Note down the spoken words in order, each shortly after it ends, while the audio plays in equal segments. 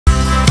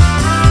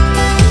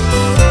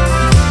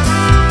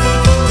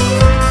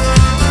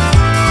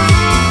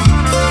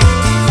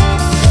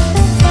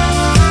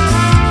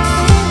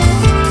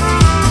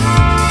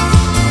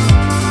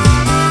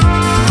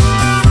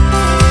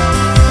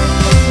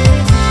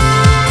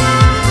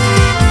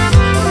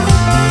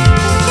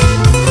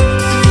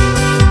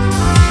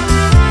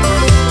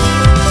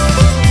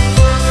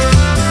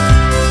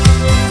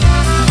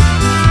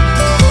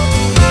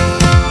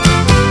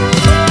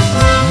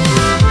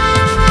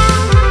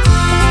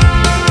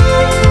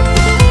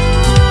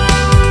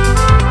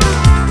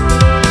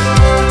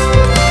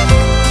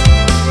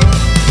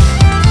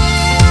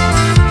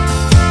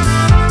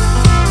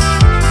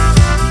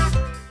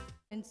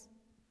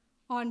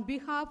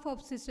behalf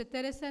of Sister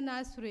Teresa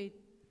Nazareth,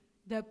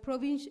 the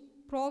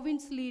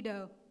province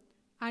leader,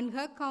 and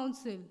her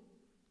council,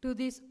 to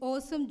this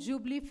awesome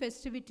Jubilee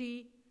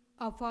festivity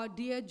of our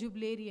dear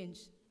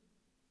Jubilarians.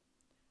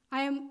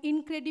 I am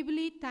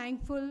incredibly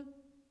thankful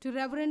to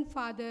Reverend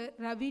Father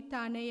Ravi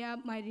Tanaya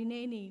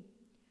Marineni,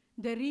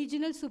 the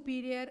Regional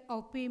Superior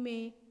of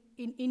PME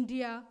in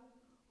India,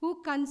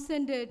 who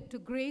consented to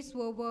grace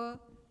over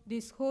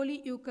this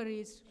Holy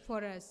Eucharist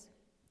for us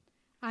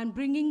and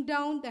bringing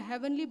down the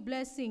heavenly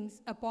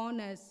blessings upon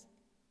us.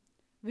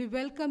 We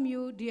welcome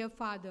you, dear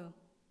Father.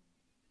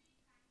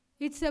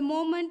 It's a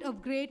moment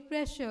of great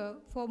pleasure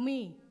for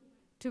me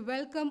to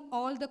welcome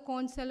all the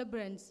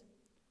concelebrants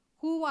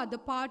who are the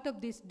part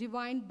of this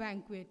divine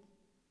banquet.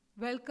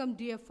 Welcome,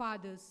 dear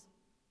fathers.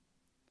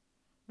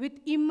 With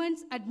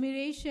immense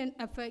admiration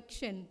and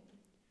affection,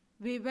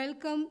 we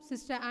welcome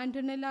Sister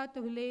Antonella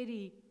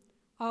Athvelly,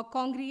 our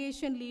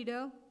congregation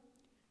leader,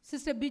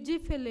 Sister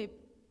Biji Philip,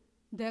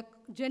 the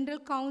General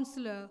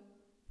Counselor,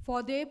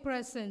 for their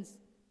presence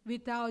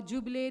with our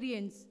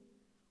Jubilarians,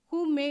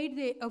 who made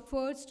their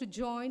efforts to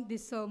join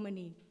this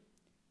ceremony.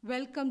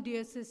 Welcome,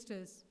 dear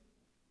sisters.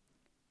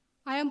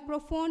 I am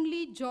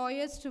profoundly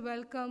joyous to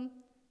welcome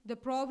the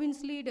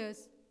province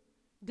leaders,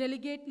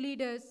 delegate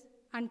leaders,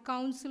 and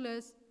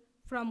councillors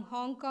from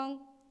Hong Kong,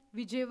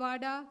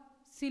 Vijayawada,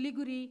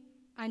 Siliguri,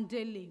 and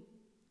Delhi.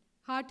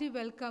 Hearty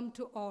welcome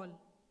to all.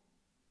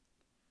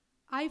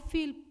 I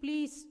feel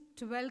pleased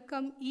to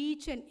welcome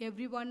each and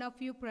every one of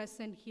you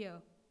present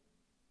here.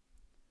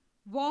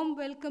 Warm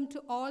welcome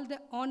to all the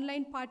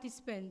online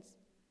participants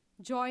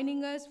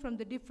joining us from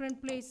the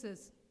different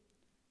places,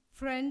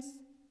 friends,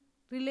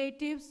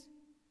 relatives,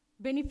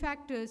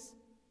 benefactors,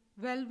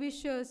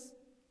 well-wishers,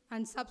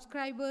 and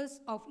subscribers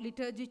of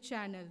Liturgy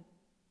Channel.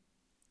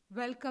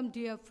 Welcome,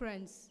 dear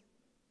friends.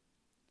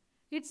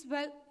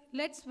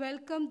 Let's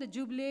welcome the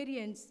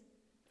Jubilarians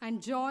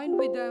and join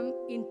with them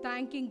in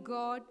thanking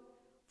God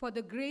for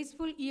the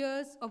graceful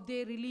years of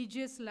their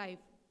religious life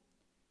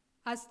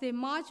as they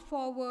march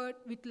forward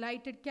with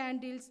lighted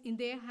candles in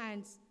their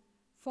hands,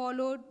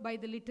 followed by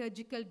the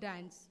liturgical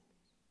dance.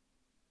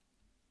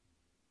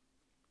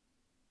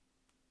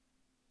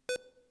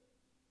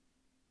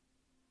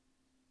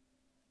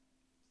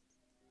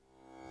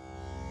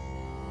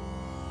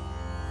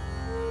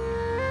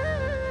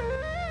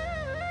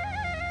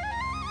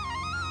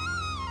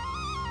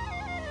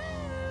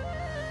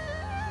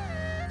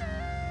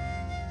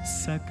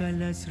 सकल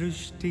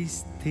सृष्टि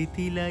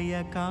स्थिति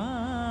लय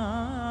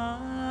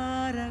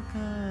कारक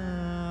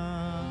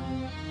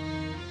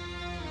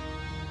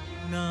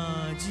ना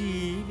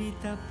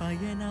जीवित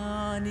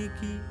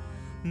पयनानिकी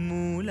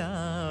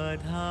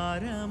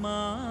मूलाधारमा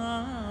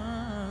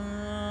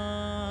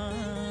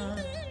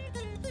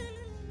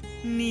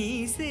नी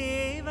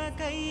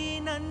सेवकै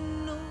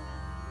नन्नु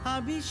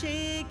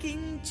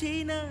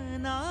अभिषेकिंचिन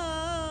ना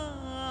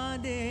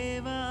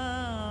देवा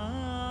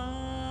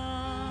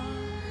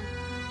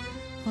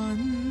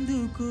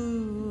అందుకు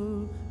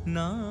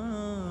నా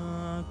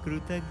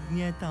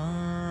కృతజ్ఞతాంజలి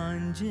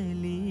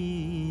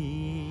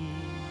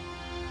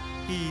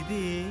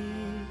ఇదే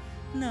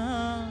నా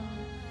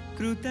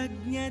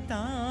కృతజ్ఞతాంజలి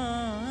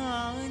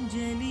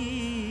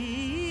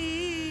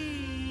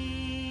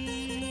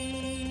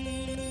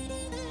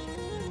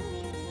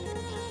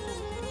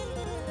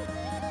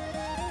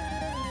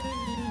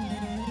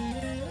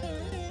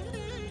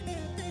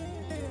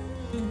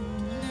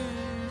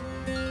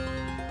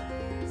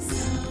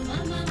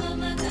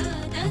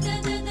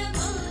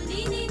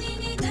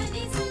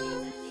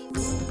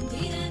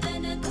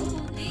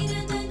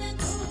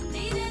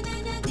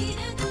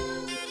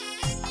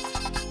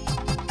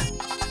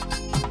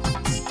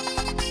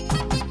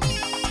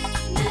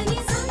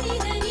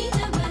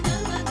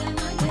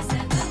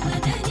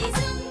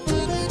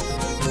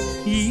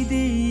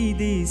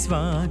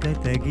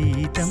स्वागत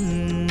गीतम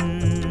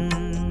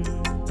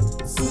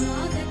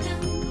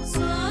स्वागतम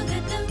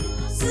स्वागतम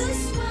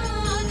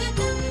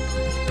सुस्वागतम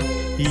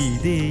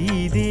इदे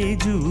इदे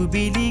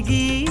जुबिली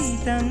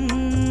गीतम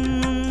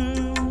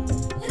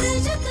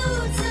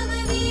रजतोत्सव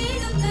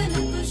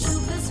वेळुकలకు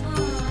शुभ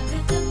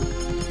स्वागतम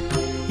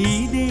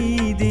इदे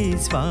इदे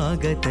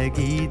स्वागत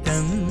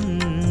गीतम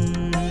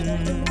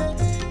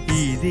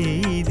इदे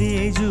इदे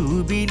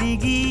जुबिली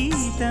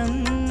गीतम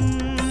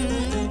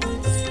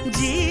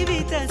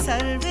जीवित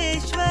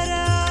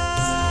सर्वेश्वरा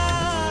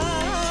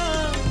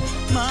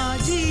मा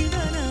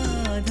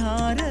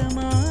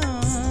जीवनाधारमा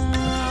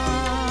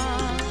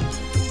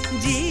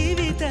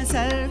जीवित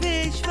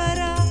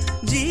सर्वेश्वरा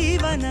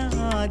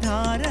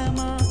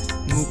जीवनाधारमा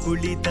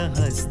मुकुलित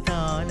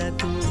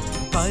हस्तालतो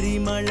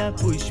परिमళ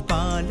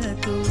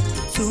पुष्पालतो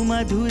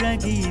सुमधुर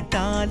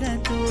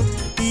गीतालतो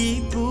ई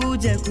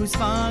पूजकु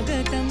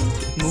स्वागतं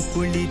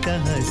मुकुलित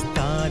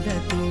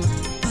हस्तालतो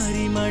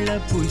परिमళ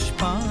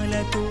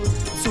पुष्पालतो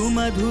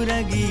सुमधुर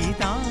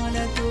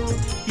गीतालतो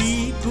ई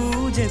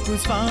पूजकु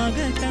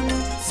स्वागतं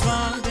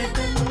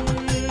स्वागतं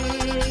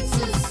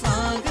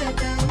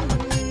सुस्वागतं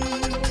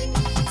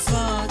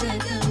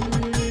स्वागतं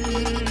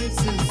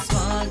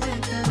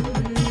सुस्वागतं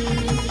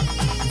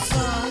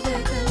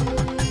स्वागतं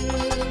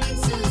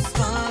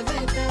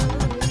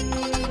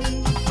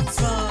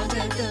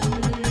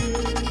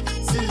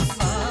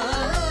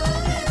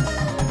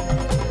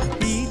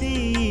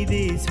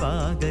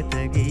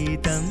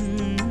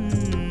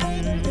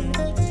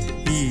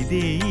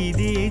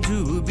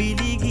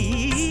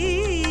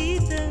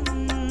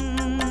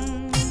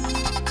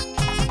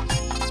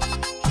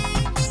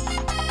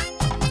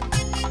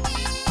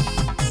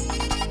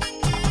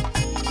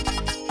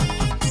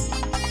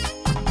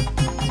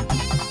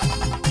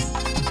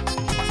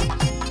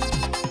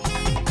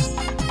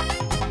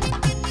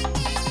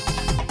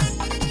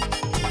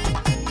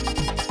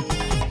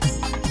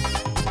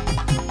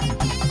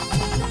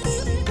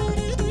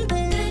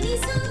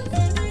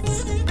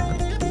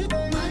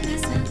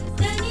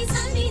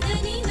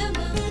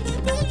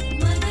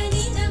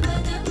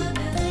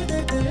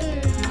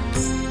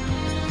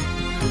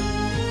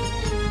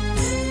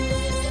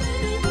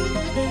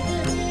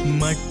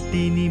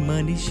మట్టిని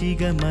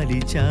మనిషిగా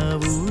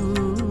మలిచావు,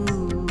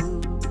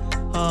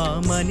 ఆ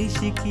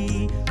మనిషికి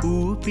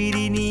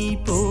ఊపిరిని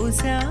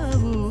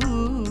పోసావు.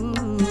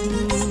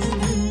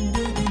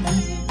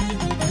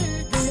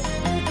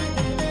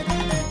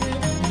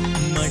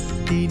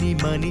 మట్టిని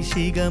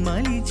మనిషిగా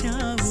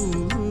మలిచావు,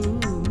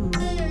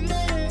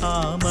 ఆ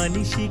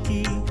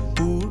మనిషికి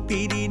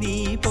ఊపిరిని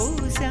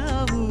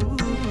పోసావు.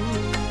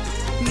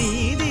 నీ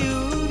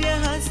దివ్య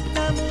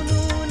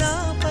హస్తమును నా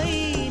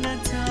పైన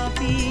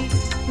చాపి,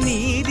 నీ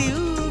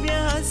దివ్య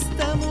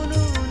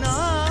హస్తమును నా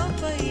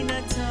పైన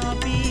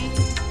చాపి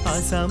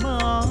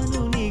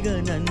అసమానునిగా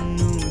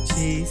నన్ను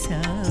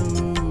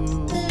చేశావు.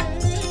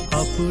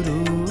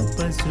 అపురూప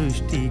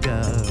సృష్టిగా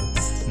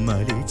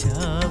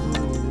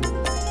మలిచావు.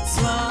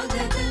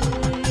 స్వాగతం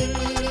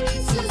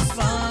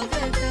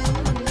సుస్వాగతం,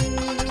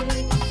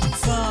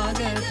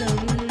 స్వాగతం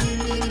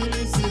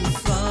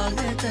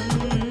సుస్వాగతం,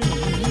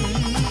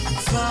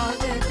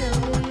 స్వాగతం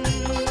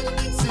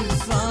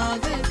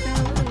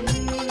సుస్వాగతం,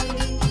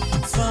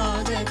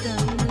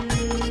 స్వాగతం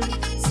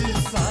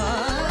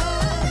సుస్వాగతం.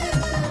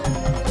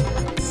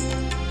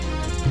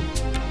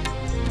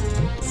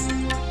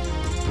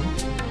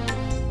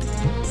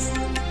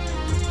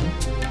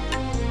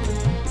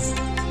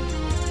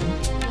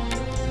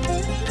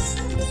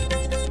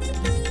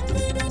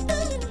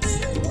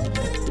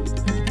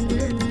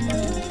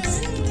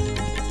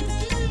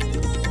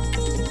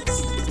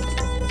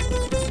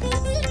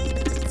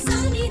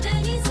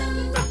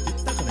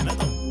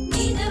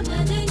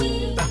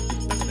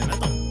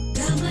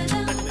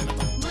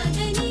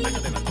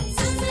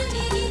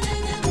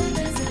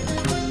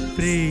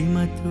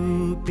 ప్రేమతో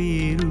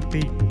పేరు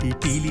పెట్టి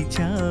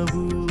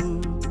పిలిచావు,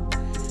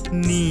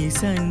 నీ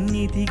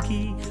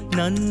సన్నిధికి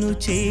నన్ను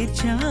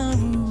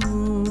చేర్చావు.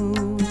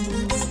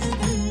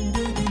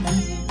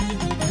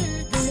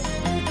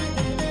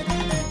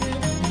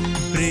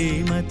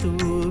 ప్రేమతో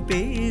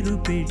పేరు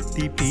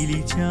పెట్టి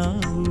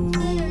పిలిచావు,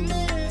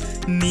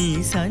 నీ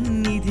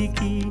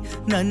సన్నిధికి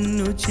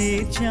నన్ను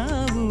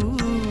చేర్చావు.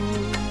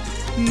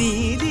 నీ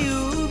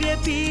దివ్య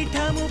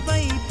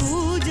పీఠముపై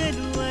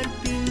పూజలు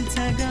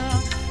అర్పించగా,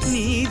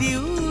 నీ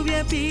దివ్య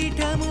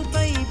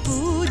పీఠముపై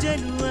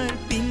పూజలు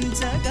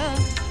అర్పించగా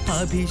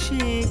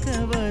అభిషేక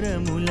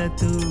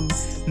వరములతో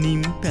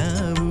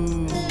నింపావు.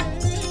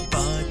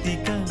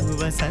 25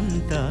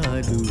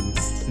 వసంతాలు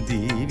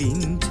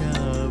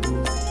దీవించావు.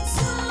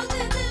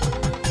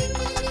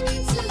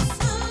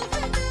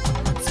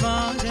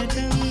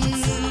 స్వాగతం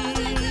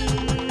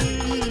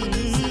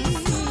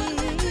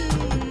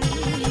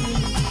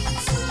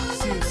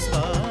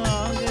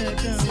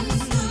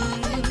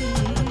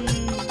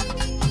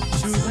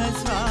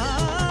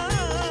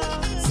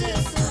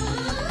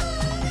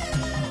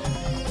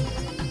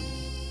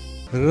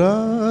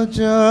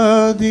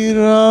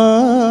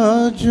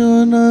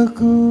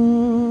రాజాదిరాజునకు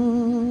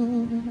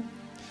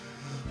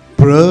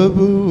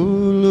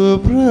ప్రభువులు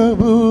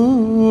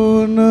ప్రభువునకు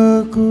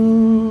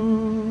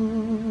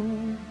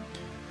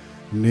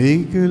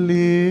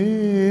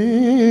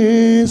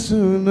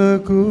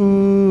నిఖిలేసునకు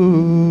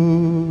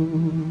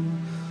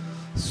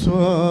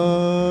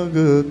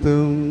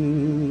స్వాగతం.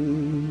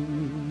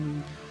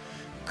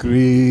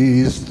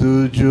 క్రీస్తు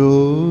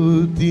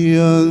జ్యోతి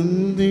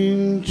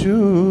అందించు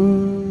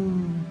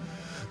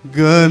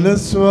ఘన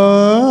స్వాగతం.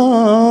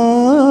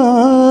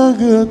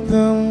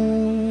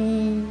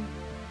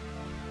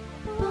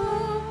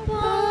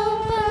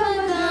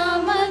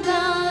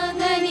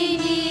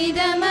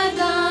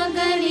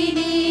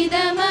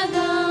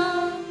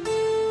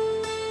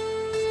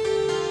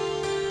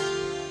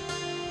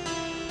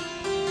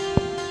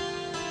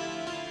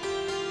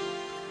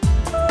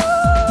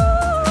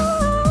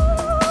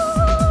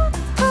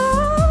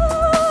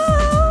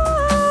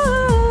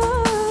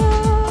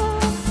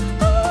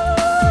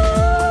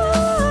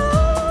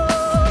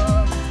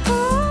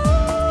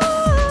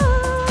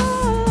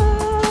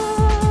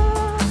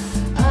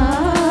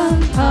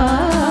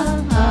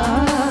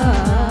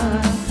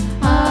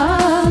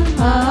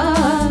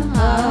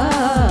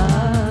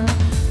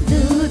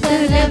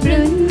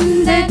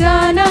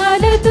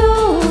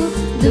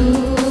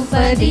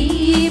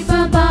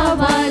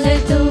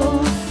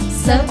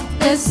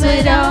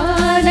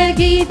 స్వరాల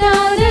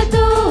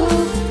గీతాలతో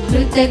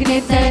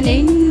కృతజ్ఞత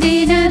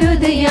నిండిన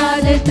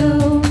హృదయాలతో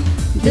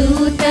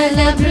దూతల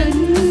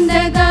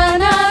బృందగానాలతో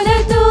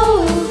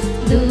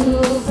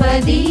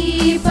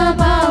ధూపదీప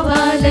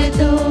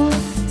భావాలతో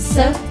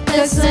సప్త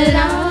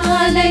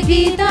స్వరాల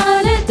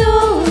గీతాలతో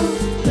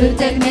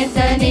కృతజ్ఞత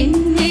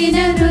నిండిన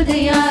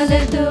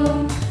హృదయాలతో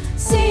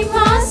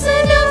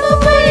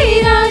సింహాసనముపై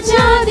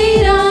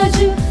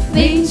రాజాదిరాజు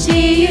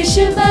వెంచేయు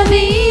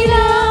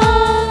శుభవీరా.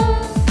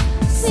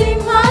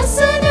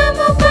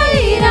 సింహాసనముపై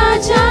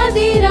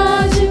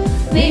రాజాదిరాజు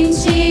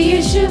వెంచేయు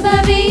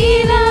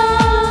శుభవీరా.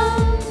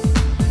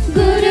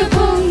 గురు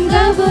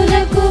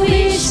పొంగవులకు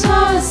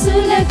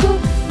విశ్వాసులకు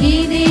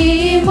ఇదే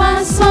మా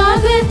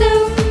స్వాగతం.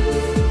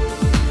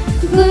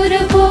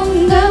 గురు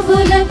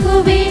పొంగవులకు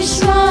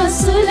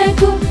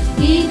విశ్వాసులకు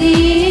ఇదే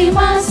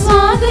మా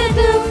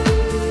స్వాగతం.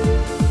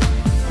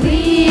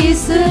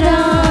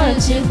 క్రీస్తురాజు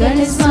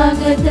ఘన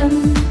స్వాగతం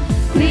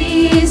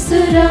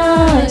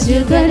క్రీస్తురాజు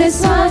ఘన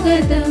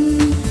స్వాగతం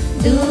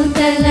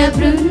దూతల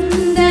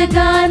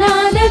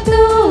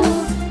బృందగానాలతో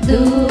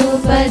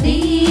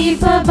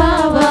ధూపదీప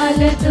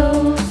భావాలతో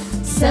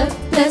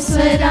సప్త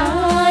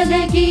స్వరాల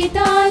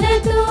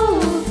గీతాలతో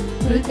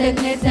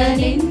కృతజ్ఞత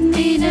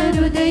నిండిన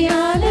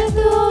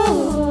హృదయాలతో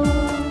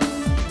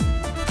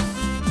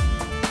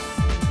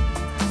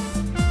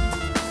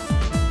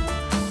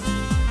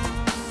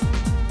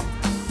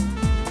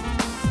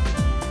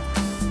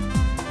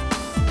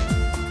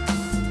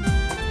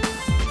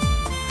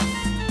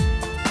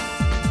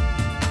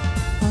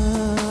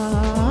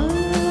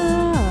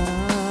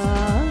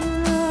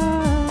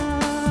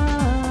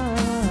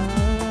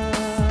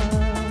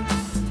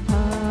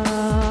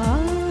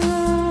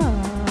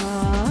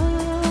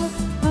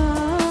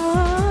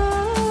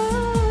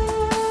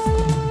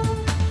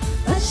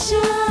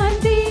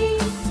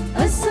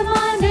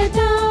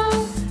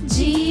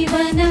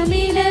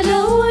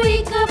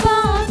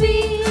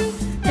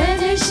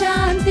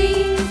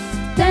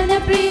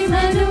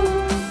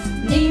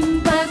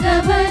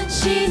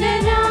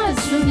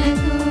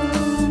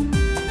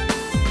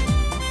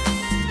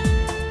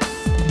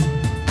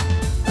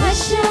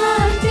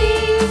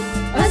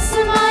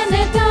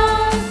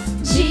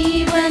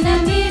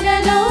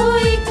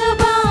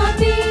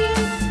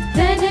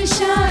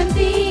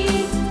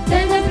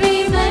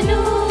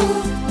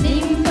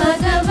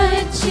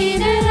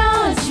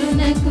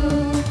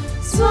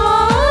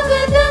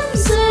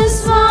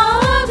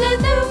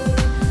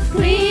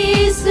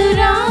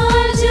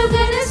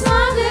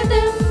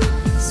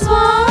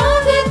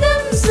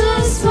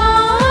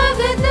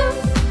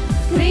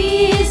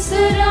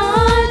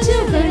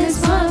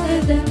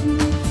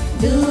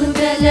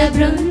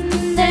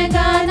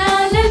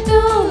బృందగానాలతో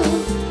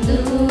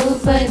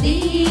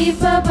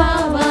ధూపదీప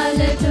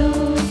భావాలతో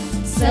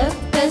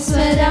సప్త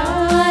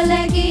స్వరాల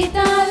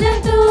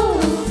గీతాలతో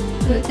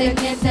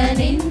కృతజ్ఞత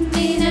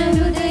నిండిన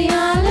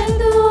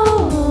హృదయాలతో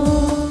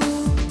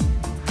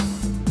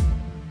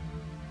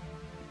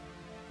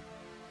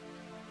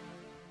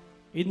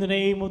In the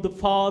name of the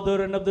Father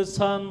and of the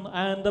Son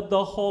and of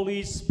the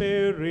Holy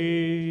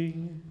Spirit.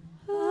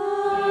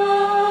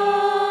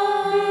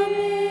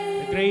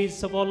 The grace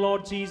of our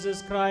Lord Jesus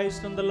Christ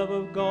and the love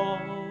of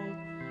God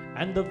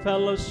and the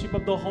fellowship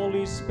of the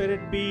Holy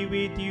Spirit be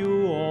with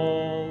you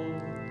all.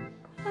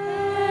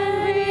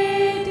 And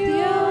with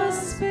your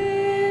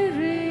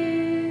spirit.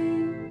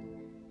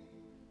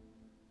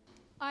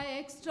 I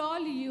extol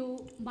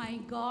you, my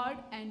God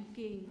and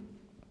King.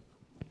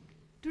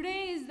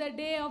 Today is the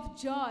day of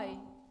joy,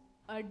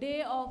 a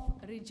day of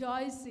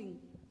rejoicing.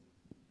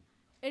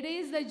 It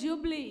is the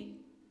Jubilee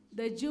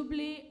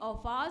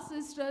of our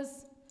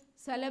sisters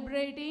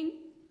celebrating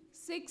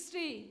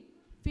 60,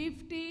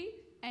 50,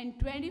 and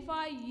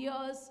 25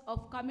 years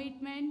of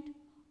commitment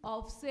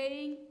of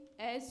saying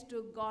yes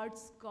to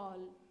God's call.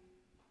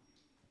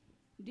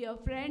 Dear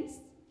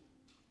friends,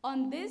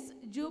 on this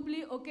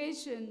Jubilee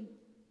occasion,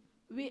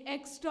 we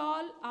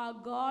extol our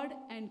God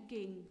and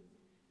King.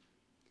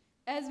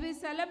 As we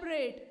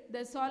celebrate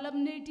the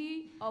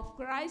solemnity of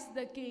Christ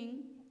the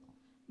King,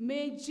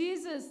 may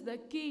Jesus the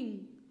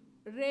King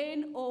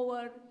reign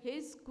over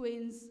his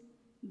queens,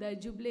 the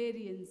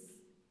Jubilarians.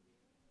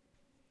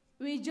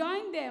 We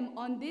join them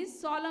on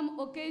this solemn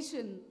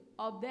occasion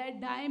of their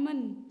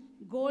diamond,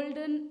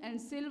 golden,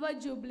 and silver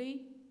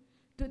jubilee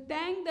to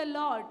thank the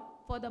Lord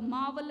for the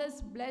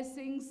marvelous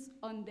blessings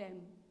on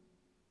them.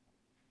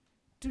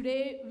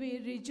 Today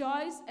we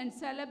rejoice and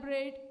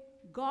celebrate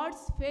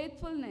God's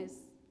faithfulness,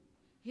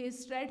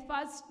 his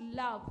steadfast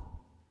love,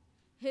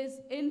 his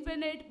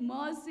infinite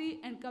mercy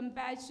and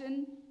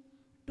compassion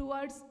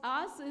towards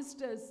our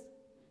sisters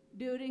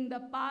during the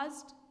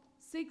past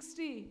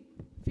 60,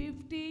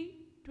 50,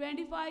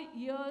 25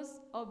 years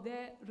of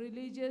their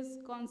religious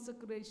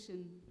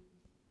consecration.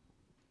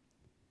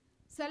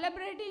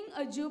 Celebrating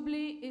a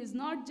jubilee is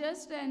not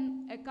just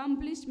an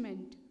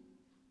accomplishment,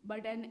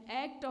 but an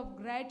act of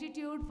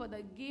gratitude for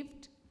the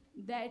gift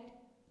that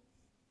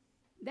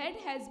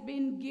has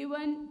been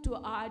given to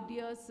our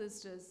dear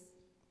sisters.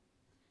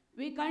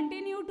 We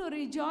continue to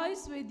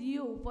rejoice with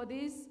you for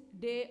this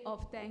day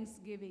of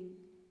thanksgiving.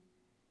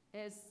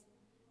 Yes,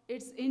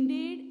 it's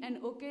indeed an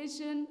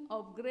occasion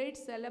of great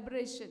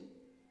celebration,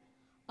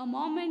 a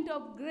moment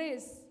of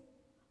grace,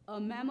 a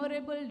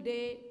memorable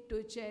day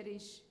to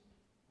cherish.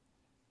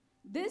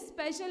 This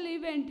special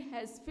event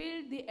has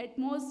filled the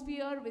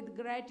atmosphere with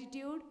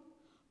gratitude,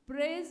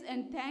 praise,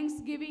 and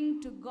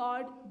thanksgiving to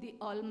God the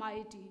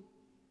Almighty.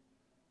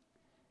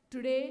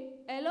 Today,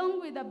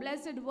 along with the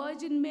Blessed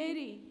Virgin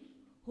Mary,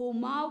 who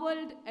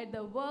marveled at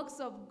the works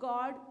of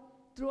God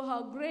through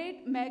her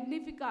great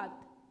Magnificat,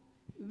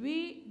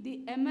 we,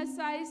 the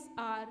MSIs,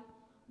 are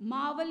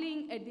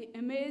marveling at the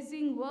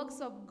amazing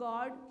works of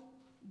God,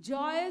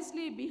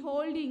 joyously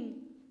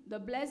beholding the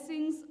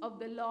blessings of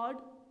the Lord,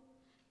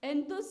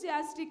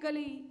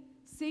 enthusiastically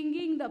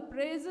singing the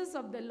praises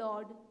of the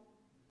Lord,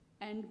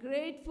 and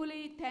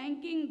gratefully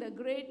thanking the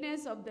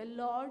greatness of the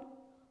Lord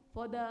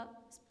for the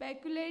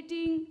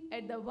speculating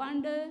at the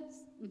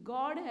wonders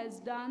God has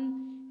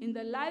done in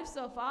the lives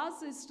of our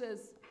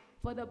sisters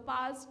for the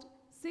past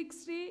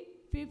 60,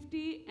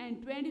 50,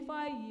 and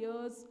 25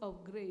 years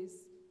of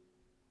grace.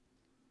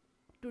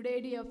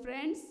 Today, dear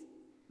friends,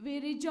 we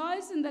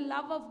rejoice in the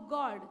love of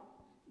God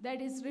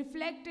that is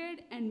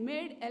reflected and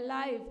made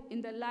alive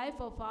in the life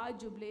of our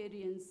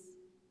Jubilarians.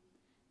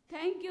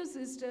 Thank you,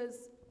 sisters,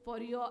 for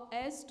your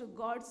yes to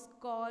God's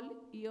call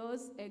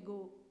years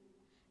ago,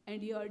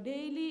 and your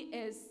daily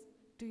yes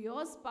to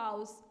your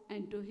spouse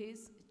and to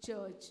his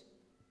church.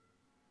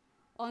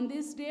 On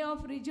this day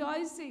of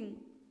rejoicing,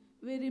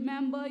 we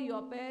remember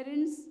your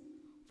parents,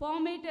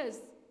 formators,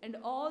 and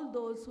all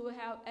those who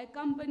have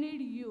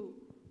accompanied you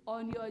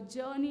on your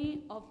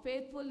journey of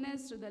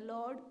faithfulness to the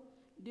Lord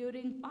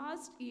during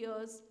past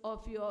years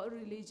of your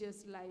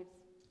religious life.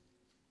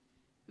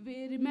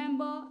 We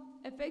remember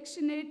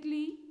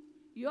affectionately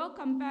your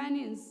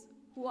companions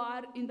who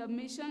are in the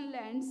mission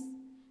lands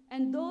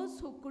and those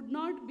who could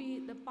not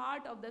be the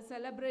part of the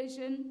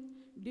celebration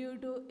due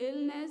to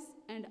illness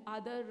and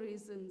other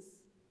reasons.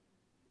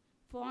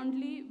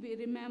 Fondly, we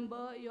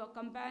remember your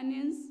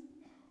companions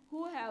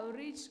who have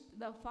reached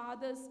the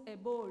Father's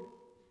abode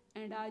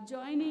and are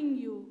joining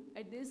you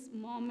at this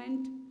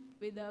moment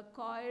with the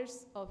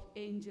choirs of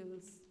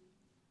angels.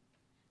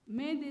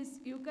 May this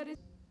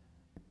Eucharist...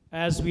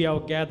 As we are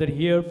gathered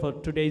here for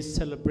today's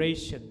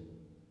celebration,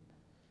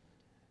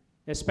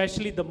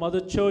 especially the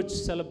Mother Church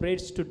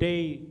celebrates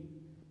today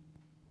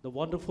the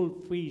wonderful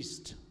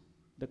feast,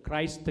 the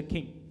Christ the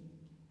King.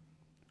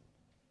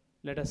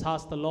 Let us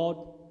ask the Lord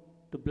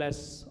to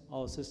bless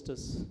our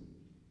sisters.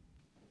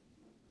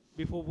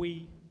 Before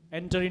we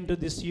enter into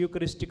this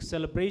Eucharistic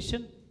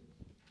celebration,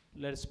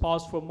 let us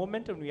pause for a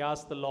moment and we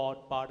ask the Lord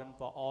pardon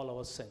for all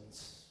our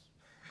sins.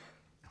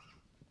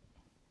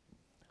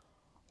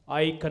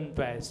 I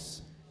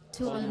confess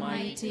to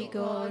Almighty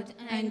God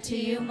and to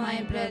you,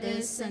 my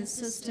brothers and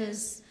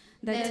sisters,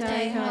 that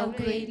I have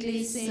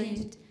greatly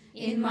sinned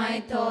in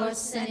my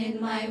thoughts and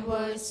in my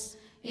words,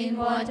 in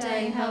what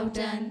I have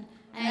done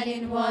and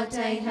in what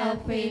I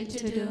have failed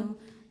to do,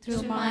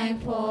 through my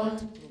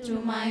fault,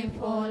 through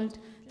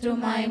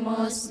my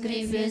most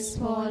grievous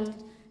fault.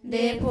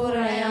 Therefore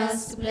I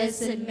ask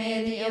Blessed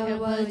Mary, our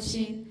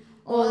Virgin,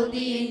 all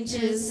the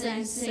angels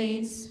and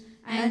saints,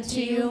 and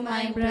to you,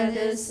 my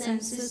brothers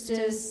and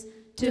sisters,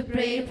 to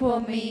pray for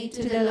me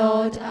to the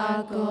Lord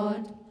our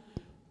God.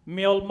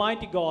 May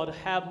Almighty God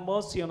have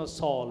mercy on us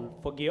all,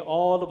 forgive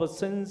all of our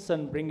sins,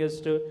 and bring us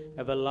to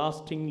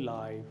everlasting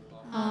life.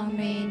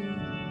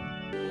 Amen.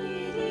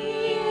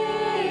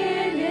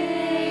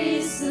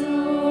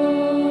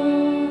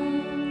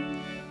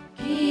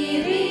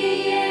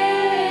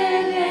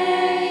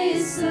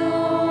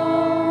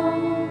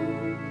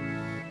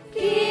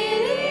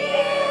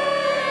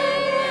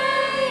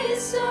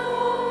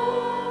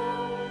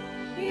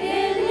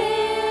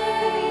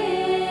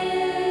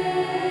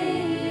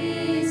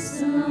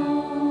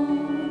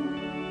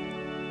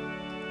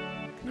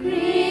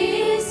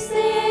 Christ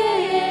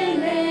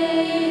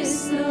eleison.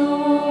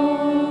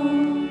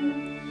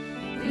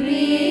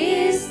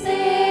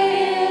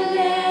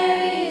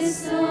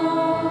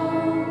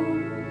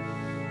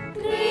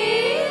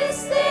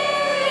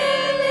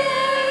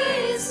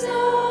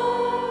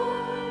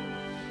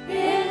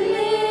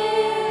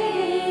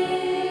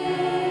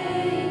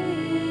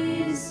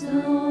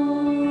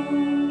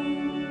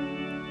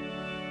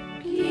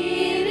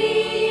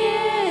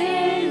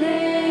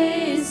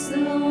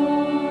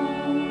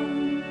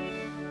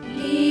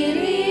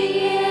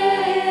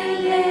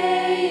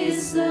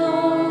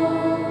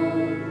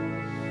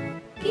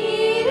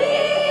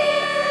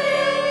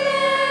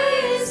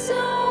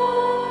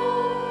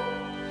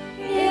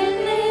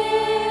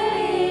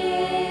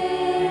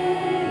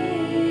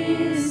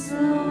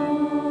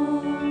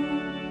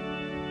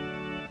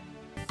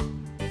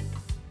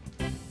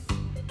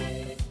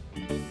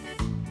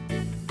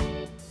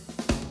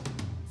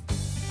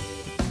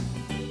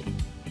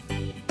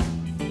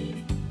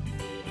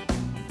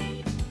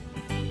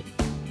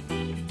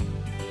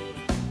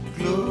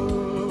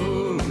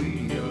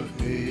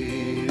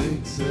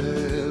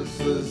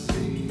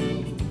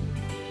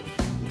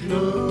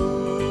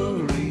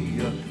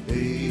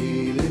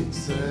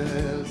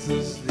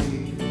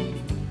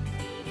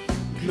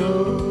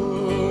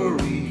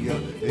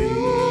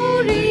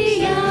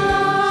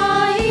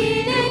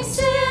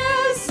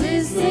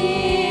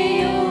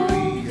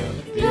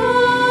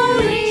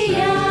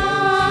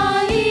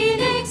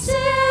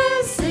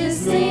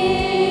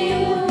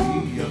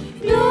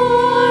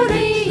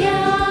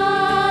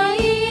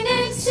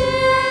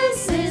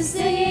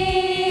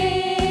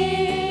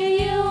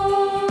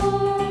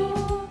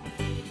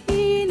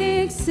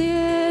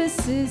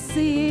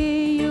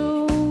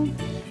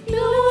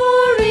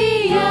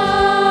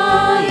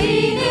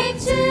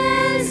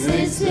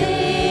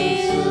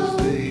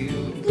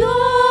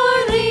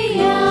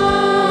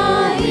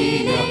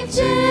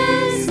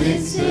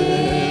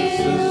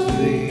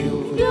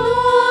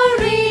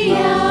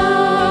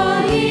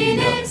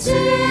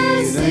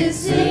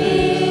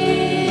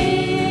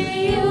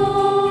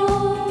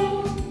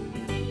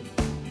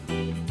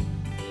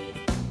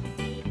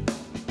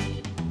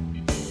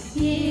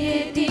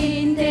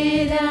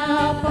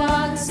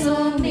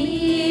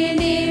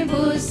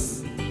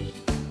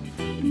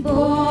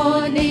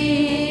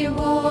 Bone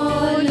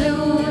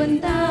voluntatis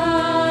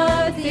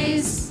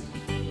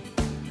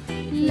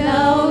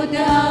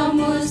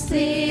laudamus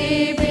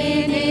te,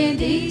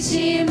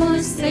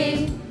 benedicimus te,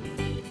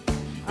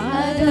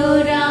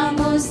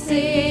 adoramus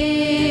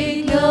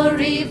te,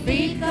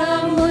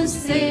 glorificamus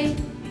te,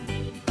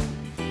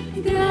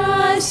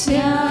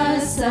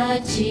 gracias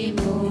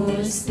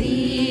acimus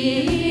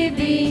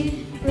tibi,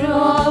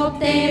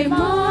 propter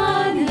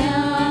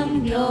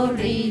magnam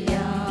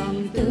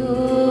gloriam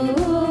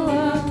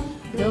tua,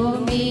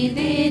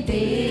 Domine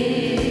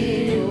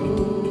Deo.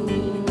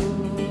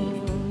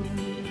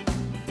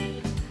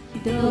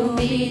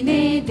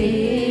 Domine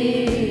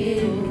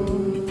Deo,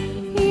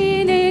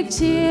 in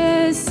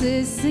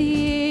excelsis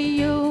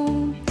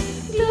Deo,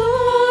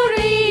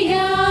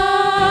 gloria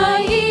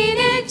in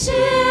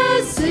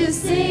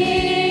excelsis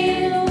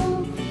Deo,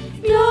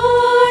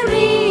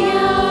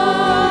 gloria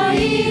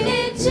in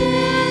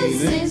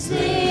excelsis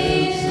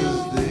Deo,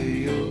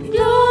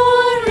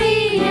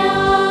 gloria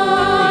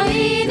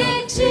in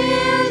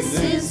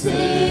excelsis Deo.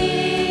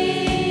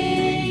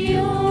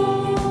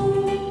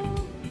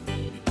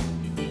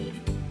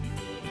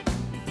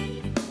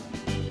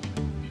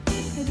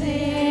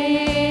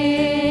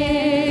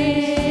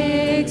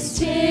 Rex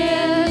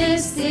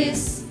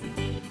celestis,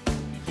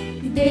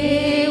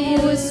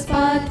 Deus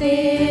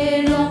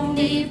Pater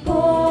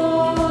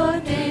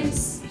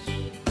omnipotens,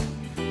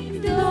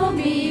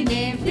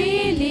 Domine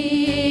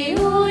Filii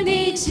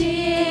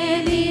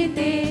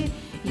unicelite,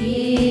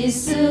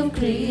 Iesu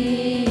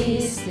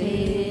Christe.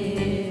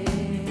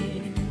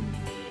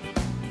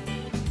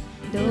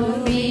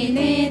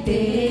 Domine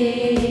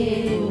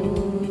Deo,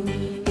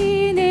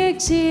 in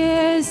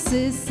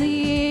excelsis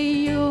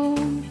Deo,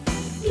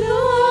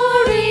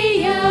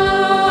 gloria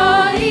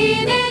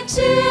in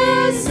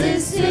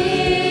excelsis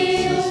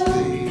Deo,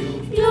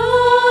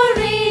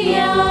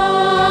 gloria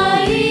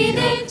in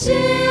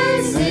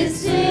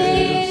excelsis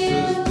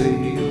Deo,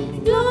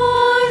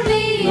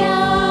 gloria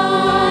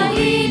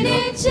in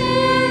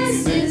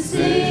excelsis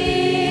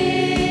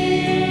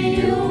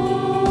Deo.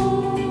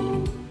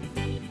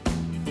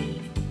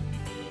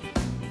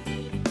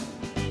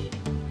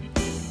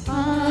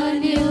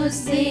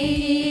 Agnus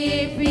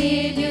Dei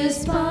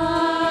filius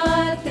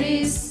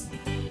Patris,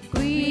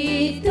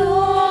 qui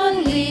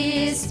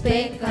tollis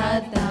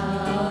peccata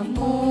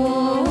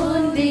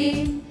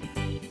mundi,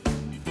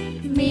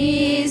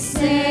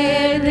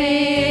 miserere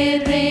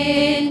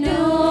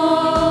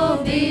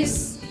nobis,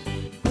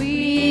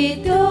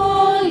 qui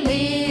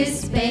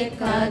tollis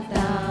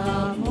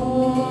peccata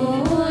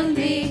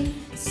mundi,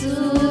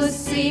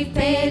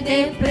 suscipe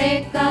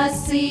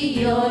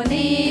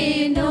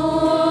deprecazione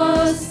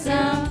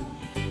nostra,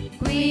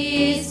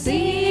 qui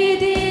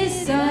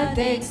sidis ad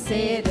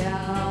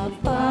exera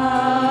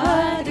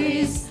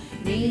Patris,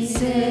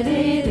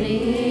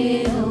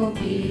 miserere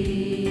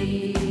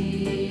nobis,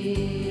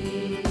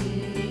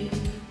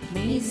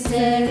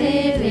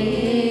 miserere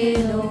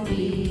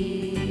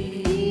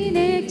nobis, in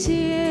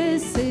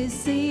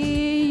excelsis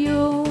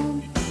Deo,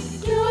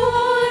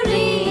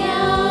 gloria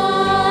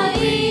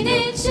in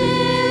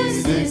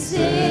excelsis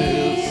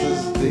Deo,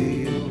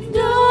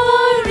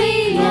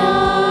 gloria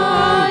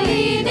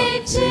in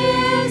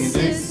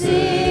excelsis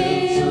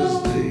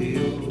Deo,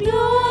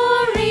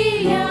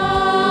 gloria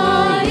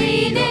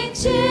in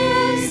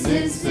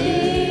excelsis Deo.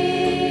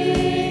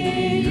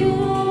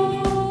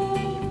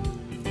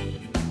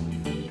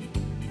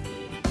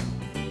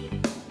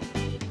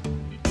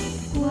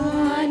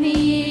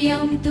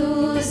 Quaniam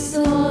tu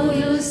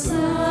solus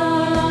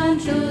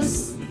sanctus,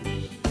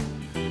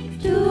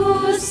 tu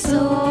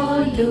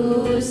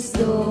solus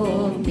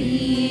Dominus,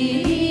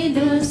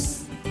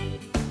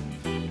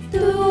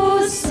 tu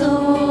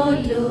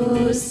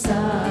solus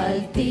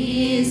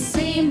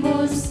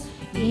Altissimus,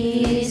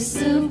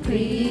 Iesu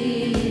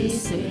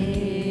Christe.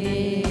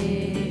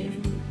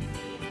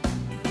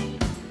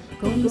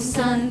 Cum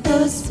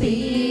Santo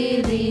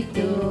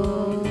Spiritu,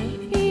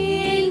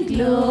 in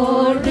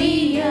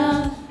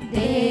gloria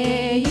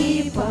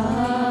Dei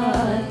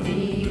Patris.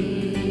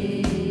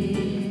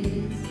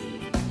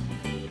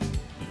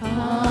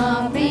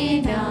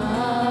 Amen,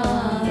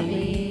 amen.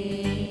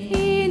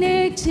 In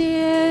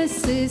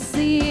excelsis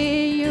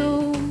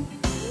Deo,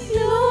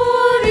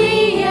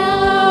 gloria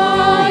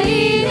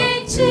in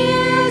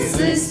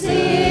excelsis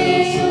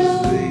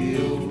Deo,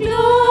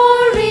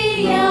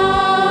 gloria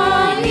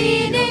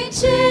in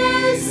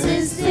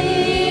excelsis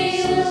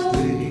Deo,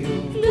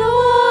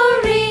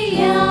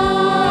 gloria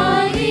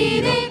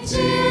in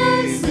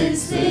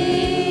excelsis Deo.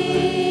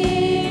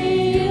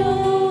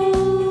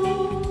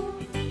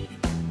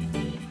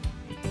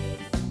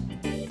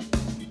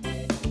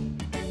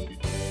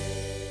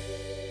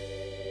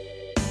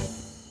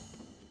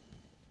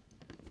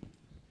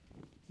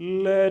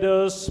 Let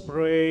us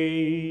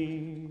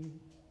pray.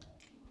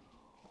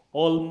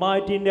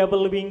 Almighty and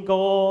ever-living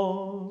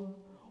God,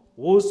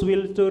 whose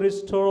will to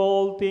restore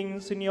all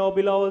things in your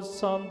beloved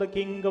Son, the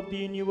King of the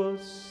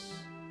universe,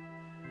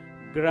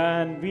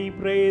 grant, we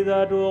pray,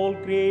 that all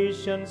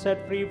creation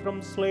set free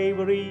from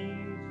slavery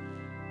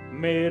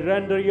may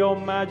render your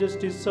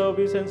majesty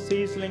service and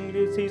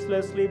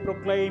ceaselessly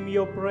proclaim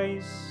your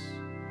praise.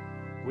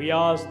 We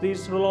ask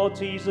this through Lord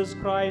Jesus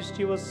Christ,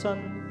 your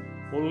Son,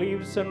 who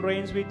lives and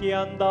reigns with you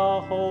and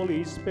the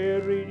Holy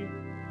Spirit,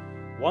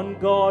 one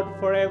God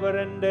forever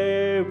and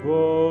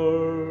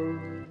ever.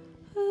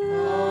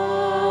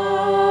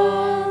 Amen.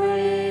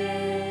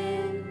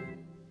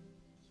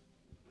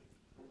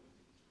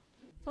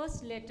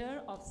 First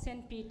letter of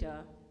St.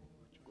 Peter,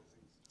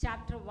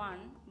 chapter 1,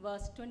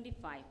 verse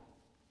 25.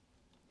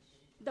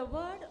 The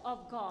word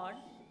of God,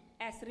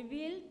 as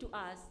revealed to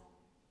us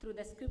through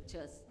the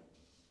scriptures,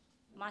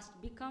 must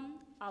become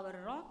our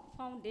rock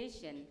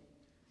foundation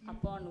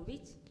upon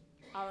which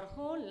our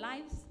whole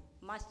lives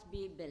must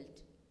be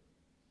built.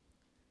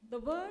 The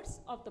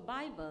words of the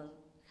Bible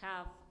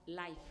have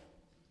life.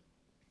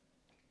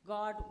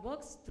 God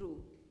works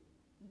through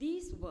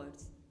these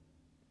words.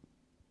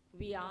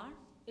 We are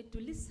to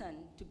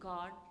listen to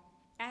God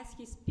as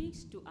He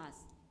speaks to us.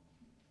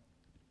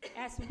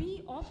 As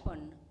we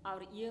open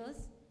our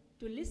ears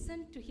to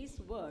listen to His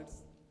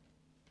words,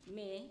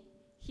 may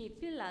He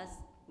fill us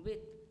with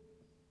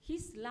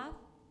His love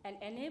and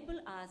enable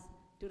us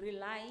to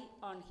rely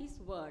on His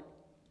word,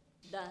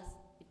 thus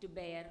to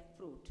bear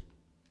fruit.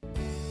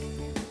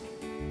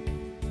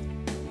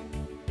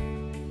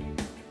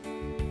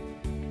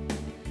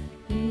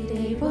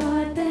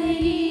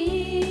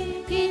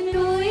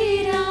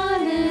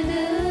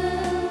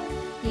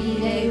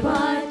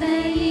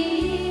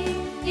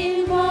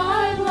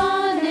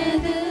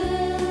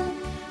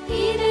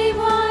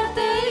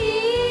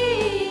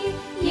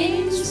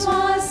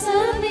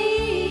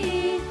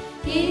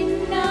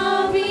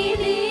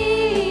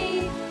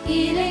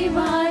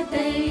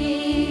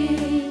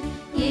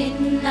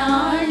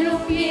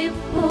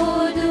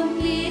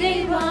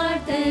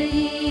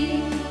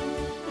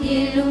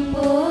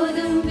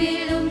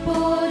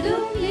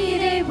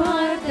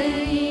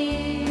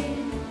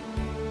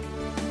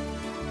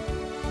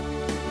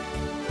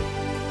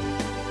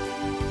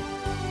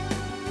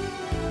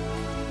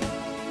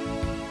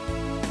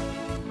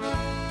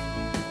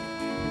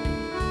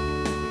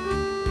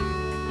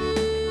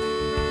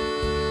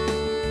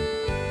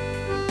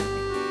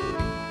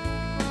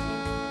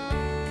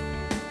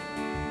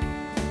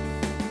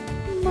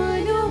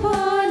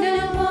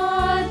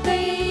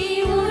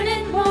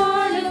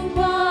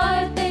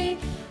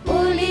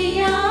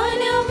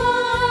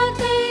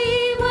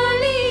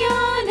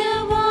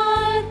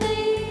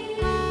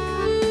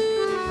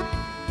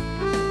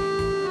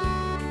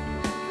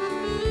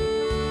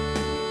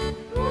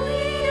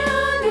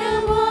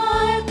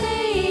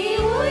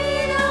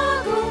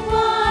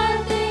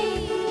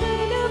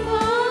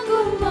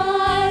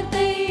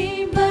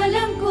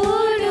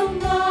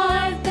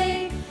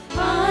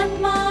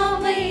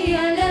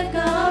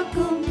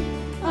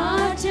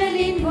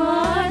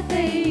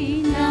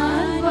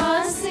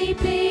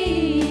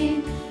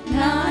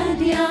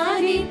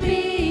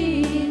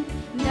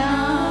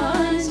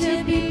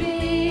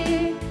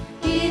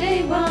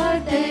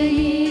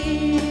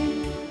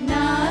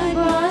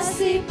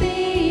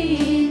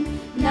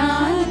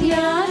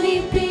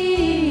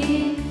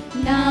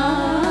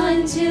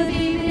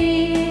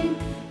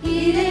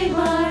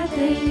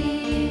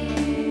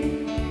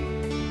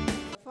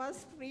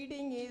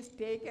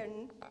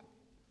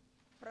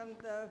 From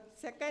the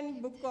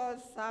second book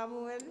of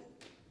Samuel,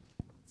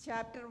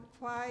 chapter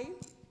 5,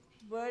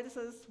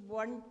 verses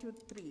 1 to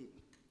 3.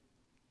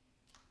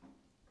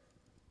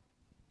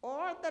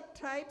 All the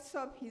tribes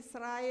of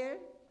Israel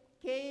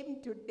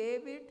came to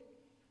David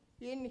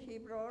in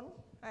Hebron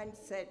and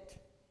said,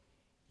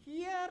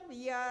 "Here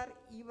we are,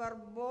 your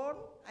bone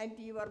and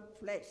your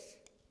flesh.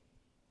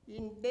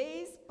 In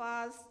days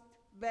past,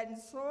 when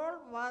Saul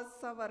was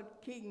our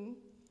king,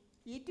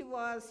 it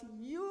was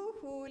you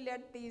who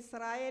led the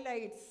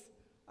Israelites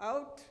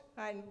out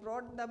and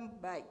brought them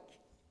back.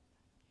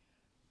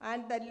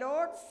 And the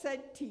Lord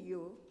said to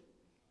you,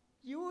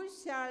 you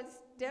shall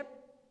step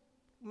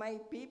my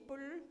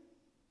people,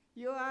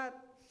 you are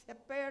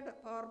shepherd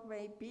or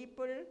my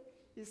people,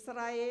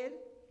 Israel,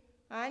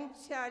 and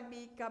shall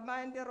be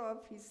commander of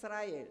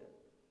Israel."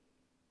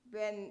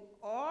 When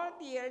all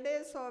the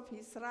elders of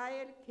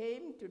Israel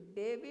came to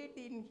David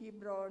in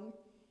Hebron,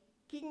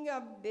 king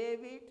of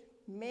David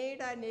made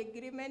an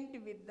agreement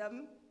with them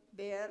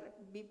there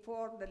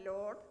before the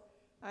Lord,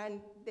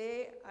 and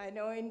they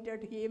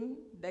anointed him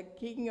the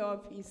king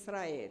of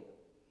Israel.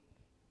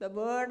 The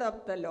word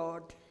of the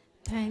Lord.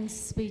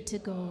 Thanks be to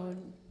God.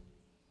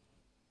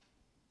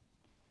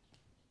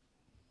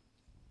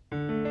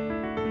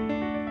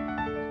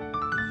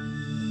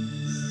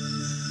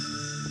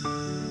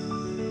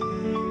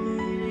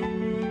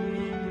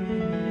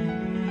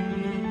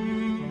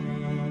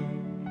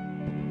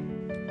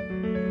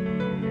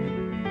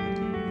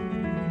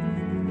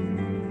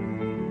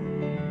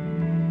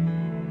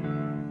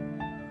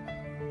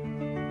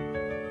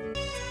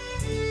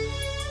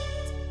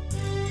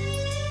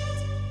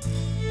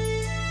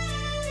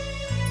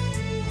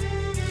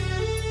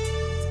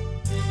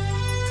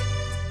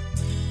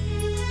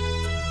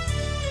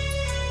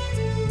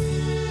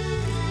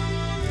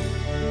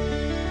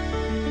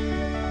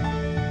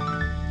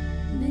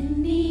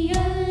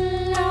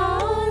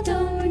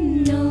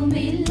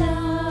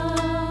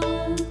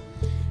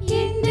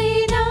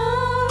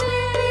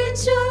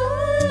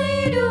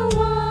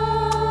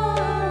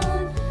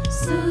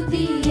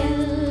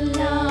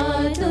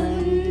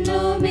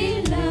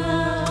 സ്തുതിയല്ലാതൊന്നുമില്ല.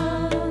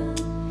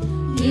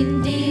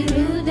 എന്റെ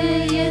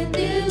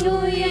ഹൃദയത്തിൽ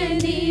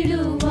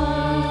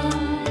ഉയർന്നിടുവാൻ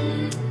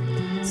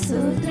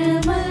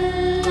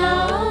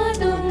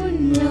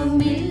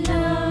സ്തോത്രമല്ലാതൊന്നുമില്ല.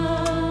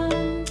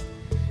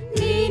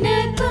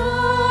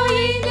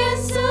 നിനക്കായി ഞാൻ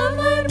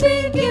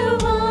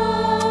സമർപ്പിക്കുവാൻ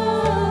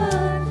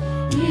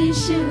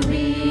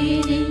യേശുവേ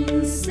നിൻ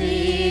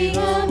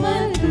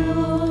സേവമല്ലോ.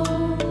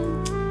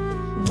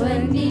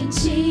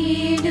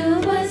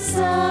 വർണ്ണിച്ചിടുവാൻ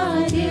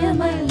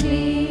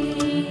സാധ്യമല്ലേ.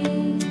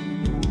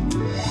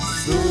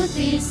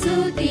 സ്തുതി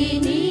സ്തുതി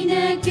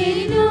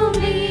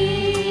നിനക്കെന്നുമേ.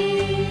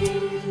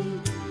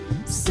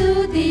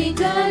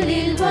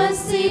 സ്തുതികളിൽ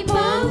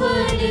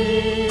വസിപ്പവനേ.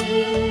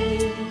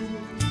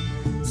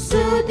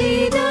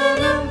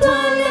 സ്തുതിതരം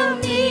ഫലം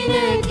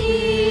നിനക്കേ.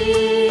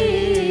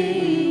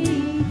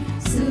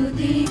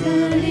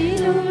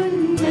 സ്തുതികളിൽ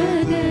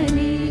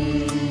ഉന്നതനേ.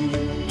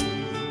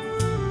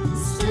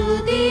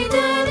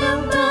 സ്തുതിതരം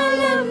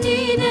ഫലം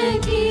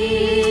നിനക്കേ.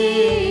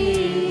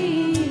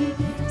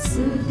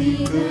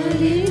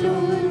 സ്തുതികളിൽ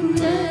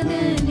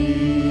ഉന്നതനേ.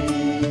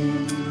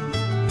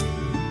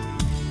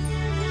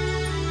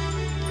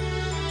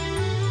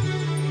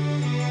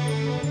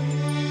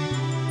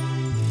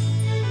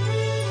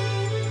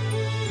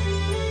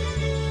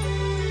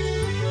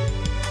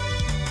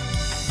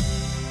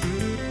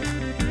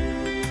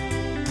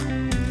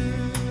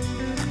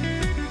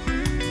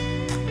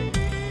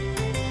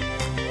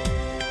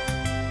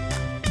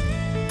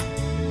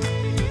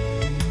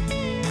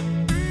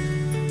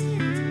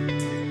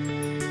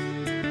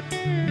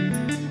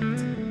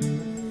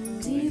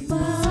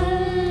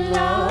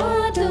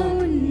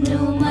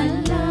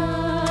 കൃപയല്ലാതൊന്നുമല്ല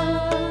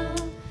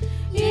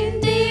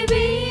എന്റെ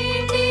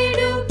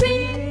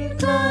വീണ്ടെടുപ്പിൻ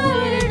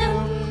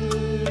കാരണം.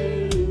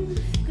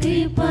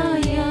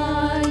 കൃപയാലാണെൻ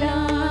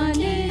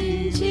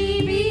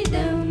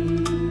ജീവിതം.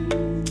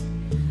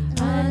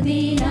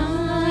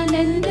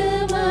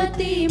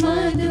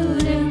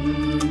 അതിനാനന്ദമതിമധുരം.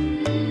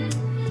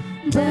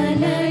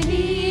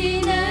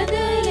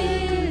 ബലഹീനതയിൽ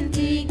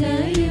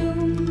തികയും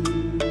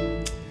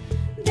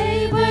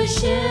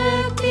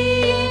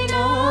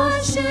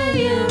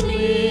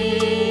ദൈവശക്തിയിനാശ്രയമേ.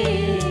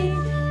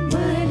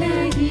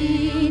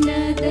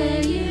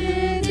 ബലഹീനതയിൽ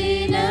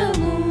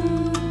ദിനവും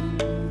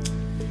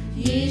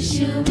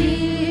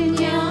യേശുവിൽ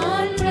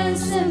ഞാൻ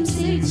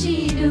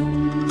പ്രശംസിച്ചിടും.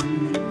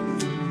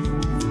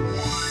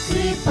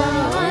 കൃപ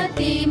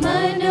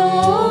അതിമനോഹരം.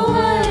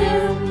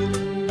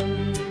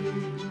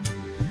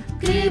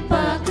 കൃപ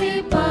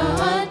കൃപ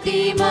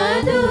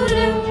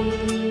അതിമധുരം.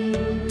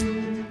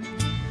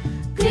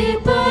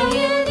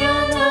 കൃപയിൽ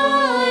ഞാൻ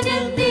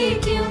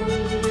ആനന്ദിക്കും.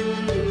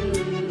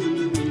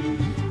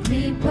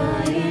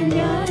 കൃപയിൽ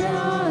ഞാൻ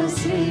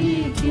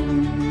ആശ്രയിക്കും.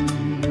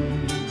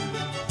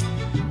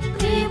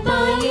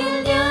 കൃപയിൽ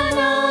ഞാൻ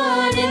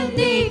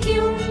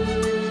ആനന്ദിക്കും.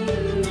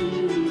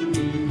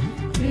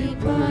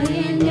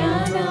 കൃപയിൽ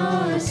ഞാൻ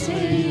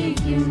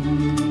ആശ്രയിക്കും.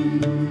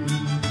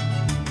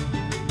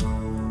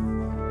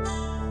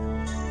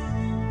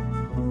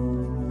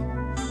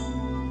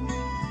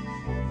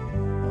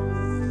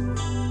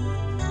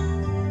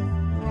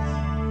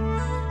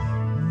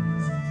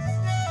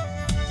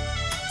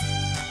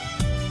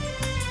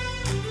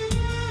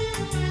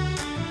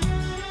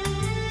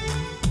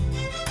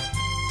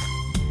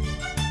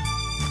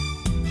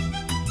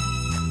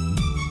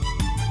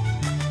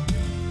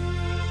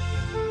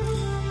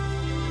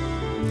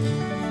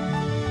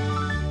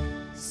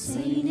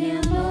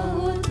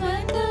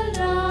 സൈന്യമഹോത്മങ്ങൾ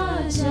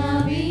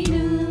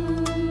രാജാവിനു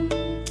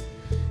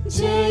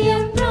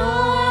ജയം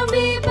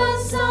പ്രാപിപ്പാൻ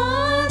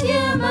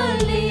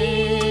സാധ്യമല്ലേ.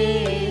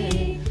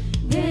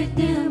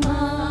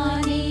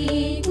 വ്യക്തമാനീ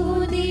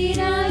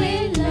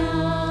കുതിരയെല്ലാം.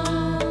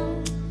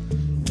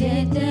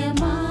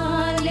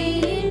 വ്യക്തമാലിൻ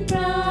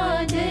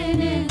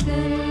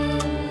പ്രാർത്ഥനകൾ.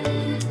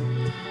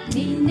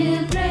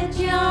 നിന്നിൽ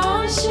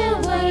പ്രത്യാശ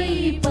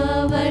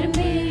വയ്പവർ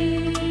മേൽ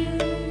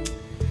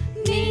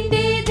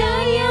നിന്റെ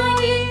ദയ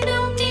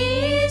എന്നും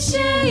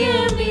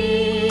നിശ്ചയമേ.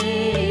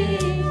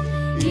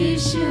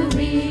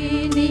 യേശുവേ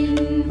നിൻ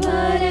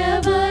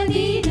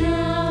വരവതിനായി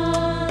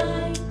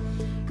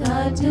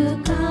കാത്തു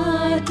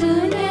കാത്തു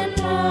ഞാൻ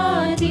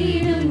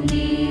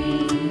കാത്തിടുന്നേ.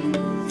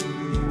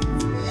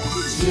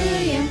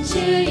 ജയം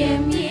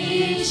ജയം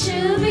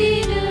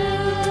യേശുവിന്.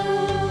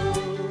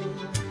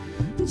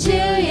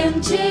 ജയം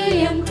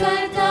ജയം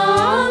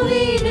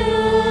കർത്താവിന്.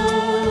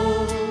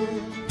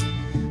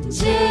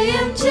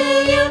 ജയം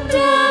ജയം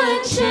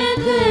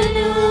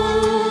രക്ഷകന്.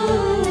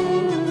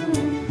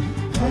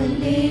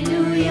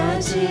 ഹല്ലേലൂയ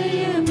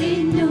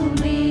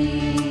ജയമെന്നുമേ.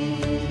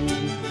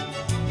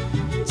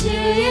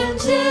 ജയം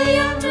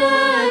ജയം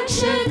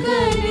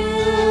രക്ഷകന്.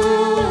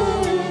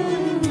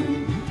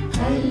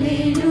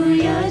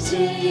 ഹല്ലേലൂയ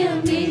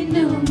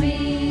ജയമെന്നുമേ.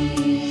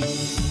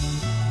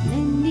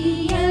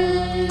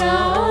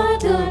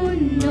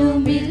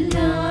 നന്ദിയല്ലാതൊന്നുമില്ല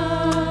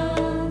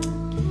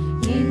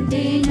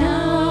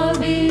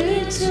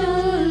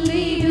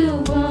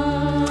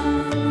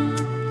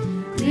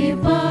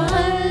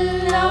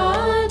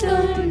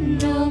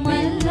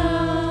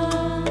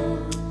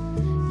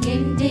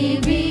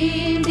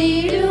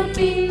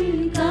വീണ്ടിടുപ്പിൻ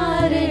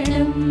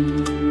കാരണം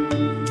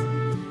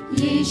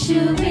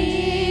യേശുവേ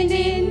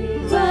നിൻ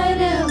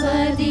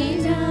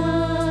വരവതിനായി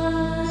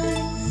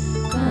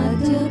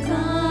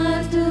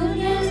കാത്തു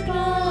ഞാൻ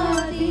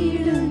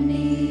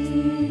പ്രാർത്ഥിടുന്നേ.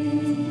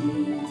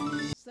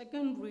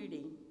 Second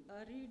reading,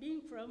 a reading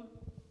from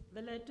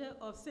the letter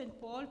of St.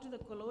 Paul to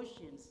the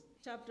Colossians,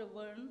 chapter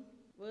 1,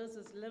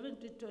 verses 11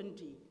 to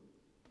 20.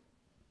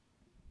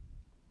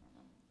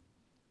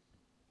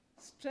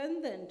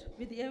 Strengthened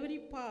with every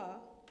power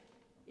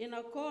in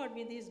accord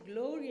with his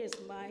glorious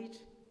might,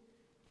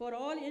 for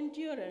all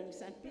endurance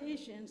and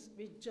patience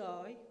with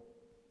joy,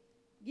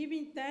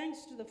 giving thanks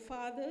to the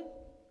Father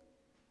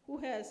who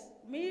has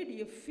made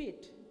you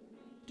fit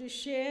to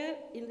share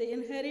in the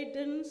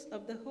inheritance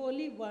of the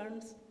holy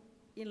ones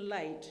in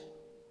light.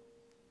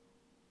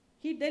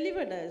 He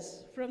delivered us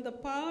from the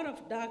power of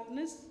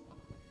darkness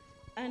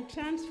and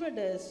transferred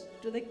us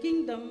to the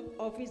kingdom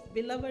of his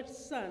beloved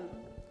Son,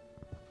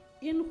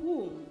 in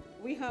whom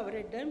we have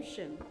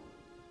redemption,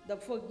 the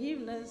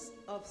forgiveness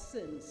of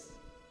sins.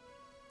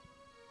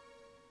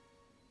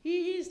 He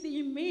is the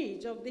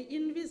image of the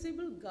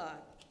invisible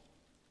God,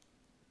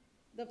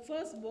 the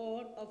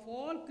firstborn of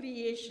all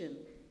creation.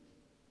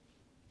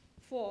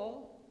 For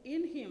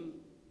in him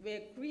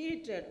were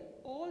created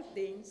all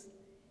things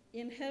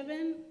in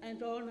heaven and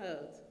on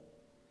earth,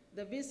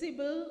 the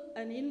visible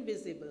and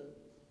invisible,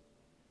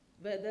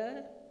 whether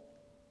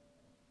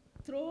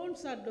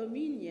thrones or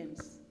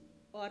dominions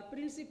or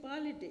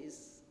principalities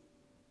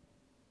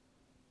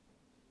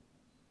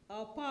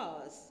or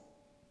powers.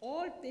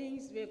 All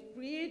things were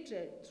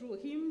created through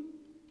him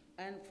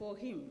and for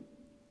him.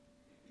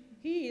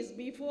 He is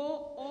before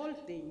all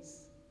things,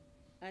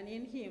 and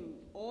in him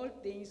all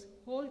things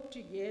hold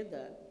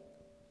together.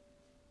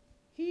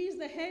 He is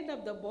the head of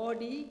the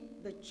body,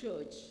 the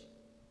church.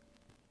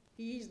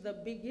 He is the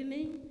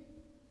beginning,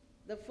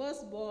 the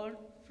firstborn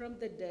from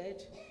the dead,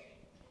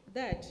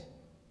 that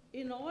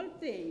in all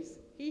things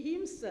he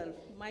himself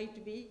might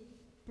be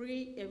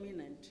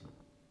preeminent.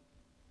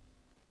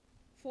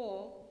 For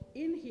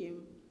in him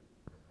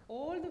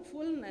all the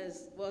fullness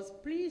was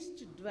pleased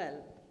to dwell,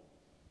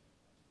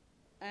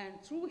 and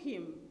through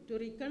him to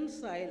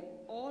reconcile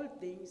all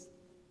things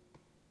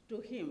to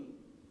him,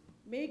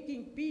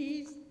 making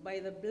peace by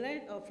the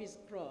blood of his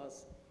cross,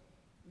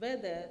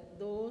 whether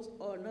those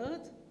on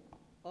earth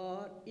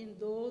or in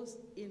those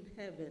in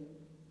heaven.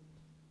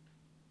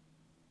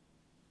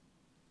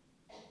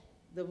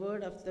 The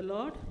word of the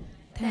Lord.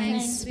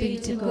 Thanks be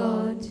to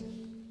God.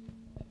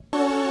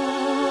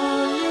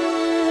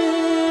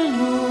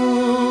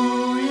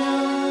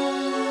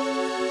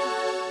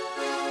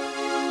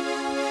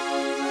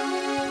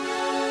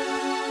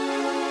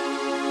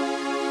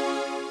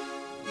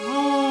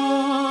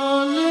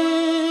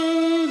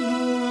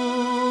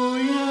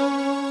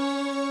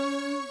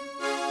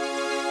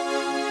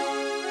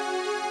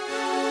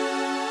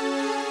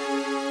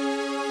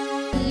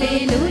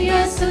 Alleluia,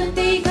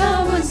 స్తుతి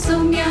గావున్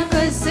Soumya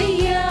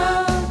కసియా.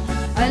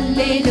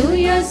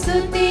 Alleluia,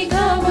 స్తుతి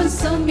గావున్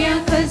Soumya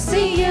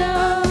కసియా.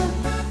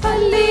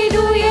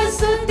 Alleluia,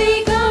 స్తుతి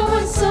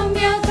గావున్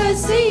Soumya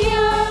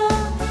కసియా.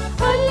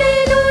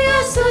 Alleluia,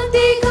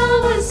 స్తుతి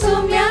గావున్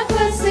Soumya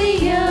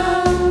కసియా.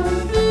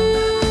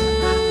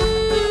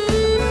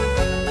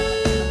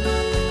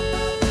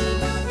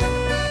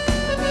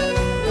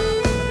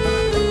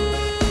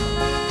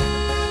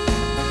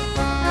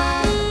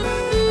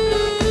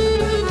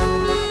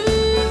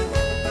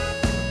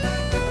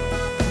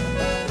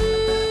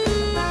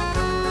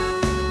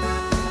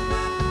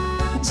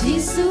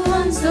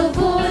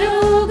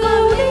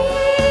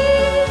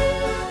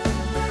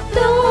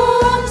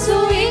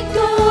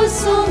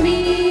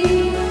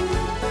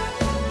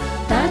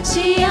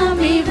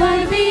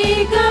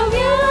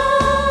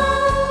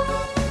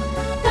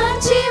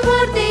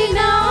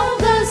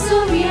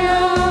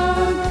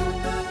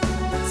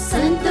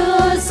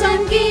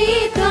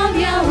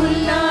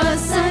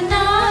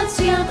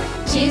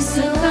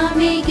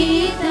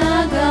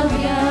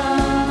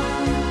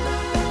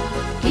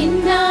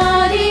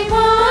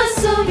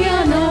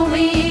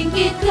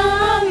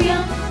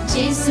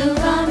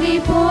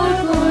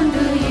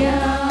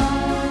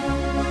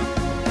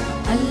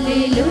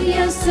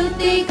 Alleluia,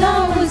 స్తుతి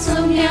గావున్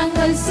Soumya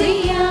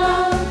కసియా.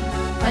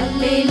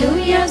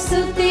 Alleluia,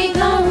 స్తుతి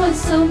గావున్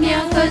Soumya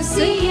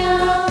కసియా.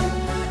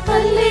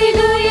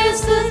 Alleluia,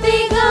 స్తుతి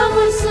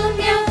గావున్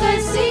Soumya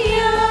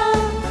కసియా.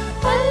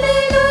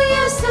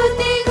 Alleluia,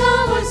 స్తుతి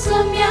గావున్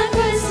Soumya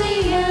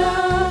కసియా.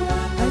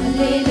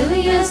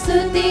 Alleluia,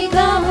 స్తుతి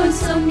గావున్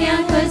Soumya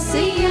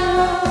కసియా.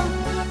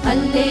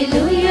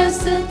 Alleluia,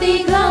 స్తుతి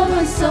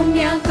గావున్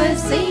సౌమ్య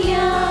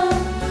కసియా.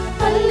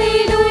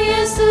 Alleluia,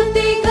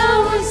 స్తుతి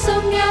గావున్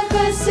సౌమ్య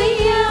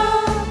కసియా.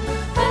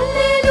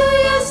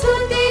 Alleluia,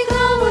 స్తుతి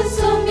గావున్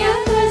Soumya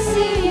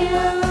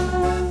కసియా.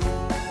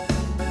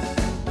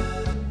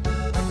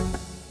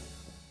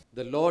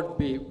 The Lord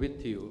be with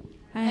you.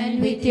 And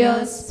with your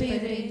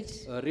spirit.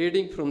 A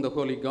reading from the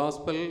Holy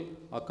Gospel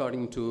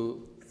according to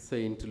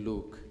Saint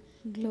Luke.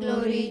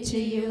 Glory to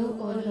you,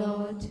 O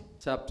Lord.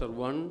 Chapter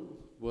 1,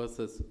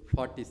 verses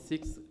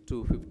 46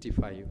 to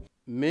 55.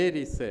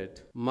 Mary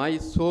said, "My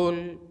soul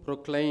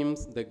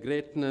proclaims the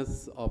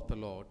greatness of the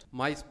Lord.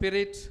 My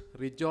spirit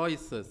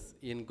rejoices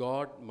in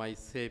God my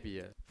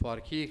Savior, for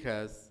he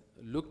has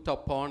looked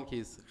upon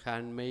his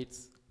handmaid's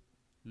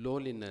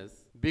lowliness.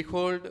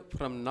 Behold,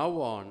 from now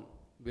on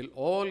will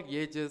all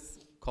ages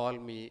call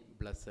me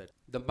blessed.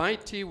 The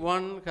Mighty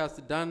One has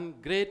done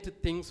great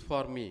things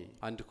for me,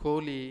 and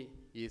holy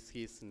is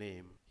his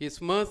name. His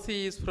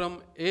mercy is from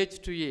age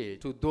to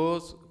age to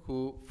those who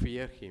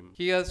fear him.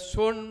 He has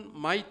shown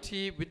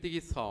mighty with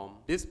his arm,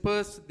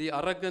 dispersed the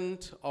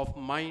arrogant of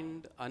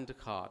mind and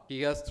heart.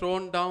 He has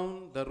thrown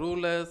down the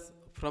rulers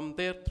from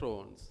their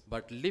thrones,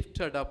 but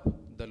lifted up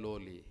the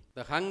lowly.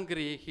 The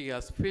hungry he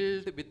has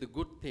filled with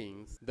good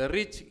things, the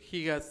rich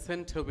he has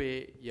sent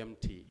away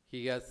empty.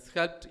 He has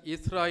helped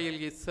Israel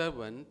his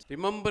servant,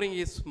 remembering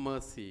his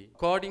mercy,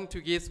 according to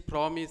his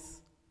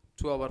promise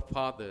to our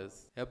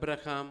fathers,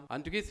 Abraham,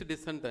 and to his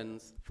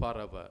descendants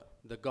forever."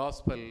 The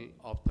Gospel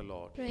of the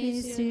Lord.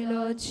 Praise you,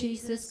 Lord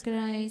Jesus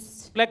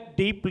Christ. Reflect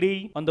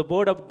deeply on the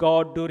word of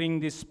God during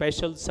this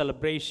special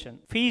celebration,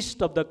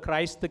 Feast of the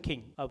Christ the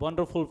King, a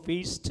wonderful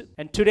feast.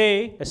 And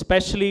today,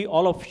 especially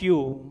all of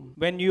you,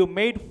 when you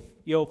made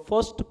your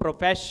first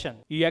profession,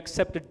 you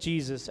accepted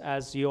Jesus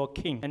as your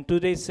King. And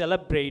today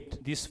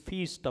celebrate this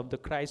feast of the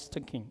Christ the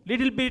King.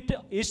 Little bit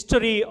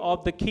history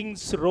of the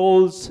King's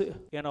roles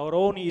in our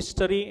own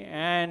history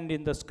and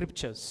in the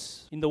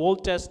scriptures. In the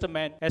Old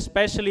Testament,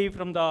 especially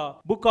from the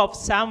book of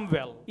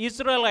Samuel,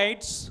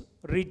 Israelites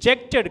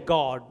rejected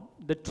God,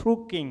 the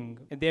true King.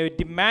 And they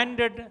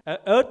demanded an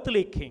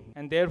earthly king.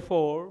 And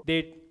therefore,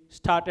 they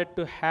started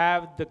to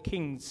have the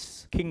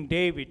kings, King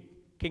David,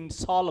 King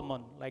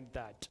Solomon, like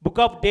that. Book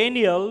of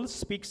Daniel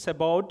speaks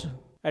about,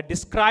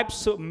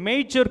 describes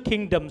major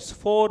kingdoms,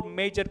 4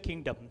 major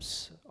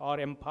kingdoms or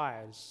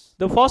empires.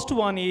 The first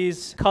one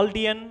is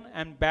Chaldean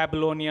and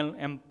Babylonian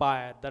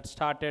Empire that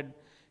started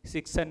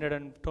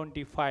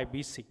 625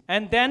 BC.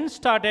 And then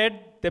started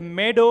the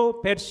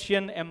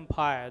Medo-Persian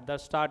Empire that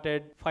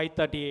started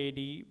 530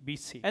 AD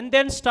BC. And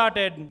then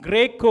started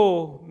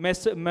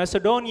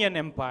Greco-Macedonian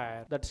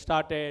Empire that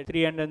started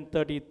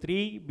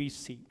 333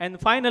 BC. And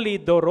finally,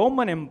 the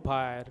Roman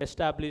Empire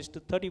established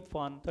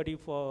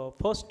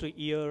 31st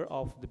year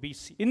of the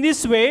BC. In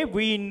this way,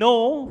 we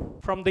know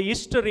from the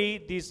history,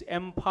 these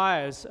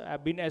empires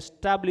have been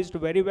established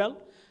very well.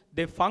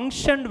 They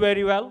functioned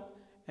very well.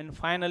 And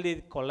finally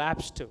it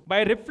collapsed.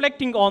 By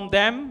reflecting on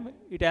them,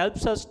 it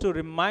helps us to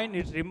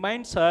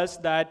reminds us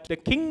that the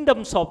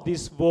kingdoms of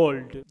this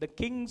world, the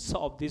kings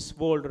of this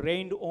world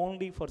reigned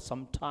only for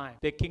some time.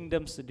 Their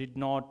kingdoms did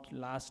not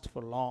last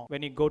for long.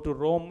 When you go to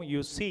Rome,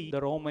 you see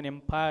the Roman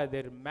Empire,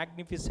 their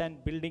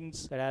magnificent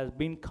buildings that has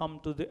been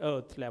come to the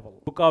earth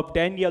level. Book of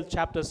Daniel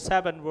chapter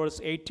 7 verse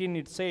 18,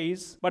 it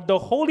says, "But the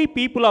holy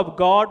people of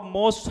God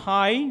Most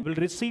High will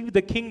receive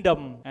the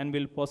kingdom and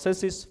will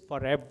possess it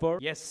forever."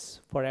 Yes,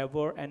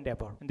 forever and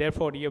ever. And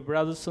therefore, dear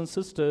brothers and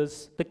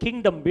sisters, the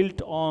kingdom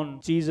built on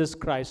Jesus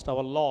Christ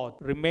our Lord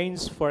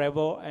remains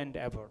forever and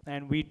ever.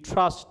 And we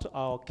trust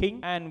our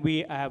King, and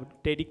we have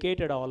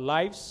dedicated our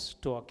lives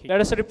to our King. Let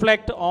us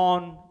reflect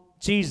on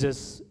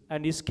Jesus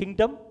and his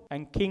kingdom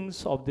and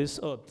kings of this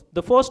earth.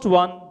 The first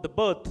one, the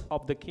birth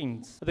of the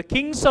kings. The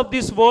kings of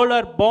this world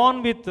are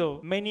born with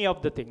many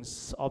of the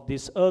things of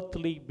this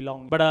earthly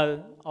belonging. But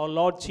our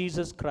Lord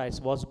Jesus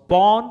Christ was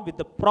born with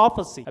the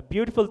prophecy.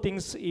 Beautiful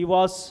things he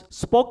was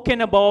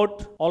spoken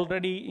about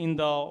already in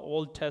the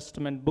Old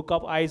Testament. Book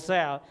of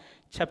Isaiah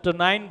chapter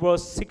 9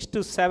 verse 6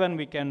 to 7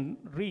 we can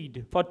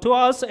read. "For to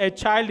us a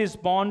child is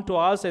born, to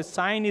us a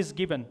sign is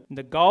given.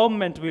 The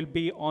government will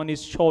be on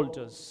his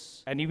shoulders.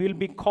 And he will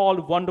be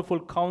called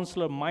Wonderful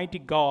Counselor, Mighty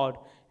God,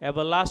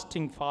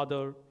 Everlasting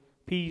Father,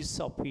 Prince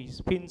of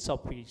Peace."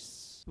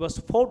 It was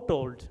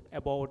foretold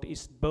about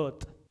his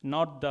birth,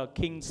 not the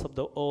kings of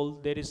the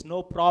old. There is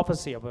no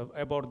prophecy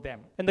about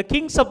them. And the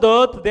kings of the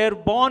earth, they are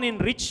born in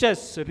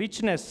richness.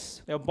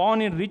 They are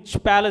born in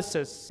rich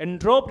palaces,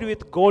 enrobed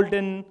with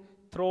golden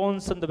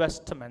thrones and the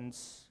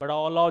vestments. But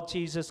our Lord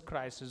Jesus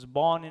Christ is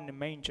born in a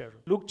manger.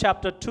 Luke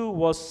chapter 2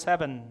 verse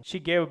 7. "She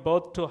gave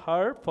birth to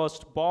her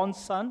firstborn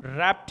son,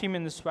 wrapped him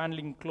in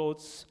swaddling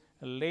clothes,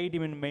 and laid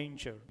him in a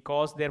manger,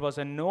 because there was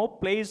no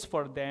place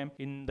for them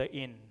in the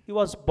inn." He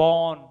was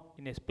born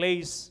in a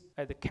place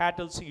where the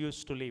cattle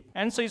used to live.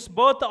 And so his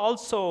birth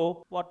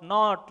also was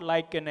not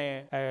like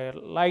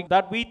like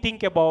that we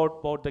think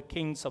about the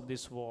kings of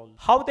this world.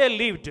 How they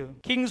lived.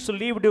 Kings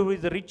lived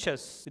with the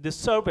riches, with the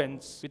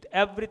servants, with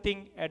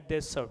everything at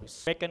their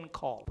service. Make and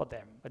call for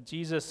them. But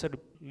Jesus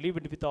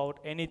lived without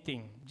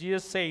anything.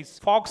 Jesus says,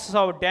 "Foxes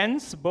have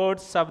dens,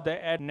 birds have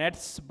the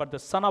nets, but the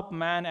Son of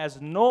Man has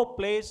no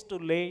place to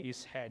lay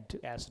his head."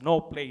 He has no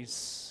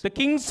place. The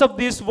kings of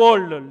this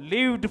world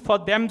lived for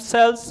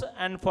themselves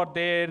and for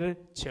their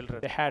children.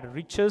 They had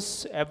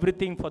riches,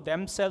 everything for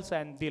themselves,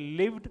 and they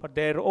lived for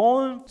their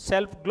own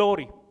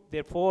self-glory,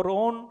 their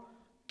own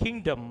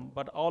kingdom.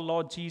 But our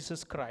Lord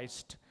Jesus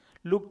Christ,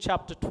 Luke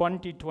chapter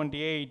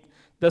 20:28,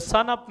 "The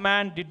Son of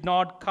Man did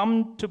not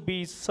come to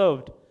be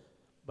served,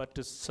 but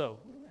to serve."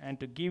 and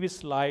to give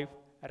his life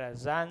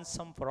as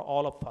ransom for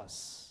all of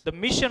us. The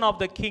mission of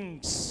the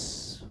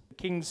kings,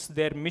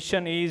 their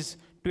mission is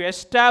to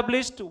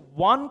establish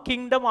one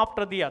kingdom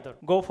after the other.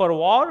 Go for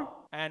war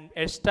and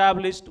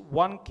establish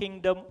one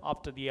kingdom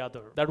after the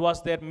other. That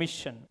was their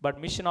mission.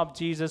 But mission of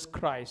Jesus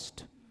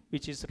Christ,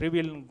 which is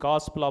revealed in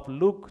Gospel of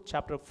Luke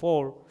chapter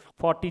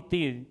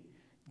 4:43,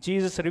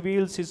 Jesus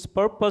reveals his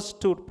purpose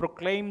to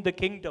proclaim the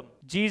kingdom.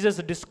 Jesus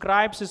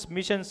describes his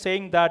mission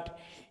saying that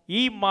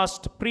he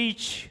must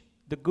preach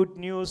the good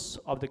news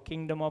of the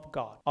kingdom of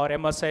God. Our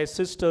MSI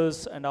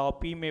sisters and our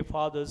PMA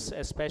fathers,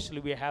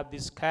 especially, we have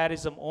this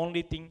charism.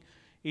 Only thing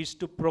is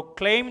to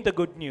proclaim the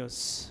good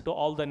news to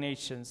all the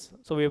nations.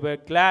 So we were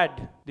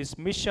glad this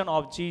mission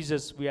of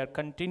Jesus we are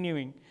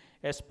continuing,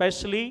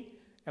 especially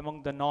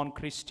among the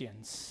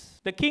non-Christians.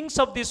 The kings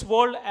of this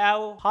world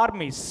have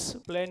armies,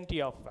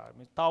 plenty of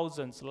armies,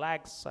 thousands,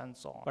 lakhs, and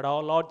so on. But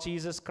our Lord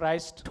Jesus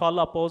Christ, 12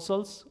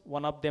 apostles,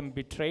 one of them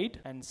betrayed,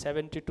 and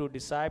 72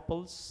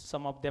 disciples,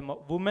 some of them are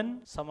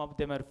women, some of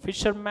them are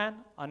fishermen,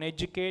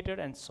 uneducated,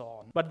 and so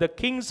on. But the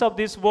kings of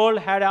this world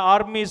had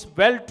armies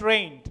well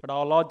trained. But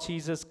our Lord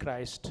Jesus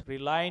Christ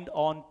relied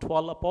on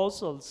 12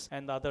 apostles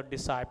and the other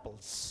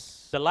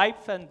disciples. The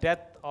life and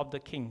death of the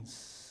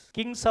kings.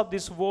 Kings of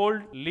this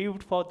world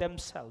lived for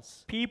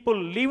themselves. People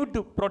lived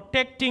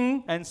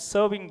protecting and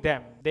serving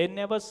them. They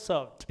never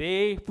served.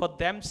 For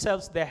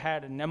themselves, they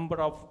had a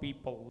number of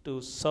people to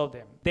serve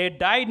them. They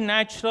died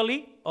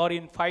naturally or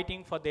in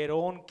fighting for their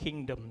own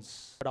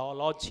kingdoms. But our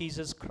Lord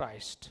Jesus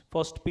Christ,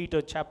 1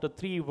 Peter chapter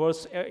 3,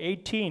 verse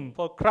 18,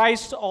 for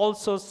Christ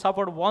also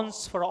suffered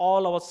once for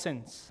all our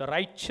sins, the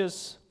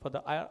righteous for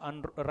the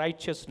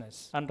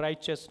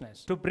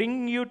unrighteousness, to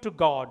bring you to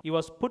God. He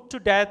was put to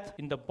death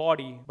in the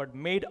body, but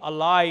made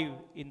alive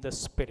in the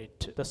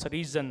spirit. That's the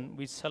reason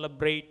we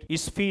celebrate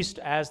his feast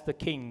as the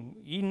king.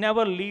 He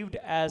never lived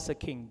as a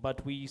king,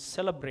 but we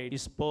celebrate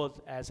his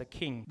birth as a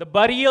king. The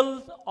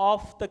burial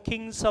of the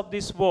kings of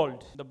this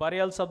world, the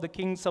burials of the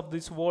kings of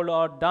this world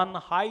are done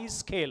high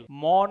scale,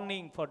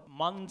 mourning for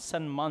months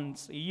and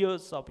months,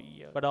 years of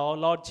years. But our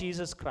Lord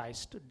Jesus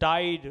Christ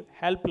died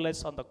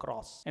helpless on the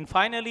cross, and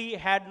finally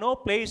had no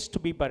place to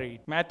be buried.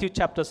 Matthew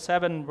chapter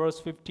 7, verse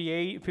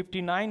 58,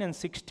 59 and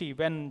 60.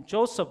 When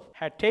Joseph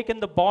had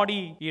taken the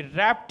body, he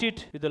wrapped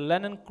it with the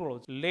linen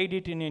clothes, laid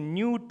it in a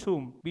new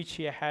tomb, which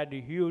he had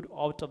hewed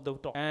out of the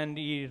tomb, and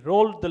he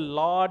rolled the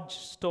large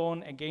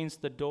stone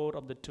against the door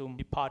of the tomb.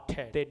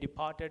 They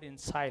departed in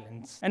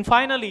silence. And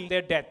finally,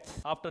 their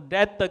death. After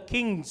death, the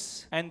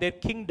kings and their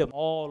kingdom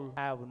all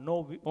have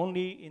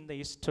only in the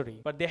history.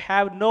 But they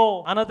have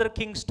another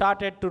king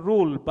started to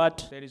rule,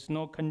 but there is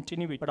no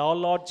continuity. But our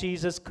Lord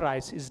Jesus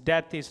Christ, his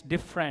death is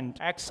different.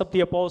 Acts of the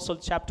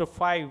Apostles chapter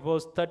 5,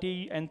 verse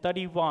 30 and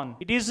 31.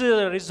 It is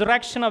the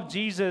resurrection of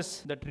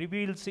Jesus that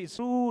reveals his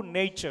true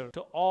nature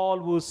to all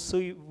who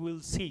will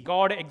see.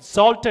 God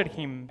exalted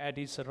him at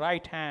his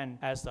right hand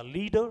as the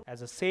leader,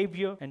 as a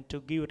savior, and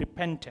to give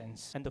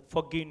repentance and the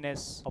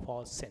forgiveness of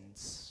our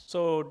sins.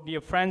 So,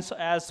 dear friends,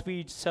 as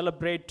we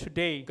celebrate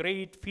today,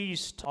 great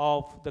feast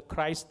of the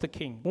Christ the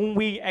King, whom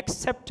we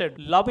accepted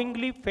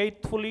lovingly,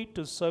 faithfully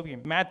to serve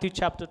him. Matthew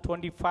chapter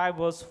 25,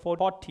 verse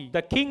 40.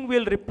 The King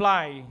will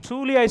reply,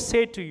 truly I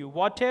say to you,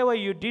 whatever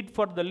you did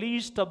for the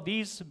least of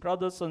these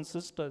brothers and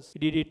sisters,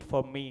 you did it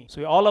for me.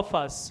 So all of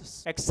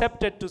us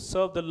accepted to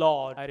serve the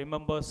Lord. I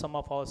remember some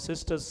of our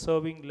sisters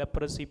serving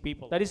leprosy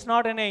people. That is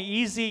not an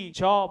easy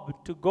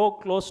job to go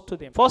close to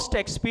them. First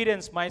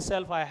experience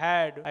myself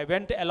I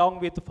went along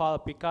with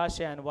Father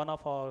Pikasha and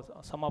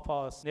some of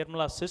our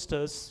Nirmala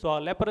sisters to our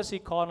leprosy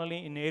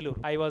colony in Elur.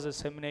 I was a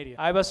seminarian.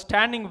 I was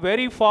standing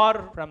very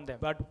far from them,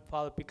 but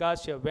Father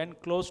Pikasha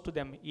went close to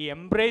them. He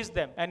embraced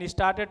them and he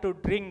started to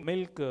drink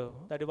milk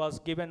that was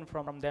given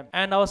from them.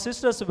 And our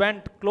sisters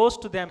went close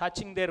to them,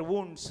 touching their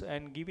wounds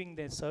and giving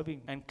them,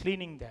 serving and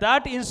cleaning them.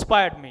 That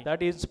inspired me.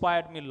 That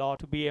inspired me a lot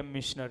to be a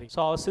missionary.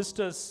 So our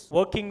sisters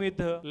working with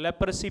the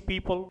leprosy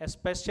people,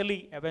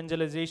 especially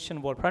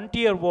evangelization work,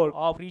 frontier work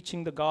of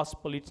preaching the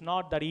gospel, it's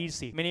not that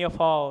easy. Many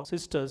of our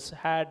sisters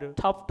had a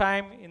tough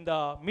time in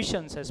the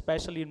missions,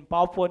 especially in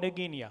Papua New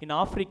Guinea, in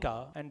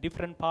Africa, and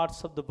different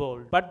parts of the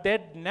world. But they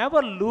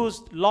never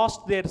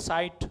lost their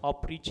sight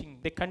of preaching.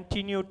 They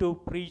continue to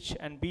preach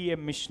and be a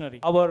missionary.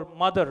 Our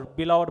mother,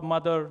 beloved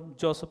mother,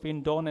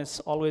 Josephine Dones,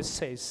 always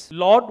says,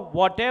 Lord,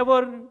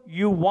 whatever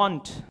you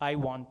want, I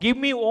want. Give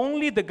me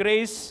only the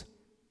grace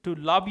to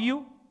love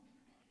you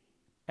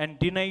and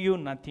deny you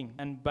nothing,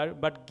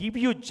 but give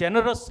you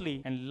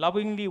generously and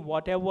lovingly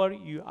whatever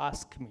you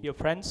ask me. Dear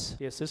friends,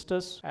 dear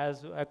sisters,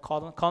 as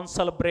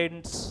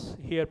concelebrants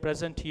here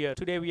present here,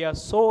 today we are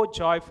so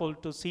joyful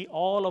to see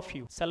all of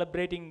you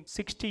celebrating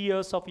 60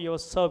 years of your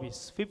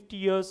service, 50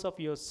 years of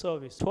your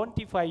service,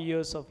 25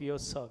 years of your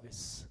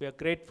service. We are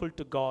grateful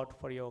to God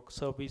for your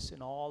service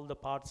in all the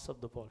parts of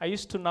the world. I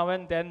used to now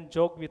and then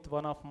joke with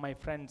one of my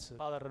friends,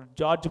 Father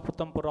George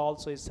Putampur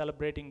also is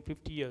celebrating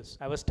 50 years.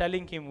 I was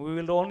telling him we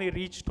will only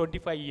reach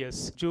 25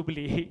 years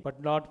Jubilee, but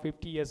not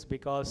 50 years,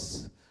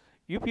 because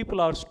You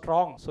people are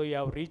strong, so you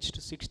have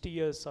reached 60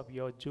 years of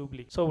your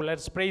Jubilee. So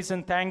let's praise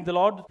and thank the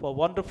Lord for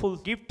wonderful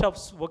gift of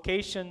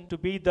vocation to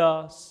be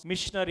the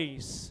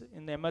missionaries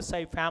in the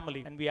MSI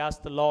family. And we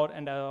ask the Lord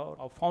and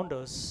our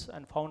founders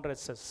and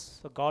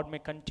foundresses, so God may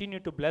continue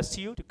to bless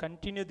you to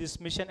continue this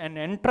mission and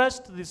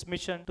entrust this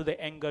mission to the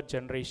younger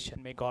generation.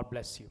 May God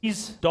bless you.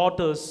 These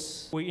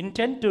daughters, we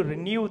intend to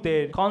renew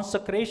their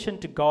consecration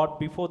to God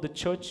before the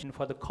church and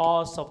for the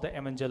cause of the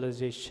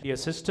evangelization. Dear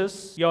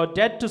sisters, you are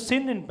dead to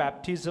sin in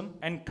baptism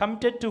and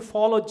committed to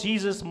follow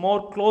Jesus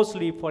more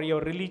closely for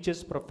your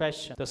religious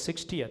profession. The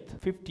 60th,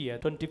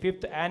 50th,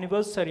 25th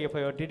anniversary of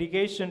your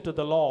dedication to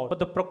the Lord for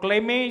the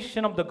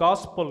proclamation of the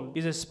gospel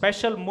is a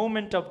special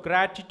moment of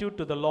gratitude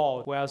to the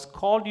Lord who has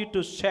called you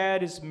to share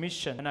his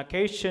mission, an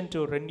occasion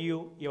to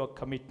renew your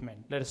commitment.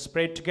 Let us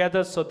pray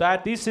together so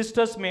that these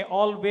sisters may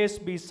always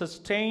be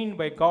sustained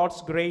by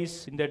God's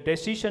grace in their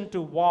decision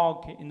to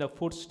walk in the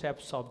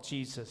footsteps of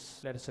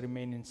Jesus. Let us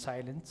remain in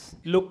silence.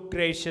 Look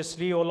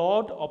graciously, O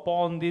Lord,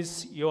 upon these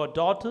your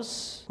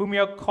daughters, whom you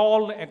have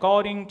called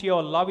according to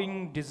your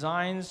loving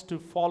designs to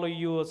follow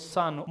your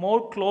Son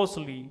more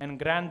closely, and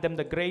grant them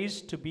the grace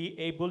to be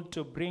able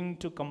to bring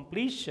to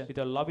completion with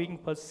a loving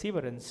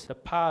perseverance the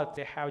path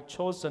they have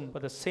chosen for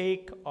the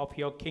sake of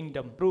your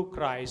kingdom, through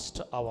Christ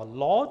our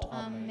Lord.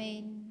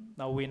 Amen.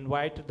 Now we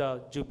invite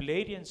the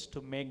Jubilarians to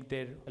make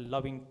their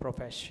loving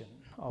profession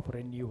of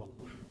renewal.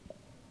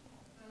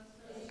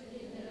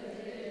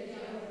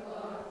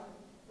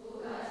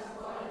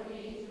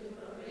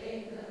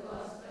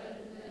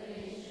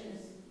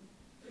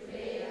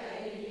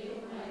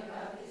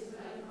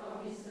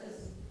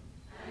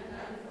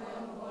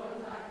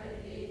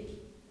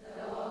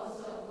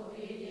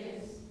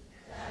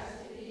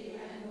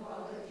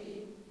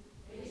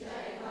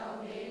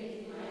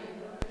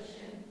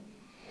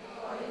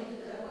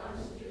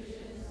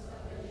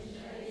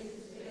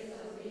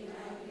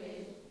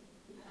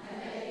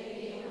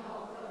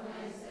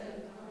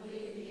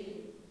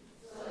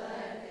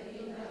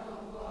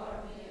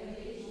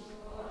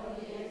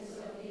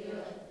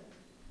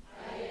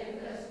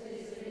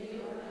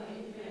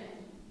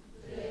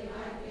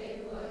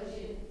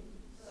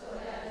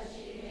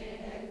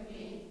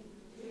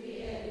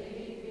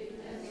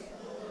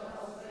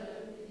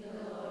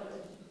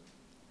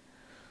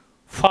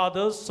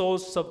 Father,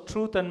 source of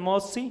truth and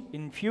mercy,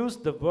 infuse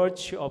the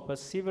virtue of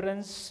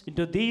perseverance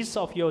into these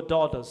of your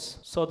daughters,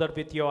 so that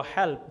with your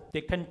help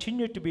they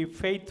continue to be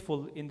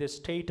faithful in the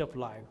state of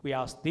life. We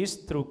ask this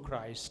through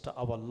Christ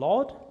our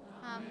Lord.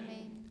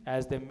 Amen.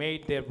 As they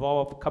made their vow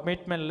of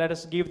commitment, let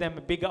us give them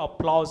a big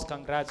applause,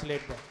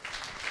 congratulate them.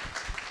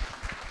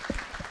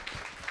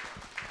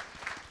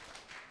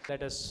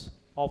 Let us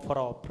offer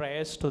our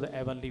prayers to the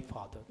Heavenly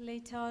Father.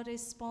 Let our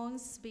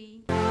response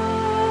be,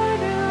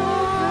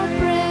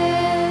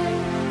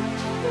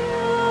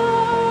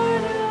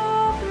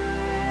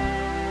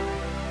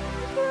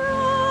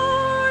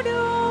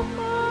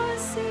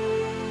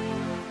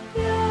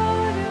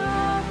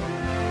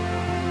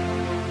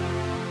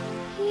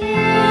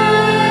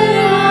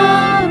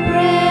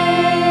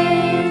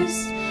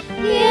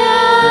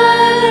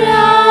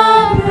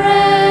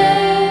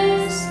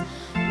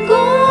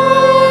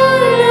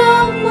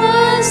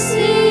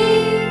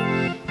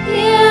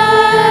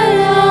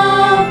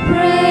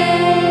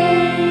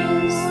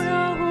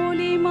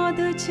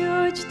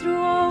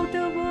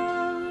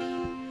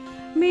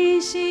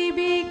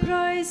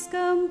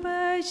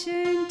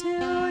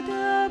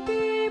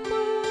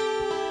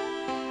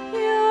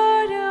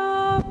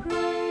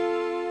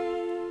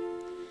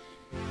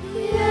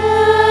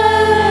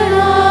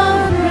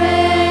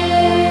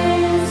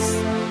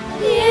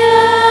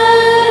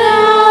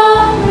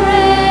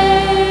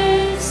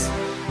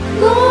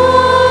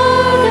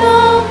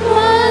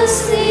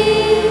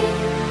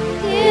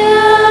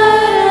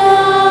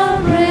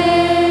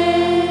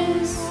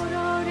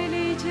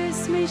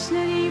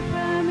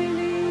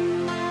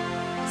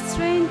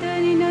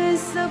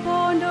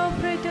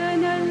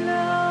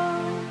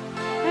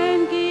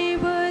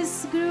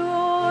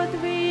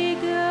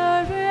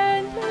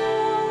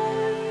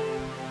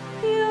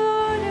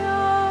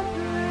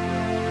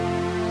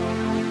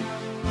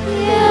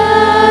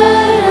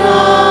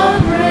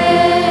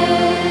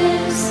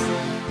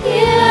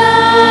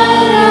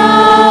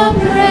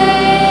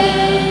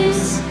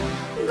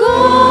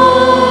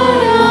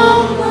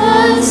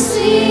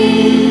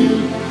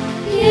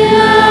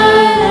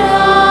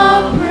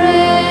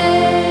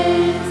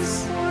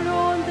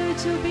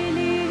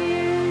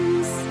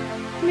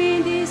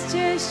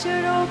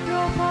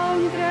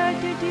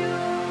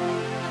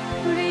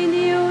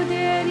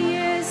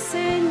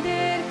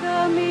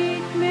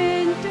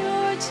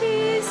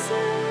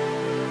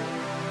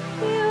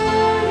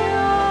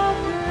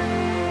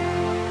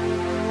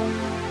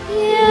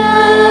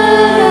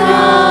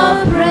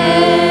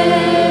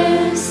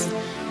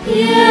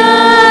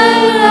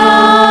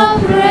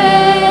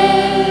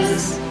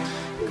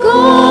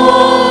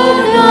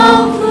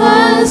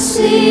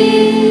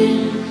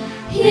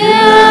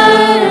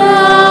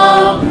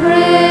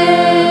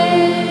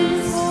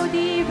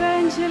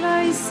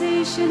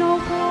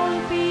 of all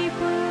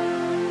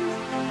people,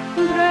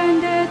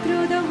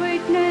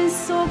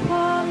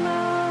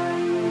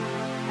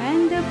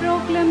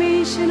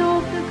 proclamation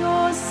of the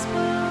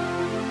gospel,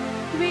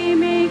 we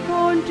may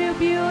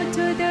contribute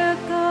to the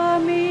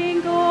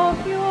coming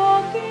of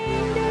your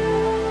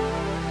kingdom.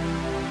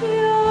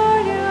 Hear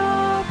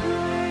our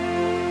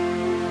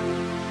prayer.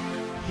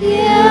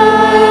 Hear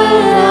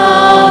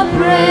our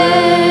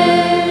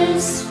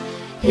praise.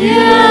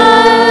 Hear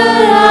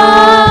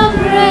our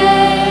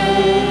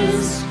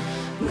praise.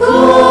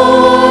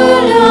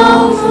 God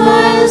of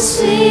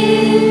mercy,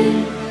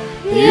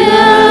 hear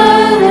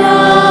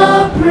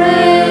our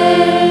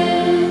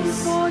praise.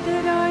 For the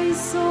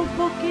rise of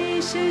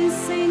vocations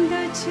in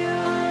the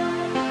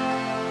church,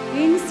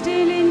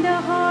 instill in the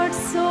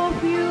hearts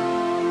of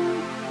youth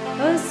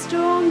a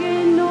strong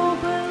and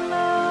noble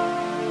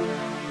love,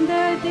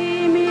 that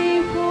they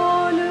may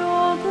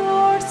follow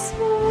God's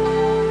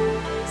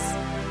voice.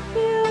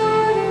 Hear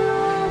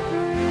our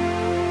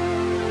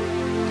prayer.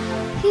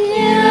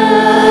 Hear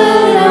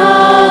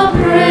our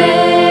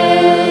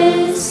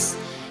praise.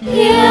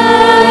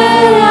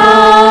 Hear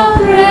our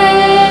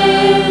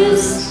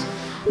praise.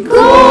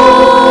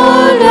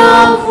 God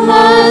of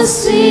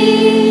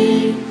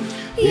mercy,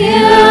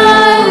 hear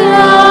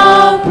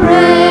our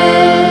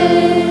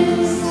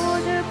praise. For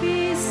the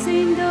peace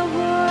in the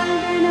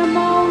world and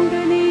among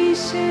the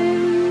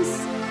nations,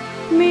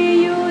 may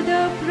you,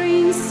 the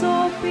Prince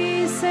of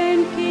Peace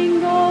and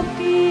King of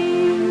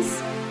Kings,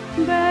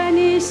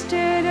 banish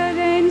terror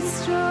and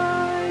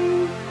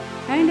strife,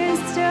 and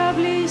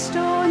establish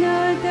on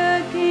earth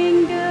the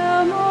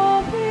kingdom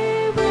of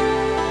heaven.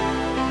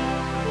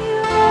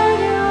 Hear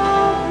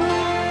our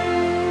prayer.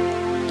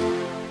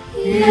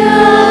 Hear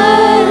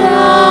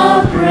our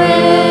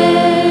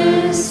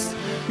praise.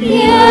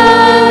 Hear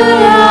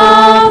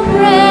our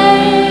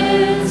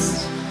praise.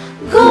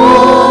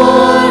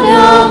 God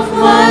of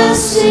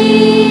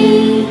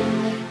mercy,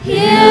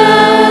 hear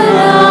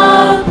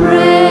our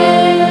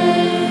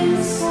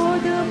praise. For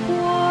the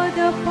poor,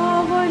 the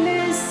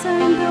powerless,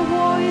 and the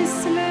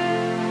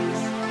voiceless,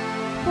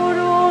 for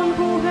all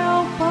who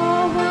have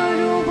power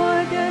over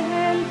the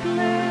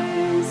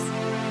helpless,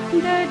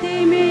 that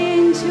they may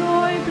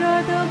enjoy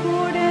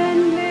brotherhood and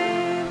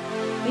live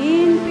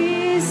in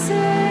peace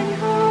and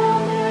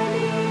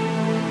harmony.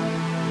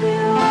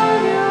 Hear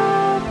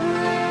our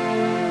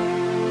prayer.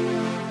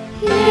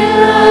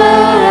 Hear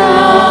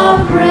our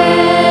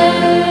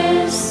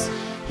praise.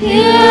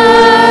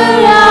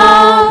 Hear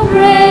our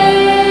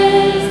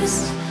praise.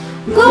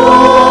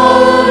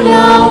 God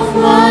of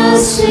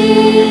mercy,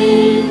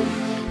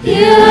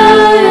 hear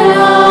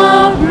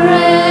our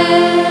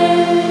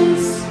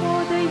praise.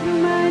 For the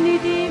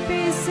humanity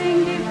facing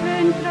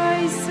different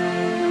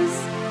crises,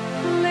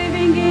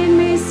 living in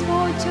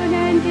misfortune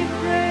and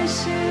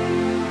depression,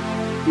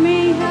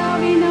 may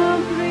have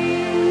enough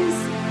grace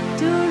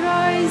to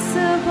rise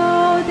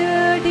above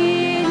the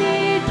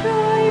daily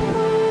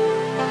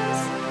trifles.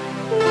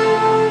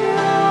 Hear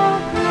our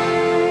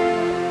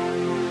prayer.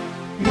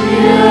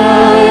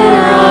 Hear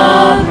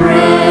our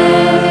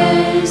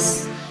praise.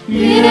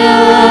 Hear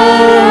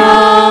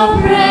our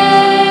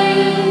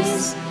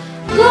praise.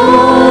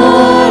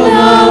 God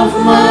of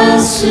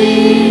mercy,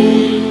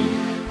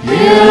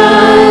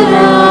 hear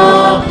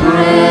our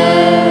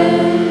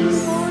praise.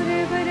 For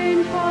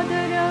Reverend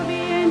Father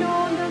Ravi and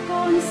all the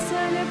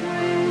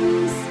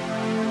concelebrants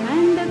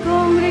and the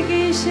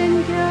congregation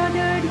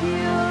gathered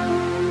here,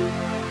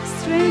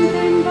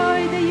 strengthened by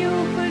the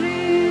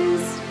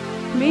Eucharist,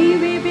 may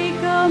we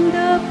become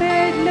the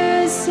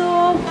peddlers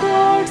of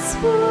God's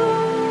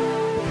word.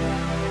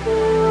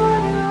 Hear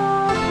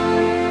our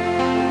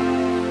prayer.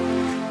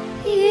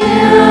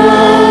 Hear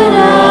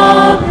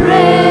our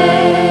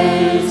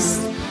praise.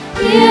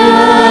 Hear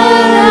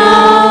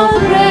our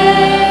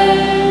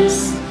praise.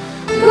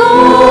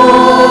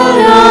 God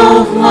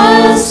of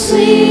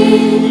mercy,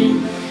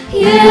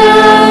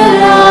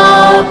 hear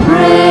our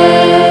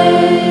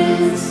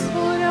praise.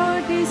 For our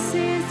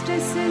deceased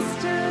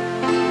sister,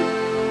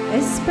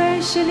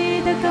 especially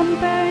the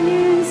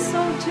companions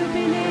of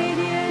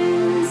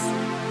Jubilarians,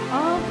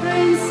 our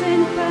friends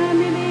and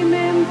family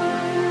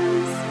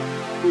members,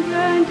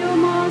 grant, O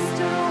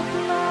Master of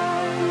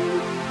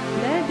life,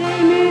 that they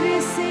may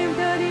receive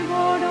the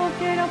reward of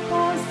their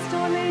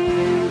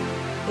apostolate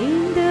in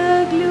the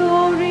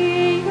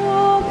glory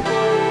of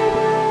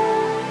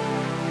heaven.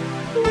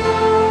 Hear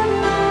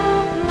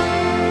our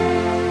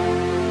prayer.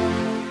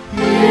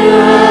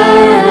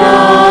 Hear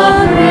our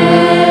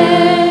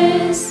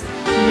praise.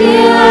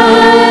 Hear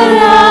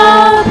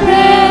our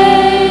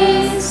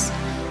praise.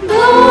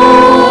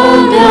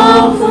 God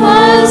of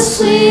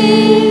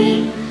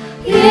mercy,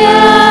 hear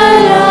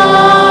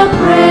our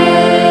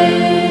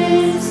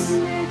praise.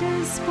 Let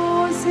us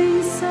pause in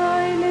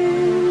silence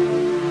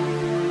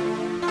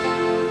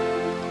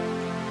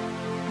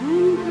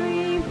and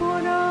pray for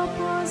our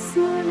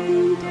personal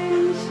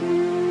intention.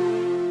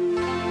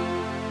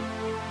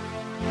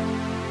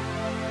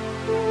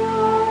 Hear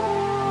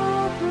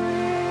our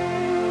prayer.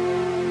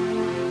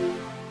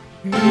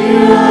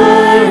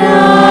 Hear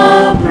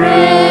our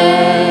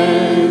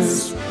praise.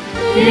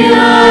 Hear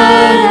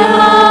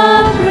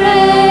our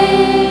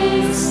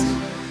praise.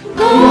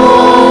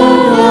 God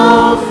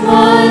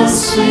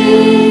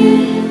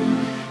sing,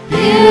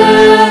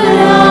 hear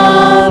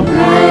our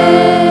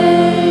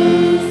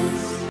praise.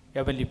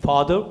 Heavenly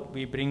Father,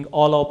 we bring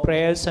all our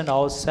prayers and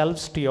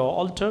ourselves to your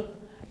altar.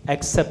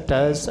 Accept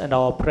us and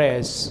our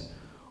prayers.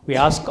 We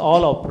ask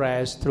all our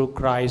prayers through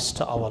Christ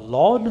our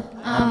Lord.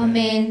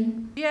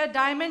 Amen. Dear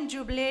Diamond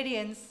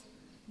Jubilarians,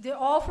 the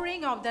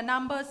offering of the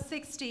number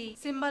 60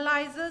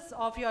 symbolizes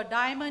of your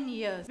diamond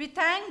years. We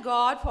thank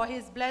God for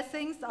his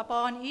blessings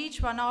upon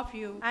each one of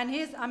you and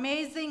his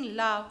amazing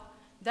love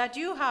that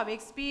you have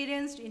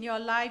experienced in your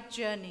life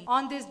journey.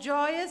 On this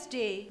joyous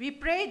day, we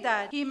pray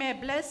that he may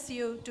bless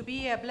you to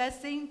be a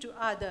blessing to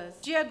others.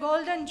 Dear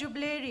Golden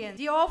Jubilarians,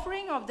 the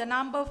offering of the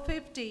number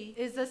 50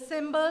 is a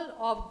symbol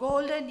of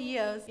golden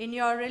years in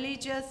your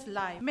religious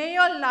life. May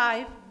your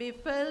life be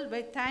filled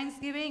with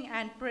thanksgiving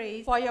and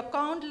praise for your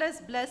countless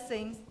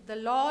blessings the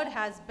Lord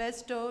has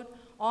bestowed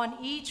on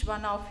each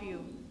one of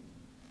you.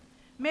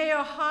 May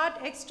your heart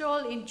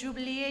extol in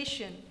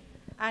jubilation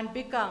and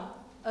become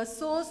a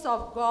source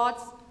of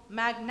God's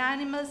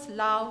magnanimous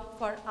love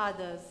for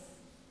others.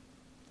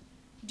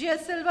 Dear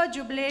Silver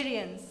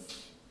Jubilarians,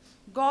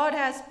 God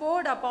has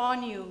poured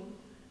upon you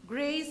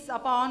grace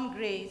upon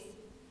grace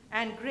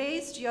and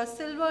graced your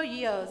silver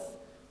years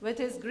with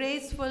his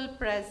graceful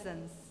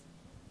presence.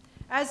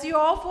 As you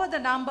offer the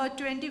number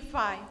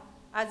 25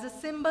 as a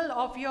symbol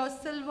of your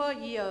silver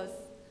years,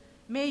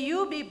 may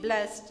you be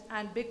blessed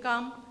and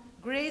become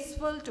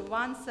graceful to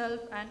oneself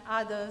and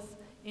others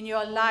in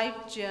your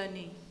life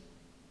journey.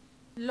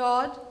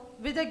 Lord,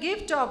 with the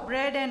gift of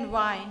bread and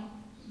wine,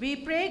 we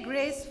pray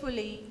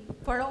gracefully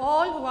for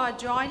all who are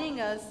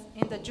joining us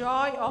in the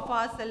joy of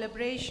our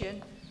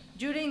celebration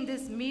during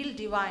this meal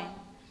divine.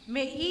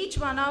 May each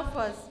one of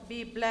us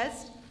be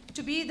blessed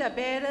to be the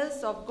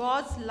bearers of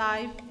God's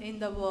life in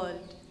the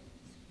world.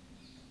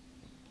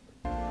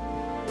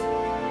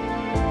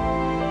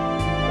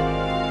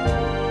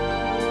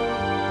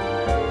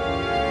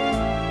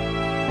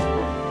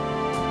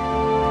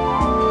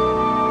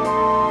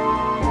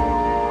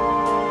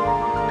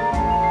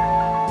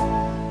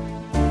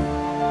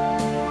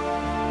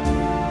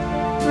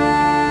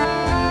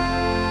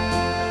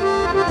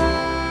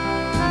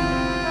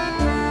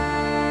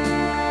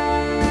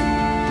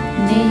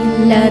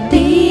 Nella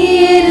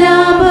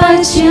terra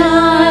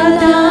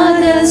baciata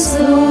da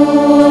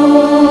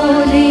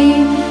sole,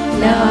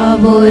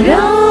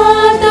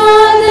 lavorata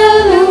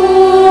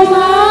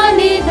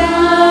dall'umanità,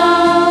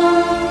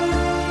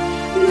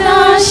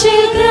 nasce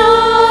il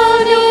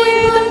grande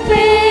un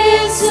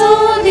pezzo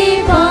di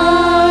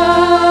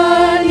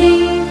pane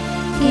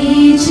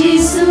che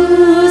Gesù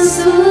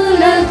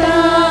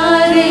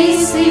sull'altare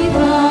si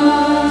fa.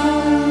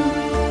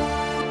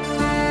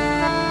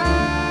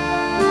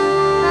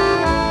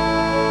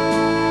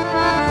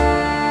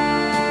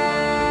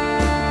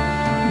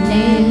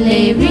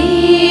 Nelle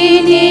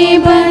vini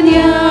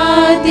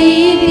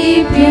bagnati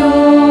di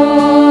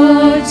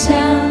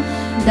pioggia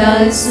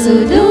dal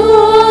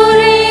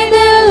sudore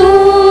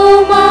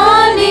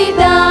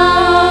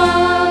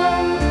dell'umanità,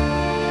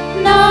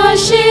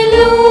 nasce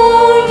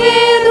lui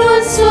ed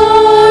un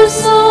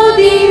sorso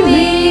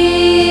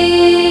divino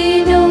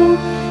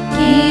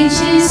che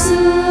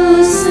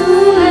Gesù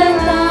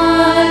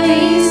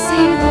sull'altare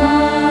si fa.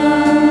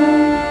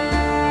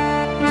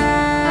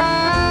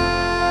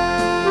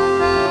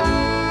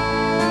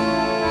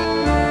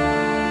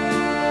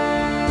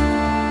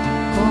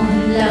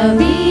 La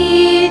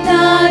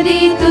vita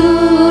di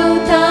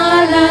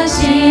tutta la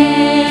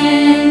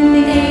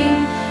gente,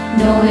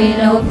 noi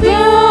lo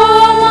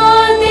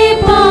offriamo di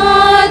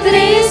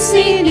Padre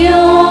Signore,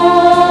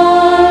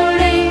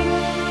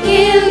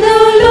 il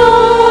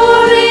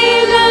dolore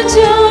e la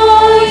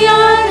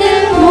gioia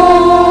del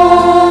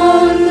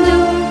mondo,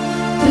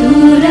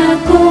 tu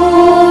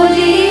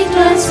raccogli,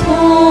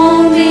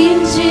 trasformi in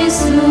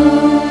Gesù.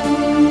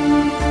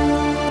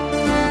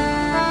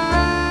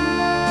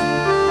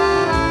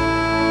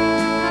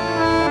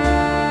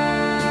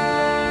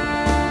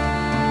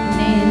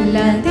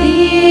 La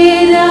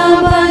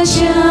terra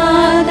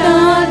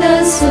baciata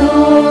da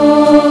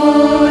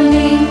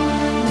sole,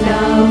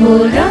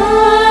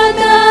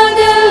 lavorata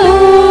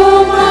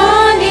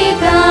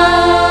dall'umanità,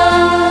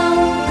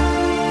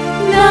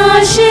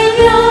 nasce il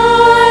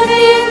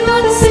grande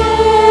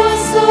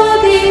sorso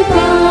di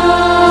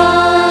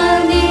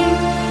pane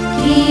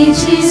che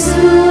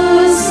Gesù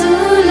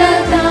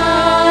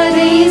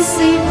sull'altare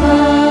si fa.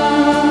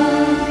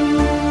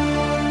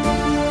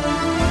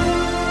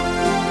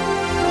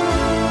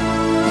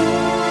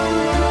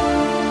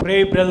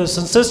 Pray, brothers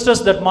and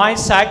sisters, that my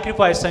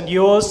sacrifice and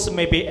yours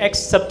may be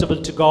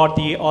acceptable to God,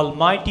 the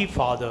Almighty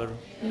Father.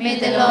 May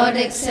the Lord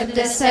accept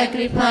the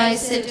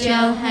sacrifice at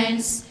your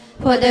hands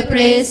for the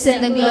praise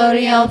and the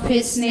glory of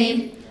his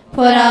name,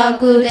 for our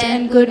good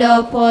and good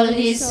of all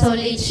his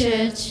holy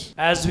church.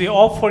 As we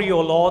offer you,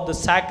 O Lord, the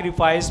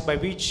sacrifice by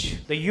which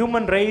the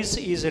human race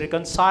is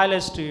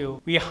reconciled to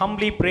you, we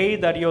humbly pray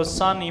that your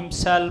Son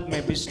himself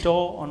may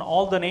bestow on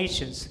all the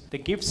nations the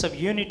gifts of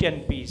unity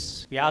and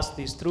peace. We ask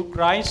this through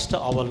Christ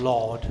our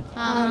Lord.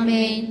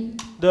 Amen.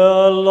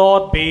 The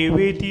Lord be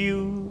with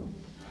you.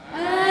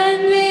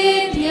 and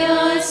with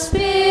your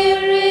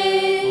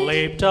spirit.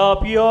 Lift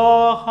up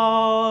your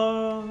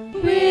heart.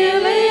 We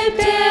lift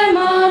them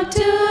up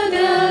to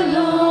the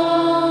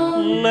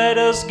Lord. Let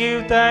us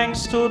give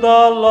thanks to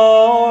the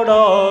Lord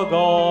our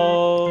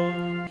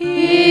God.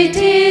 It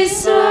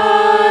is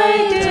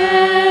right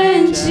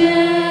and just.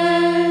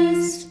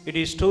 It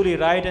is truly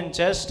right and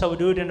just, our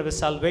duty and our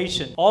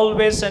salvation,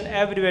 always and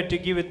everywhere to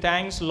give you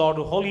thanks, Lord,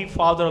 Holy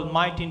Father,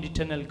 Almighty and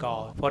Eternal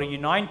God, for you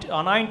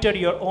anointed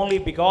your only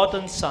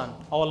begotten Son,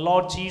 our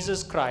Lord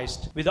Jesus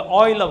Christ, with the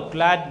oil of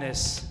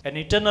gladness, an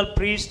eternal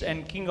priest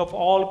and King of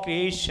all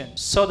creation,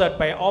 so that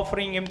by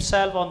offering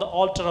himself on the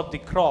altar of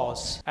the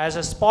cross as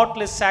a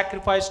spotless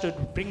sacrifice to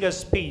bring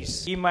us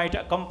peace, he might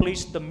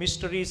accomplish the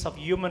mysteries of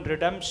human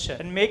redemption,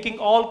 and making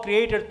all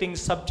created things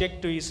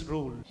subject to his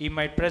rule, he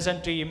might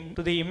present to him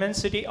to the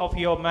immensity of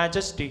your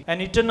majesty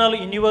an eternal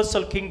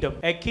universal kingdom,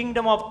 a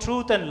kingdom of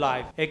truth and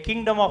life, a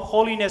kingdom of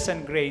holiness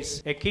and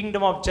grace, a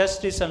kingdom of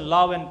justice and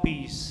love and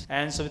peace.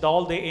 And so with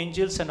all the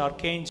angels and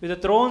archangels, with the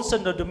thrones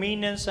and the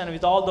dominions, and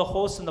with all the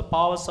hosts and the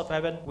powers of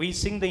heaven, we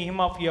sing the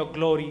hymn of your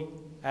glory,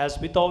 as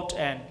without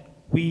end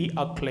we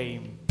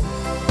acclaim.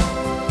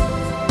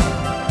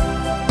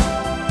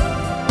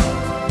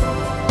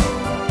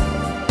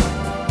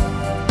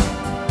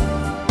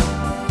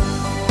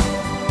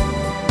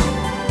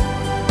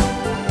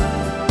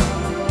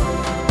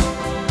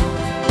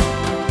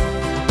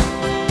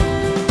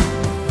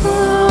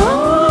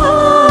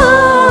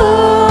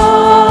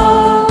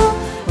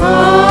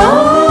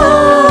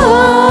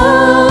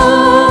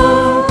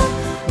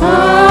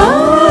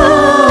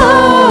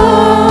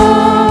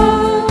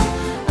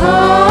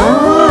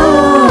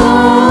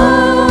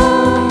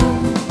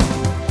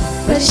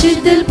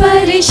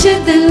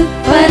 పరిశుద్ధుల్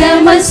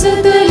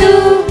పరమసుతులు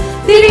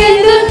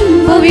తిరియదున్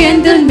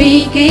భవ్యందున్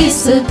మీకే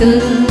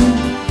స్తుతులు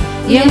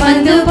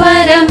యమందు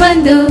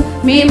పరమందు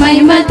మీ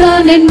మహిమతో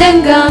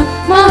నిండంగా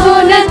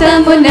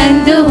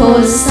మహోన్నతమునందు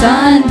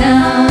hosanna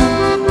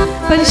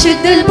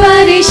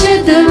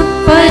పరిశుద్ధుల్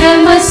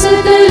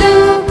పరమసుతులు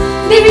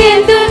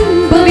దివ్యందున్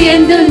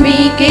భవ్యందున్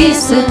మీకే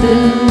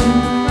స్తుతులు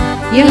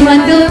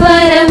యమందు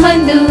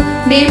పరమందు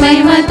మీ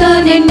మహిమతో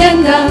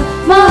నిండంగా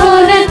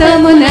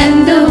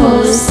మహోన్నతమునందు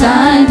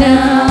hosanna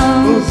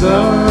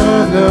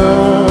Hosanna,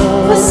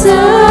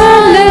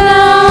 hosanna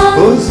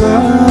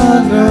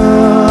Hosanna,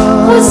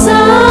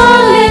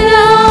 hosanna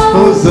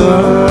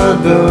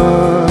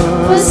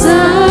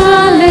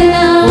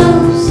Hosanna,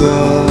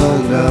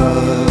 hosanna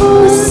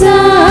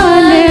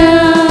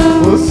Hosanna,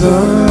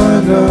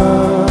 hosanna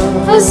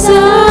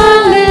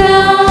Hosanna,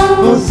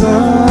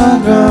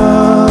 hosanna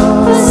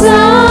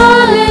Hosanna,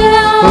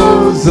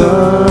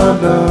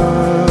 hosanna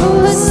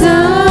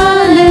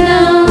Hosanna,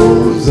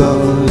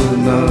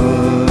 hosanna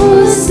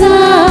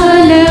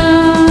Hosanna,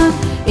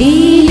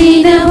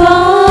 ఏలిన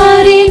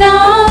వారి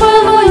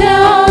నామమున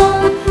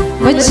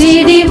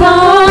వచ్చిడి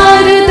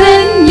వారు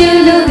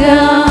ధన్యులుగా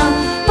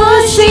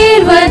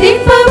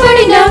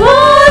ఆశీర్వదింపబడిన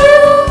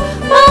వారు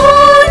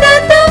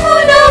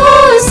మహోన్నతమున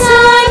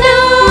హోసానా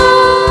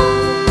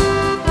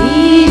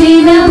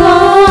ఏలిన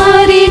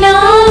వారి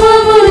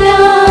నామమున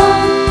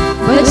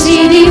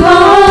వచ్చిడి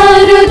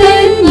వారు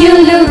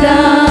ధన్యులుగా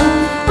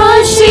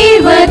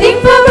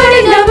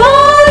ఆశీర్వదింపబడిన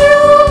వారు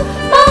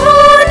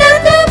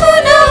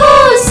మహోన్నతమున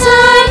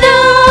hosanna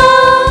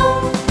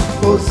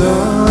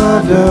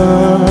Hosanna,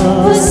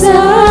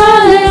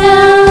 hosanna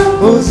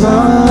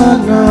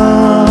Hosanna,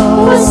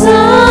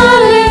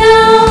 hosanna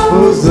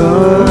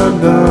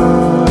Hosanna,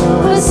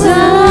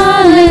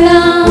 hosanna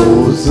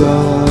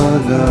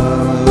Hosanna,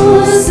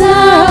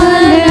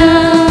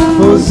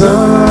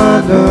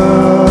 hosanna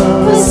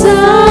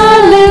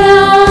Hosanna,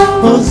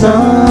 hosanna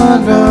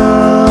Hosanna,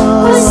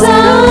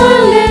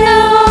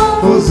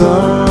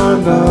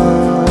 hosanna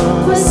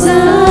Hosanna,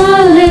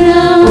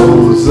 hosanna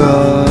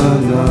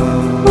Hosanna.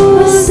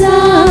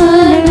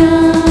 Hosanna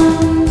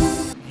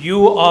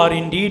You are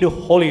indeed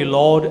holy,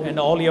 Lord, and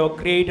all your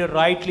Creator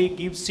rightly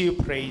gives you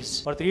praise.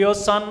 For through your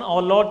Son,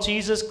 our Lord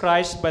Jesus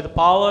Christ, by the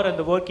power and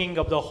the working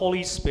of the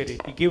Holy Spirit,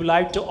 you give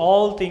life to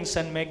all things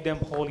and make them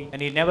holy.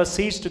 And you never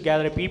cease to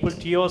gather people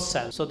to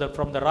yourself, so that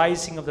from the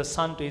rising of the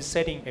sun to his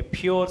setting, a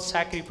pure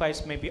sacrifice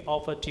may be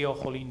offered to your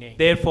holy name.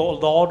 Therefore,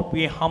 Lord,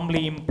 we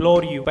humbly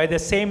implore you, by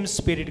the same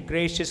Spirit,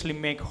 graciously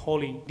make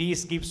holy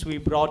these gifts we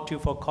brought you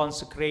for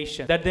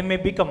consecration, that they may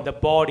become the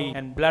body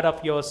and blood of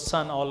your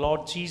Son, our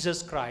Lord Jesus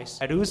Christ,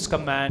 at whose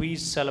command we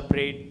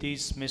celebrate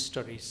these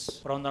mysteries.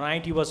 For on the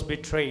night he was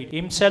betrayed, he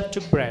himself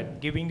took bread,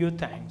 giving you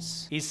thanks.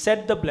 He said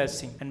the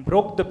blessing and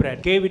broke the bread,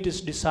 gave it to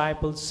his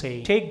disciples,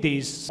 saying, "Take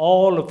this,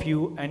 all of you,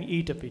 and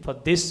eat of it, for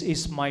this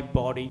is my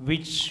body,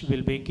 which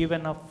will be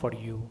given up for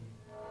you."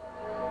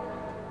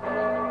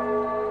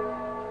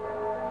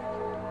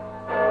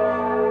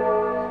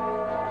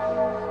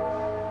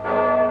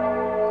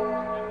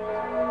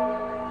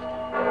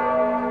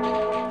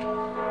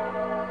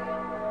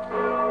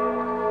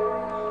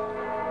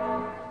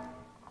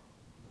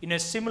 In a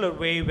similar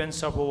way, when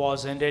supper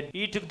was ended,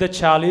 he took the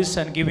chalice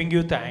and giving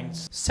you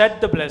thanks, said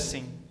the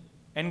blessing,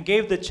 and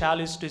gave the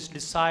chalice to his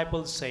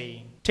disciples,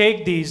 saying, Take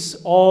these,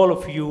 all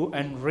of you,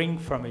 and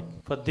drink from it.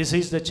 For this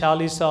is the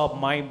chalice of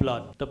my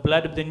blood, the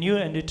blood of the new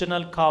and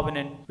eternal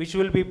covenant, which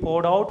will be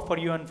poured out for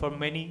you and for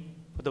many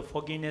for the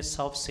forgiveness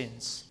of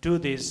sins. Do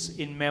this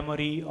in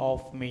memory of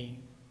me.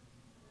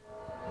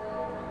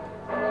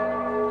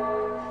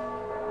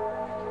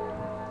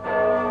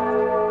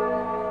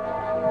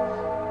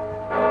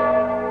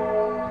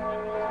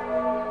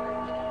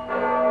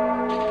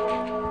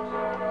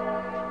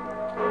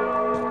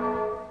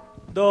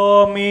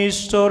 The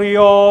mystery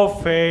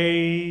of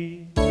faith.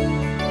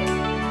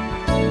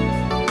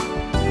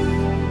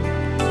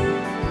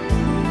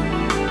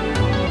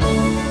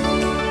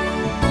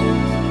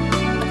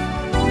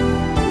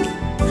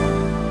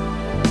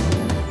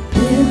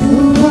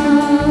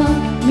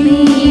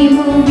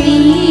 మేము మీ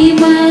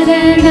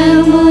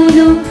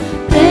మరణమును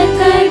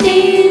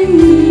ప్రకటించెదము,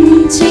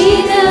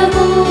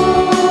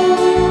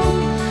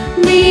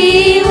 మీ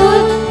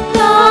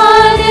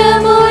ఉత్థానమును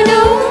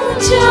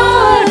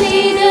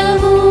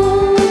చాటెదము.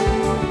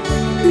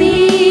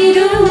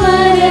 మీరు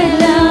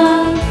మరలా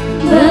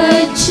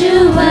వచ్చు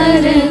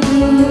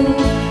వరకు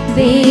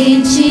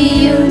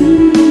వేచియుందుము.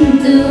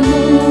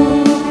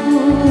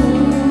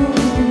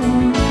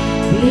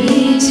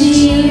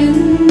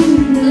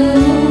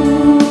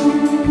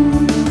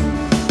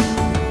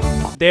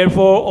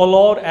 Therefore, O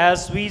Lord, as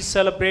we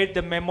celebrate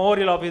the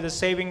memorial of the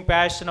saving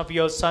passion of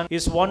your Son,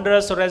 his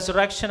wondrous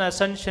resurrection,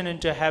 ascension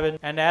into heaven,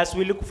 and as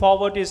we look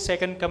forward to his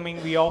second coming,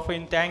 we offer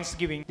in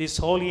thanksgiving this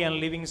holy and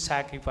living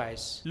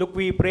sacrifice. Look,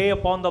 we pray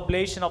upon the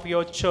oblation of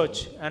your church,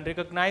 and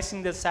recognizing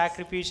the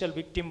sacrificial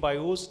victim by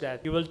whose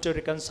death you will to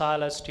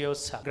reconcile us to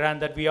yourself. Grant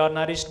that we are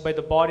nourished by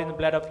the body and the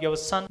blood of your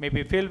Son, may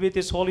be filled with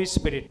his Holy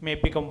Spirit, may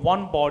become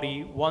one body,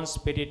 one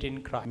spirit in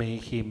Christ. May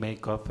he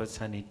make of us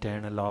an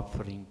eternal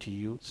offering to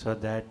you, so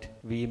that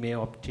we may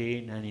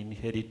obtain an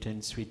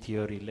inheritance with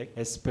your elect,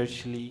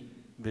 especially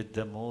with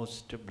the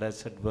most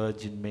blessed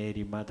Virgin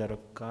Mary, Mother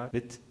of God,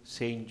 with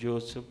Saint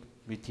Joseph,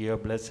 with your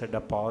blessed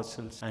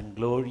apostles and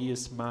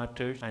glorious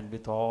martyrs, and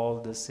with all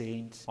the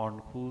saints on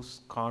whose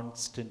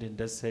constant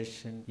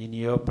intercession in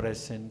your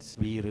presence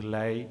we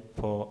rely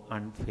for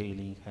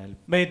unfailing help.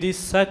 May this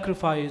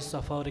sacrifice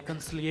of our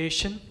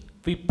reconciliation,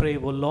 we pray,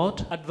 O Lord,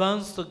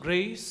 advance the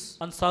grace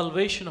and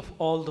salvation of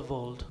all the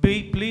world. Be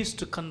pleased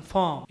to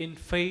confirm in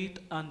faith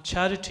and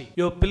charity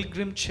your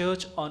pilgrim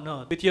church on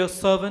earth, with your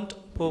servant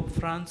Pope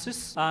Francis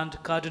and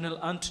Cardinal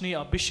Anthony,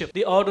 our bishop,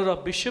 the order of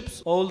bishops,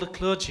 all the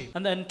clergy,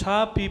 and the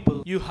entire people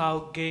you have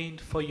gained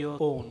for your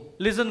own.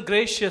 Listen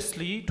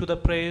graciously to the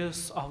prayers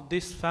of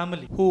this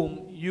family, whom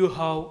you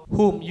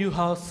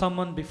have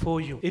summoned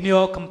before you. In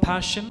your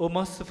compassion, O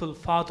merciful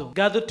Father,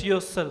 gather to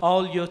yourself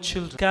all your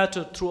children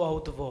scattered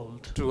throughout the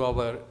world. To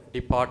our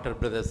departed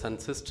brothers and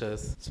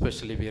sisters,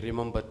 especially we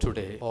remember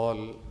today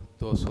all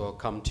those who have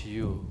come to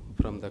you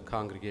from the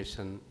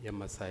congregation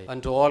MSI, and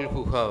to all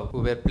who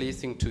were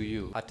pleasing to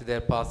you at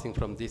their passing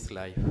from this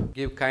life.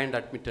 Give kind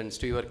admittance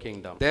to your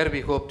kingdom. There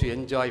we hope to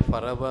enjoy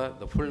forever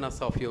the fullness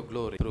of your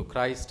glory, through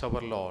Christ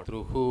our Lord,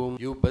 through whom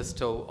you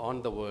bestow on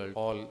the world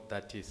all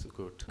that is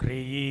good.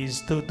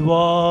 Christu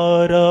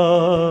dwara,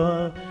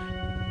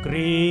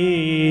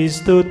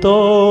 Christuto,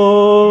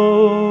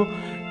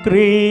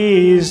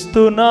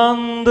 Christu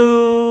nandu,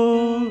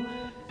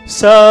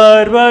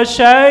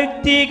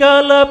 సర్వశక్తి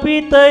గల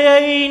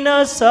పితయైన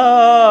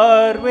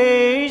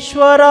సర్వేశ్వరా,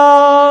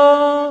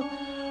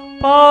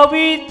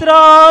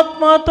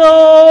 పవిత్రాత్మతో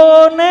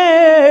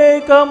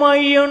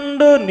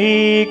నేకమయ్యుండు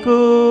నీకు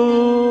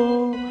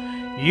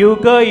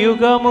యుగ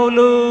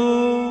యుగములు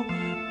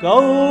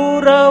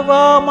గౌరవ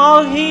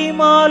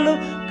మహిమలు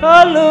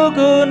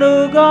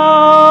కలుగునుగాక.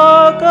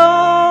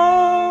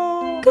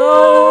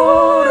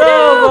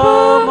 గౌరవ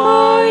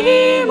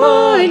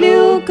మహిమలు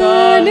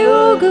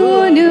కలుగునుగాక.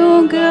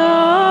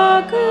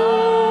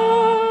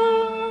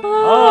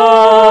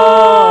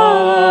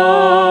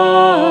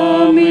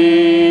 ఆమేన్.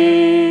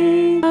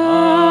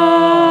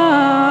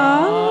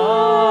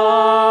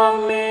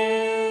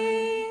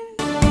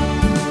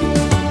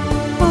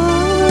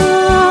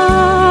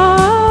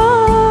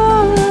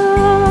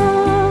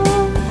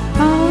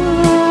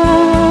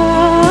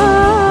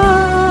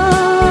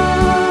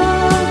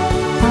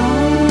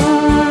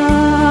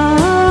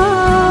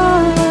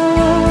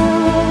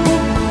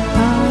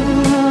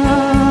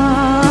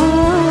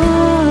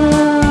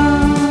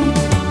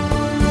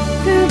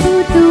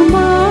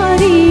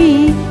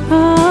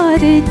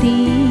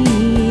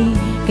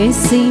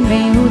 कैसे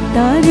मैं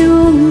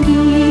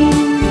उतारूंगी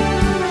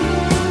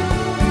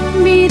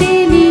मेरे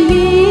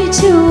लिए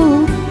जो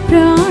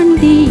प्राण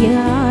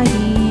दिया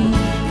है,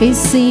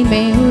 कैसे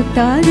मैं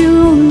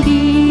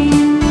उतारूंगी।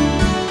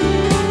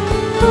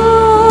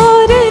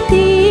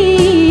 आरती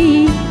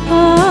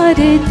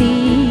आरती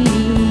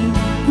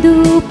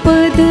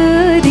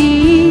धूपधरी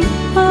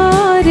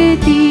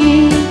आरती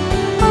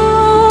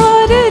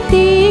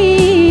आरती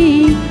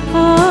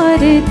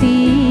आरती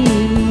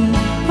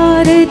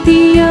आरती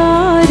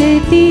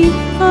आरती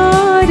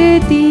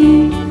आरती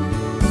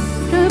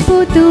प्रभु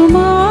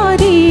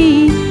तुम्हारी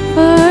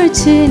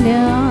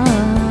अर्चना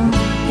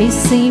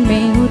इसे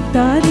मैं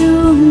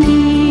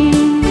उतारूंगी।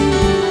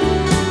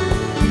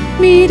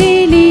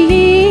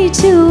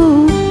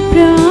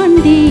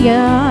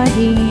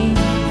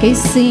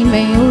 किसी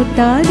में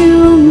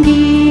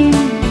उतारूंगी।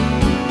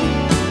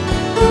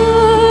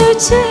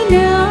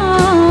 अर्चना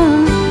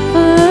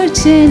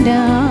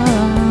अर्चना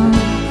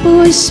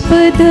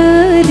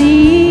पुष्पधरी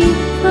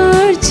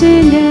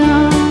अर्चना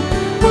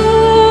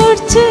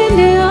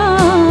अर्चना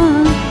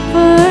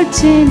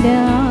अर्चना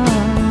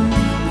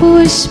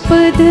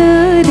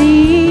पुष्पधरी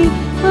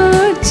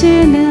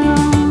अर्चना।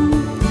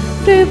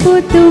 प्रभु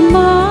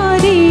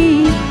तुम्हारी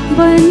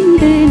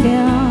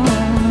वंदना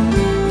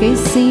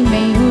किसी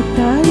में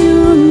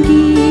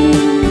उतारूंगी।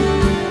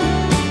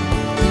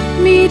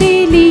 मेरे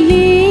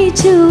लिए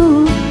जो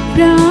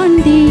प्राण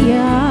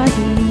दिया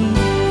है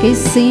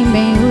किसी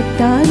में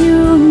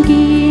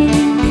उतारूंगी।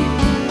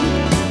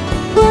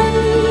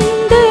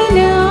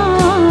 वंदना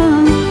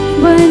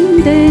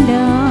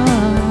वंदना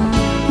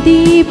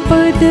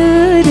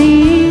दीपधरे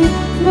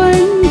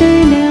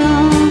वंदना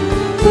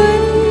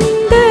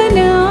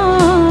वंदना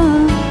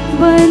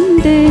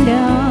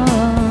वंदना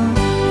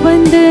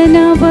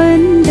वंदना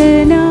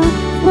वंदना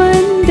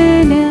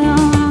वंदना।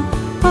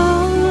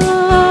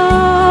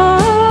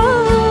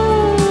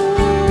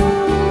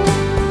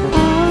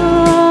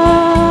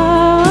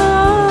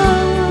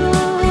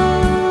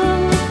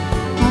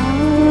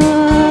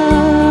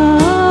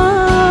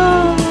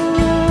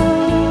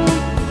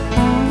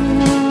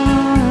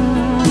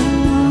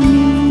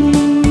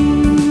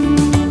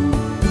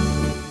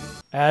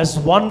 As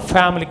one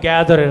family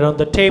gathered around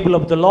the table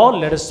of the Lord,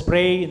 let us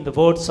pray in the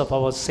words of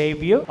our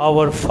Savior.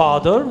 Our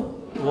Father,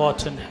 who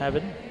art in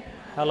heaven,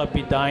 hallowed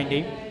be thy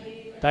name.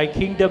 Thy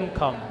kingdom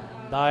come,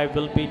 thy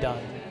will be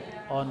done,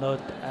 on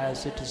earth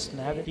as it is in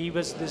heaven. Give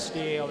us this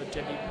day our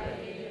daily bread,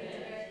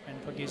 and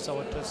forgive us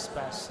our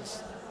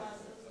trespasses,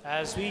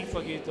 as we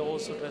forgive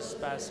those who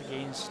trespass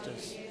against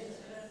us.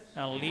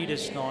 And lead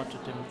us not to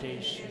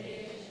temptation,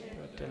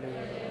 but deliver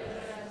us.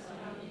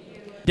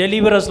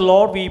 Deliver us,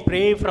 Lord, we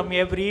pray, from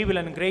every evil,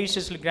 and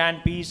graciously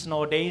grant peace in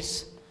our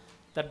days,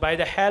 that by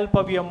the help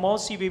of your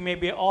mercy we may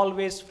be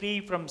always free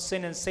from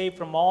sin and safe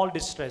from all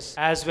distress,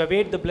 as we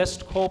await the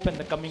blessed hope and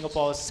the coming of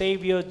our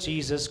Savior,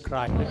 Jesus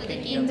Christ. The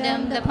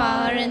kingdom, the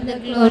power, and the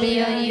glory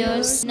are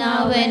yours,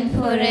 now and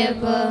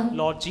forever.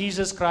 Lord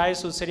Jesus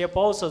Christ, who said to your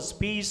apostles,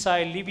 peace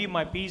I leave you,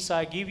 my peace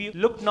I give you,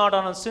 look not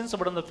on our sins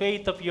but on the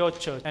faith of your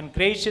church, and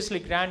graciously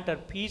grant her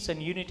peace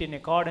and unity in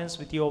accordance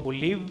with you, who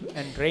live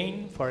and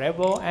reign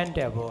forever and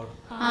ever.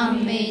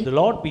 Amen. The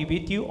Lord be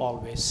with you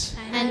always.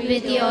 And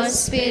with your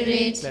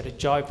spirit. Let a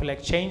joyful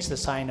exchange the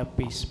sign of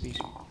peace. Peace.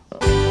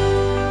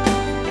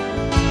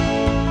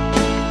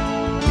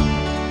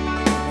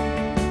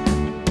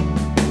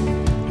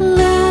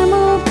 Lamb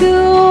of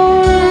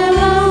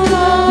God,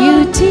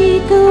 you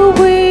take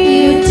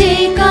away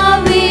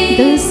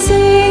the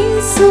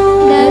sins of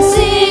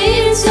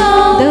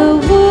the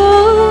world.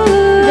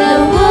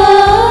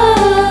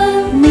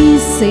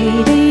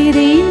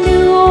 Miserere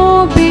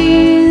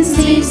nobis,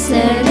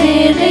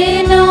 Miserere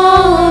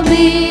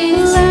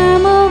nobis.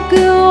 Lamb of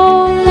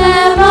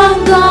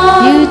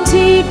God, you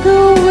take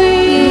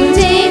away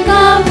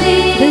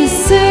the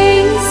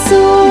sins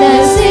of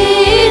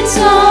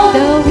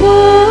the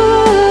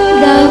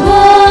world.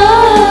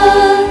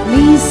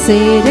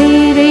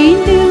 Miserere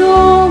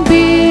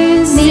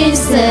nobis,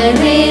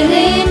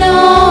 Miserere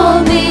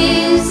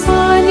nobis.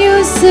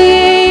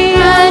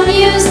 and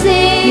you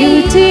say, you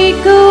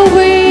take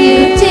away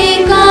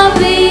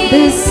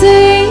the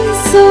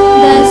sins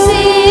of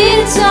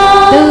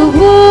the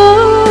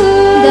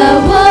world.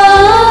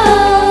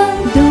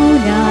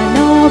 Dona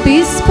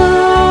nobis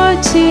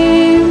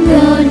pacem,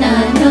 Dona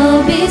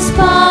nobis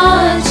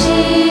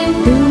pacem,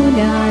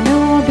 Dona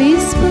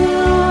nobis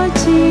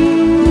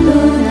pacem,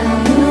 Dona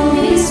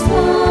nobis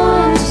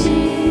pacem.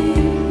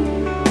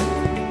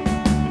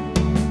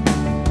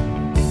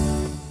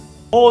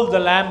 Behold the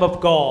Lamb of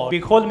God.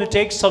 Behold him who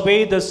takes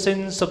away the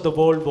sins of the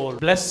world.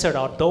 Blessed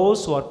are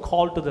those who are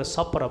called to the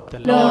supper of the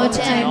Lord. Lord,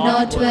 I am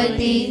not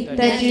worthy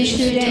that you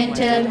should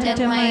enter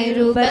under my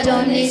roof, but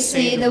only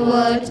say the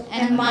word,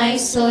 and my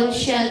soul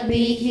shall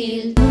be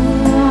healed.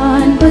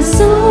 An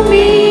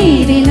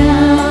basumirina,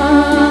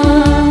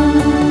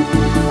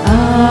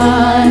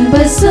 an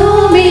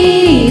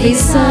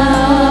basumirisa,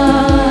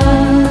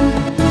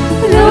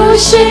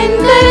 रोशन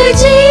कर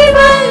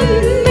जीवन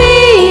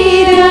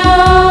मेरा,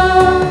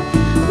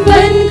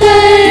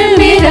 बनकर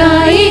मेरा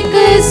एक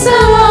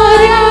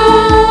सहारा।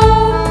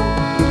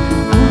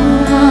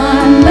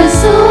 आन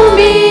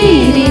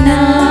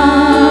बसुमिरना,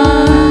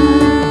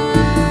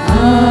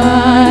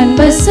 आन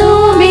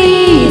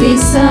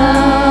बसुमिरसा,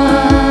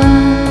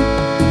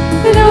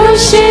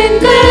 रोशन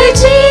कर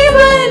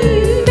जीवन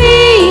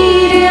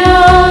मेरा,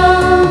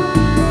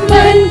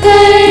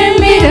 बनकर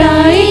मेरा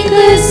एक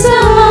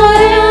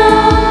सहारा।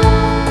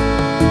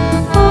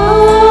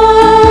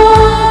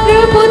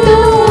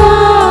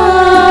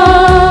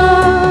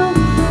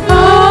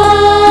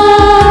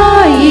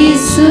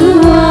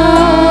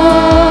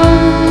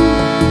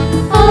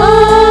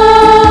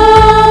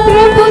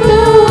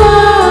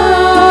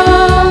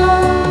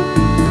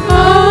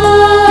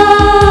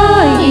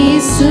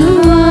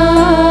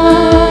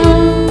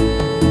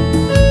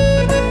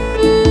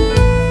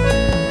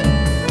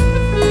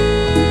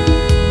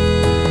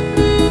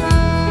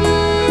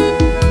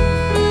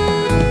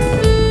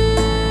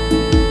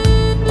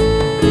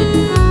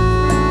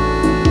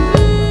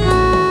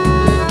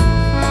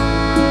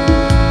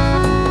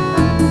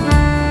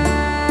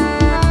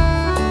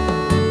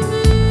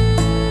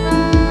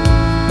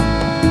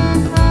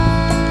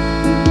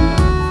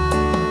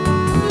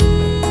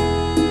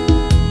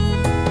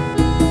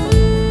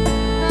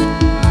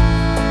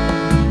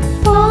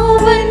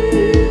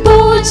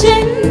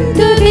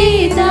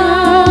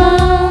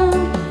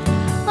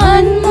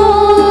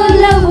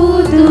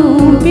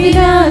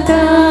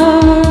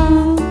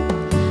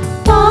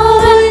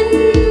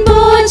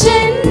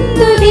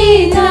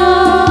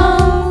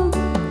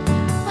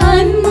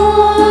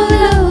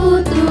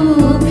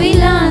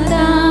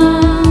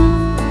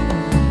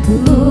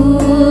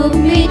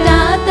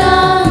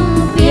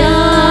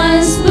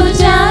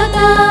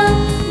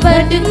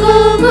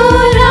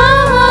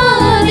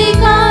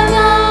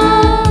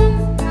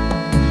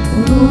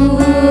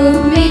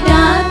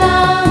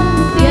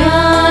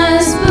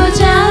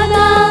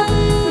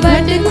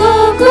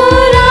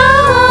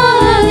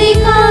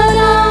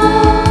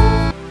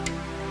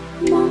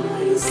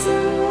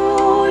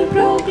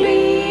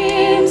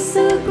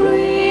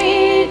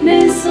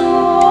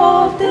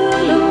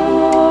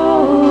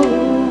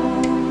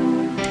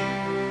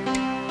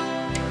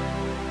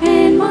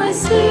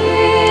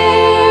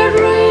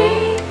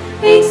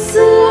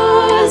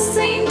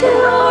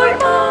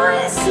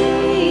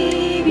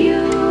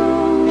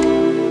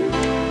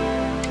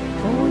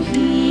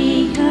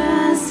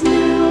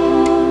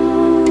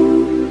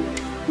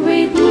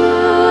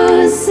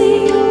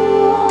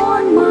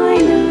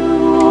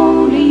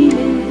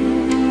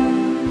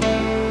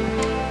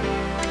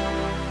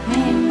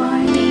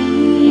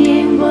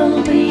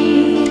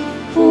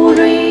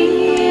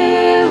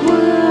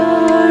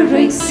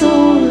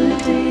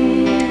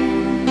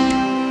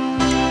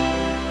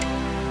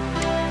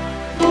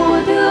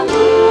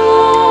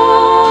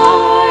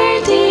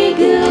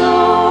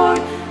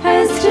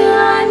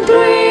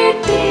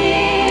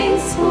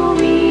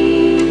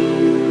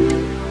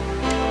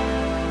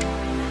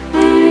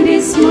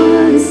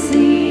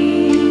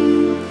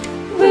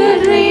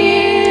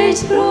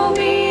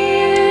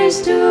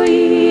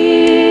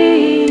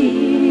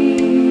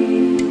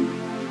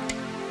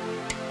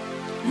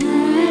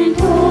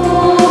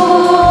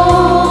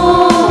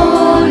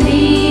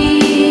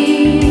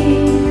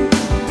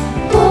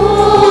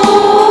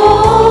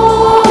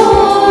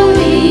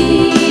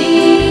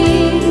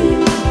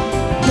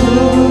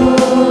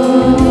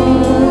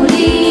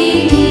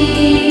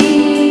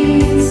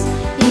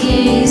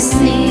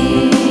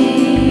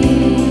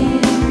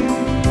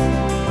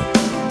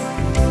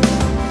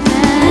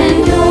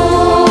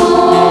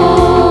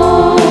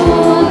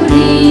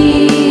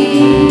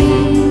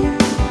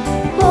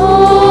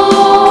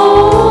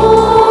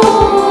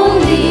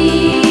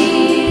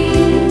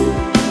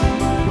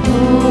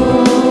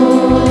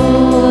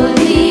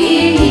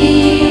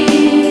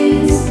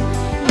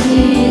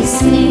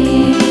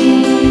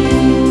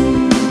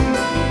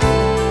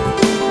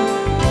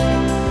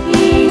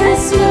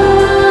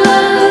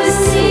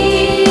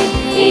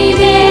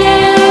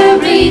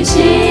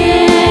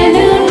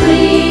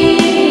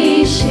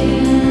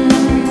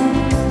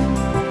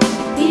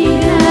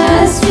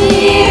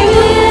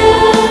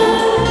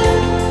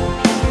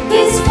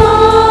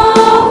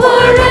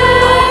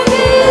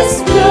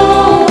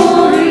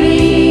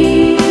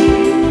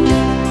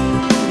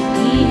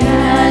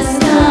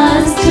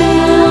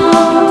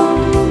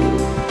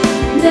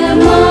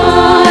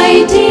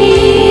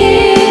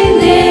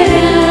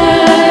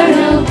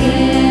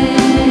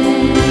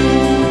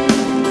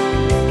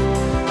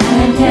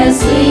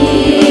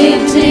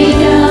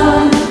 lifting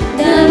up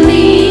the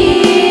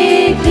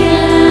meek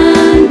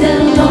and the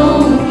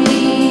lowly.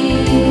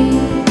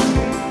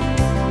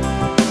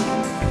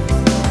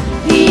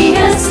 He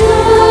has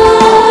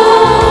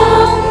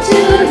come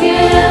to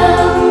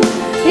heal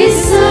his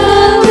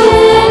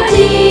servant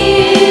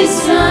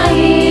Israel.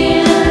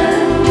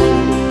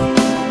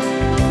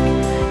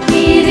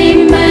 He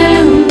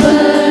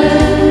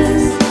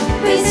remembers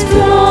his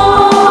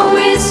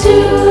promise to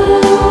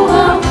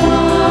our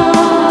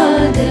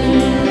fathers,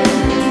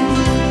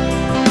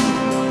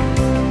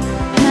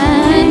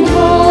 and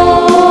holy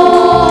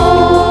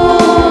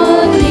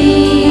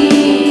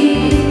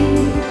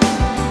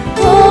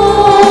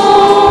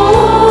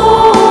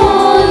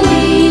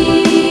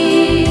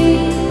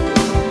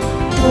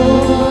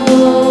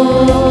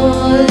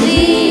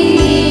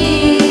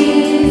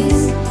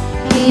is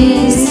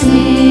his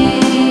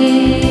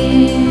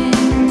name.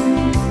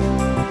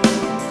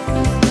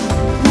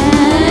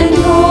 And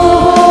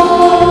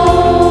holy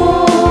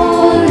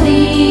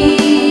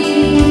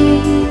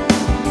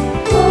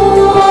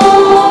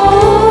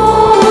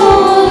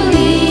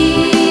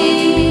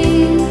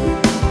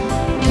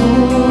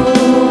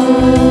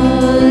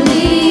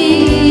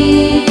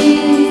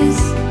is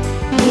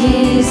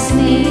his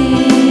name.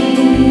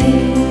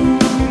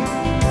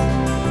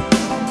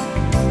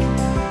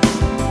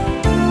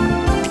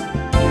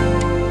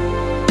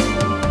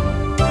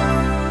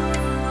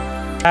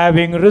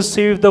 Having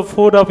received the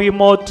food of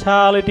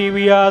immortality,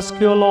 we ask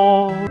you,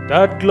 Lord,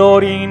 that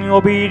glorying in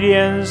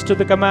obedience to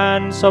the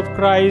commands of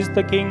Christ,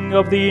 the King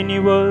of the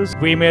universe,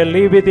 we may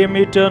live with him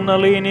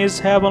eternally in his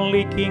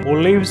heavenly King, who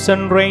lives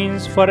and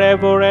reigns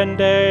forever and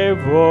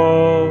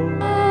ever.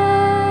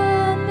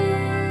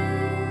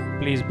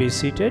 Please be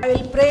seated. I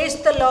will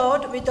praise the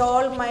Lord with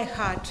all my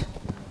heart.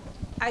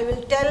 I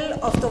will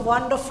tell of the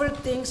wonderful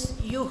things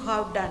you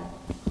have done.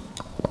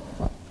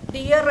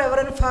 Dear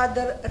Reverend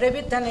Father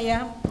Ravi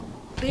Dhanaya,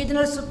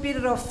 Regional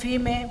Superior of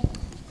FEMA,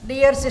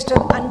 dear Sister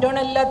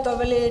Antonella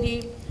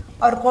Tovaleri,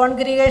 our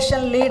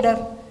congregation leader,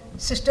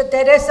 Sister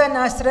Teresa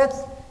Nazareth,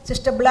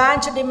 Sister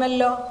Blanche Di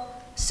Mello,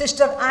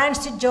 Sister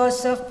Nancy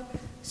Joseph,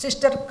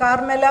 Sister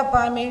Carmela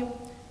Pami,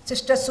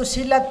 Sister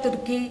Susila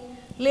Turki,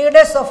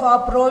 leaders of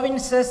our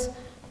provinces,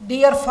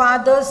 dear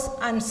fathers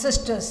and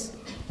sisters,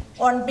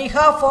 on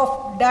behalf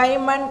of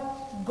Diamond,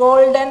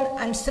 Golden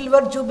and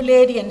Silver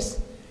Jubilarians,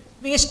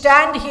 we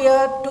stand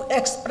here to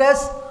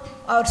express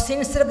our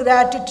sincere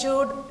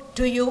gratitude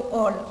to you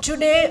all.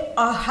 Today,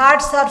 our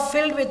hearts are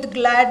filled with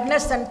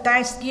gladness and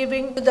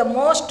thanksgiving to the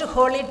Most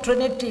Holy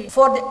Trinity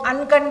for the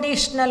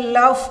unconditional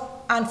love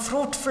and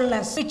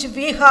fruitfulness which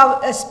we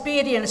have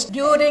experienced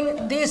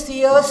during these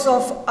years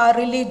of our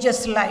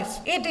religious life.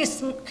 It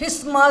is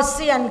His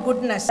mercy and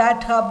goodness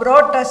that have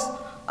brought us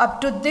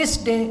up to this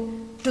day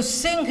to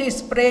sing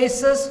His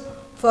praises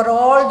for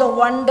all the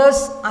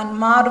wonders and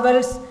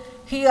marvels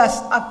He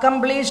has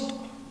accomplished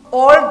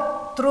all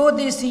through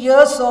these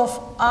years of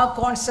our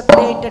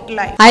consecrated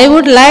life. I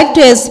would like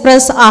to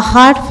express a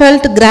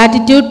heartfelt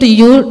gratitude to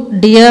you,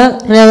 dear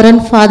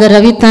Reverend Father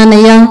Ravi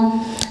Dhanaya,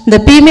 the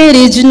PMA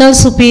Regional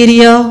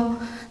Superior,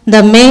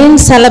 the main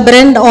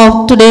celebrant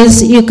of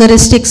today's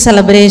Eucharistic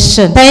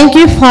celebration. Thank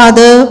you,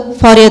 Father,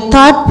 for your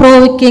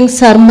thought-provoking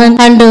sermon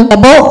and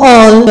above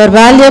all, your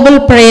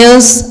valuable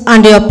prayers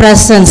and your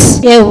presence.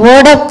 A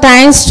word of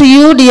thanks to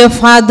you, dear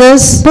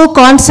fathers, who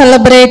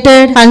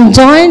celebrated and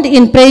joined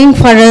in praying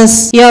for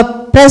us. Your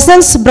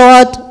presence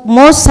brought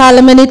more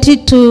solemnity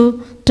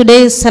to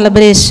today's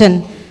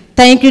celebration.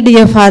 Thank you,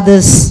 dear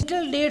fathers.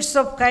 Little deeds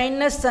of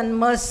kindness and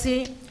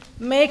mercy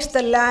makes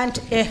the land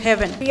a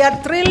heaven. We are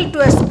thrilled to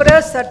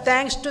express our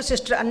thanks to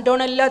Sister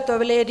Antonella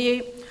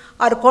Tovaleri,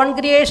 our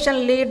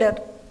congregation leader,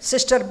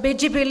 Sister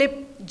B.G.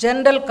 Philip,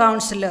 General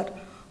Counselor,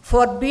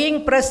 for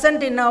being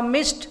present in our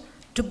midst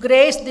to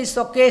grace this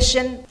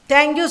occasion.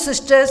 Thank you,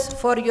 sisters,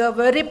 for your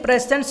very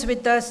presence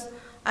with us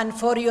and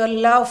for your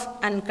love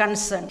and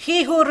concern.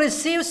 He who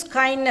receives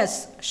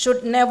kindness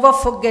should never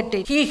forget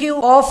it. He who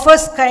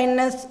offers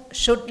kindness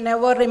should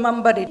never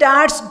remember it. It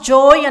adds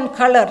joy and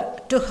color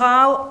to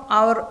how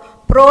our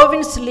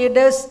province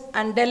leaders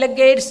and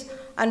delegates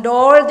and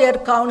all their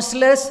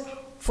counselors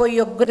for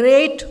your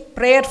great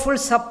prayerful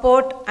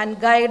support and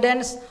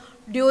guidance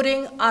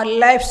during our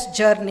life's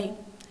journey.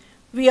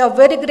 We are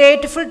very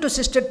grateful to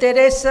Sister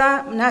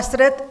Teresa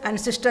Nazareth and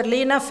Sister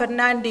Lina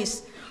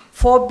Fernandez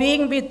for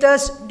being with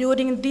us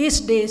during these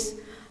days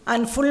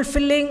and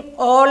fulfilling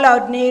all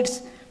our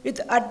needs with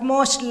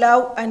utmost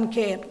love and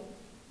care.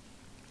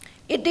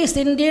 It is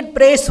indeed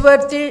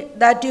praiseworthy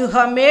that you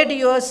have made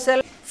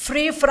yourself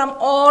free from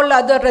all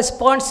other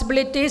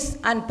responsibilities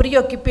and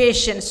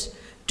preoccupations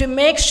to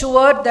make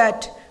sure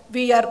that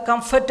we are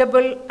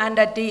comfortable and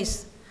at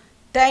ease.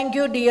 Thank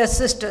you, dear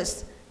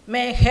sisters.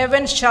 May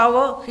heaven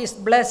shower His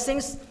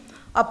blessings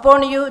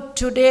upon you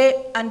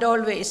today and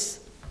always.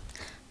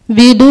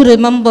 We do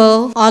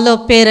remember all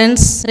our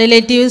parents,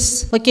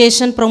 relatives,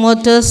 vocation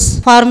promoters,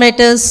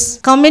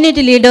 formators,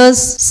 community leaders,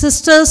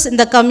 sisters in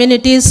the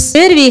communities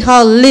where we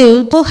have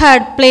lived who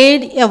had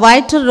played a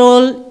vital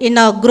role in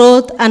our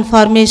growth and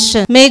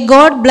formation. May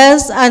God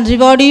bless and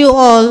reward you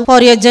all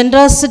for your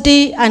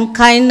generosity and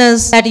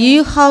kindness that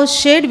you have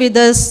shared with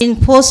us in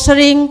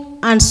fostering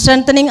and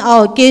strengthening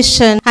our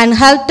occasion and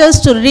helped us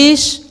to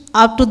reach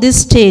up to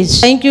this stage.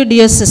 Thank you,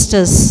 dear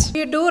sisters.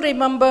 We do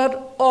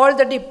remember all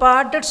the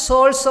departed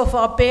souls of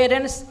our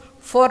parents,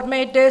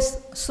 formators,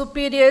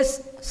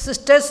 superiors,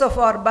 sisters of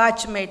our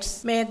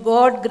batchmates. May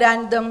God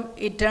grant them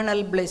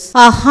eternal bliss.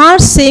 Our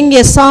hearts sing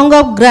a song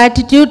of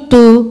gratitude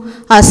to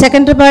our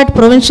Secretariat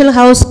Provincial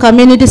House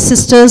Community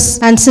Sisters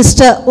and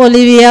Sister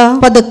Olivia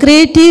for the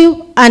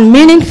creative and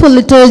meaningful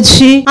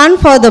liturgy and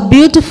for the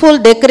beautiful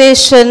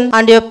decoration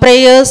and your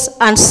prayers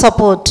and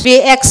support.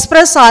 We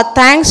express our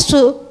thanks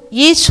to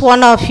each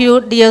one of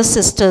you, dear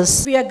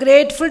sisters. We are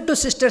grateful to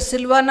Sister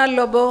Silvana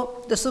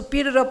Lobo, the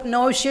Superior of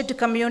Novitiate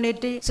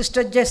Community,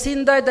 Sister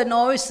Jacinda, the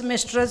Novice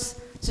Mistress,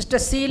 Sister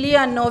Celia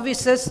and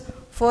Novices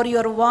for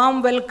your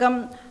warm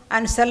welcome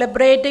and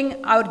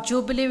celebrating our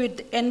Jubilee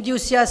with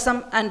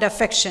enthusiasm and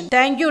affection.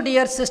 Thank you,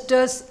 dear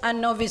sisters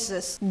and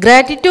novices.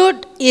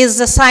 Gratitude is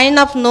a sign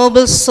of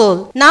noble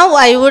soul. Now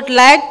I would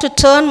like to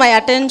turn my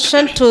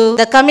attention to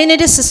the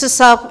community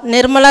sisters of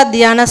Nirmala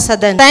Dhyana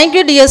Sadan. Thank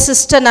you, dear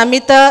Sister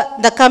Namita,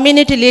 the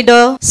community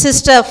leader,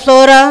 Sister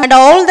Flora, and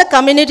all the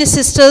community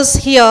sisters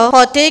here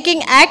for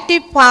taking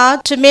active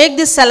part to make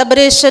this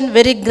celebration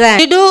very grand.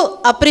 We do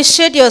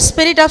appreciate your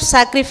spirit of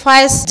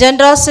sacrifice,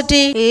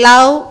 generosity,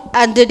 love,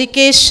 and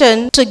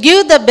dedication to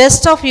give the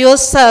best of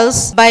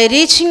yourselves by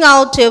reaching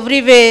out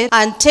everywhere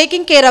and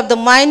taking care of the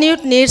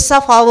minute needs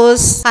of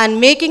ours and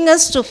making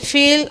us to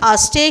feel our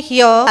stay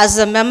here as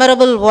a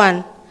memorable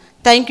one.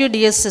 Thank you,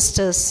 dear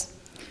sisters.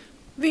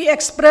 We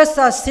express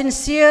our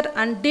sincere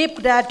and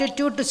deep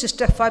gratitude to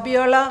Sister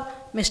Fabiola,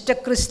 Mr.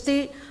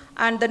 Christie,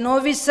 and the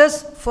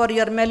novices for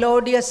your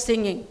melodious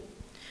singing.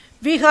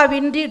 You have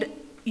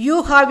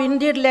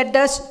indeed led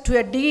us to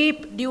a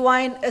deep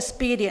divine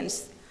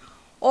experience.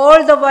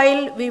 All the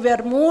while we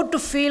were moved to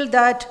feel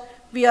that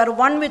we are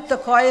one with the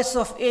choirs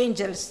of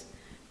angels.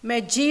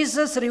 May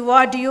Jesus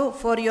reward you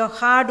for your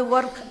hard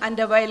work and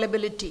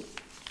availability.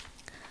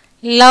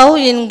 Love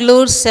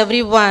includes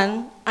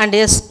everyone and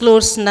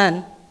excludes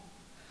none.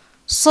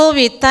 So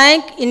we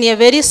thank in a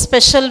very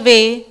special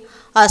way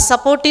our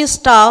supportive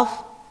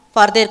staff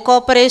for their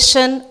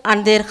cooperation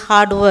and their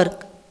hard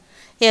work.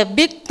 A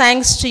big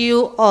thanks to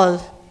you all.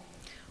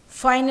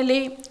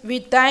 Finally, we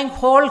thank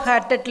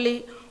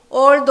wholeheartedly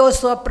all those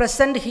who are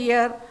present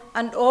here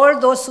and all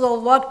those who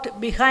have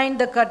worked behind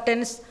the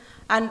curtains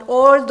and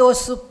all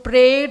those who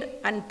prayed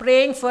and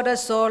praying for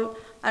us all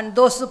and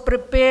those who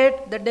prepared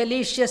the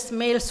delicious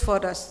meals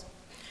for us.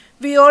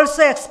 We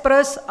also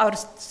express our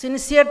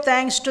sincere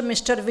thanks to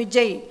Mr.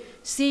 Vijay,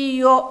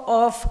 CEO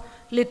of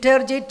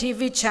Liturgy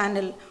TV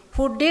channel,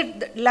 who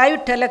did the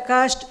live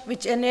telecast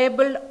which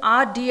enabled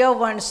our dear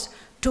ones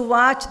to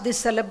watch this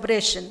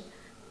celebration.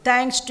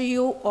 Thanks to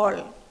you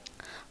all.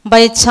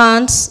 By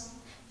chance,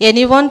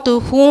 anyone to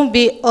whom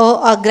we owe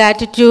our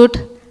gratitude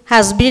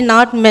has been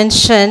not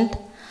mentioned.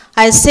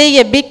 I say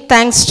a big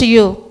thanks to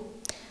you.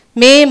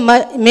 May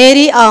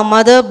Mary, our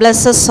mother,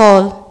 bless us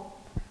all.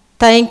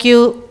 Thank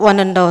you, one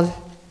and all.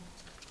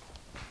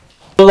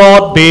 The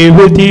Lord be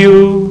with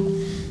you.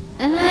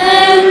 And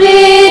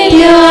with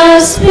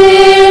your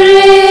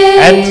spirit.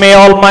 And may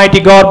Almighty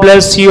God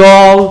bless you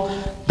all,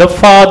 the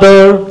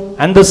Father,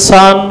 and the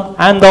Son,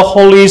 and the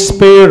Holy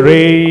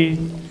Spirit.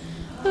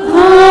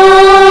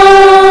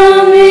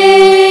 Amen.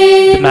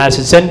 The Mass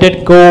is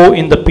ended. Go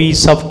in the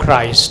peace of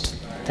Christ.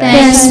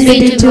 Thanks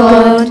be to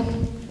God.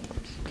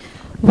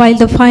 While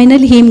the final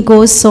hymn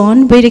goes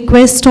on, we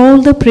request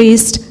all the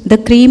priests, the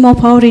cream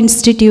of our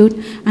institute,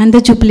 and the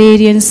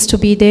Jubilarians to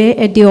be there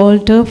at the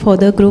altar for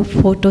the group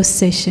photo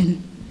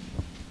session.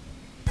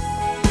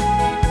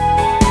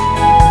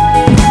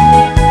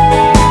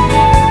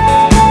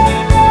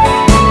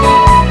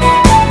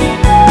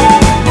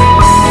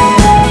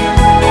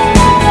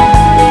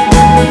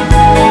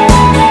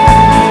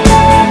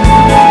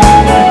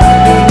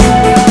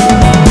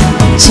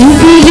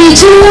 Jubilee,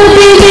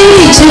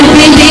 Jubilee,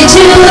 Jubilee,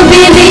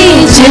 Jubilee,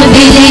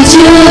 Jubilee,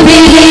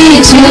 Jubilee,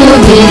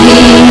 Jubilee.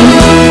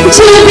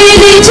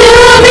 Jubilee,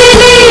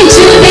 Jubilee,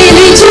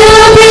 Jubilee,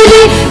 Jubilee,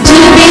 Jubilee,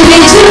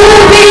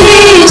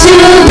 Jubilee,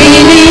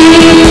 Jubilee.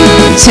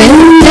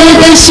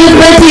 ಚಂದದ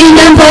ಶುಭ ದಿನ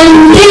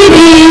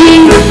ಬಂದಿದೆ,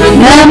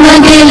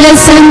 ನಮಗೆಲ್ಲ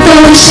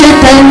ಸಂತೋಷ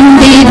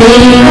ತಂದಿದೆ.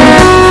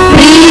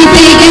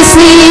 ಪ್ರೀತಿಗೆ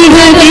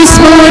ಸ್ನೇಹಕ್ಕೆ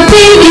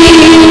ಸ್ಫೂರ್ತಿಗೆ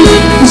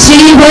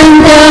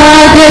ಜೀವಂತ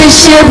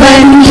ಆದರ್ಶ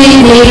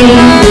ಬಂದಿದೆ.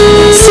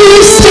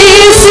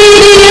 ಸೃಷ್ಟಿಯ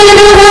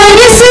ಸಿರಿಯನ್ನು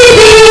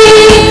ಹರಿಸಿದೆ,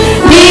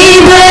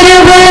 ದೇವರ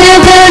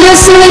ವರಗಳು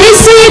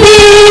ಸುರಿಸಿದೆ.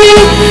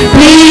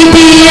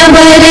 ಪ್ರೀತಿಯ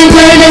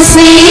ವರಗಳ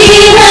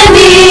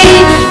ಸ್ನೇಹವೇ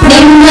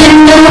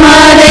ನಿಮ್ಮನ್ನು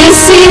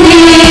ಹಾರೈಸಿದೆ.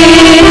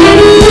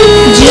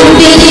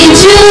 Jubilee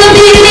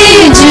jubilee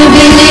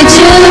jubilee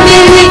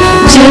jubilee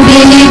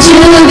jubilee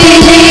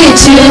Jubilee,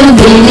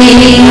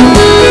 Jubilee,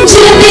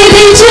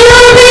 Jubilee,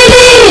 Jubilee,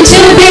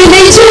 Jubilee,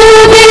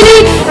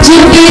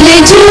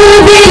 Jubilee,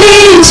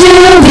 Jubilee,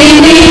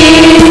 Jubilee,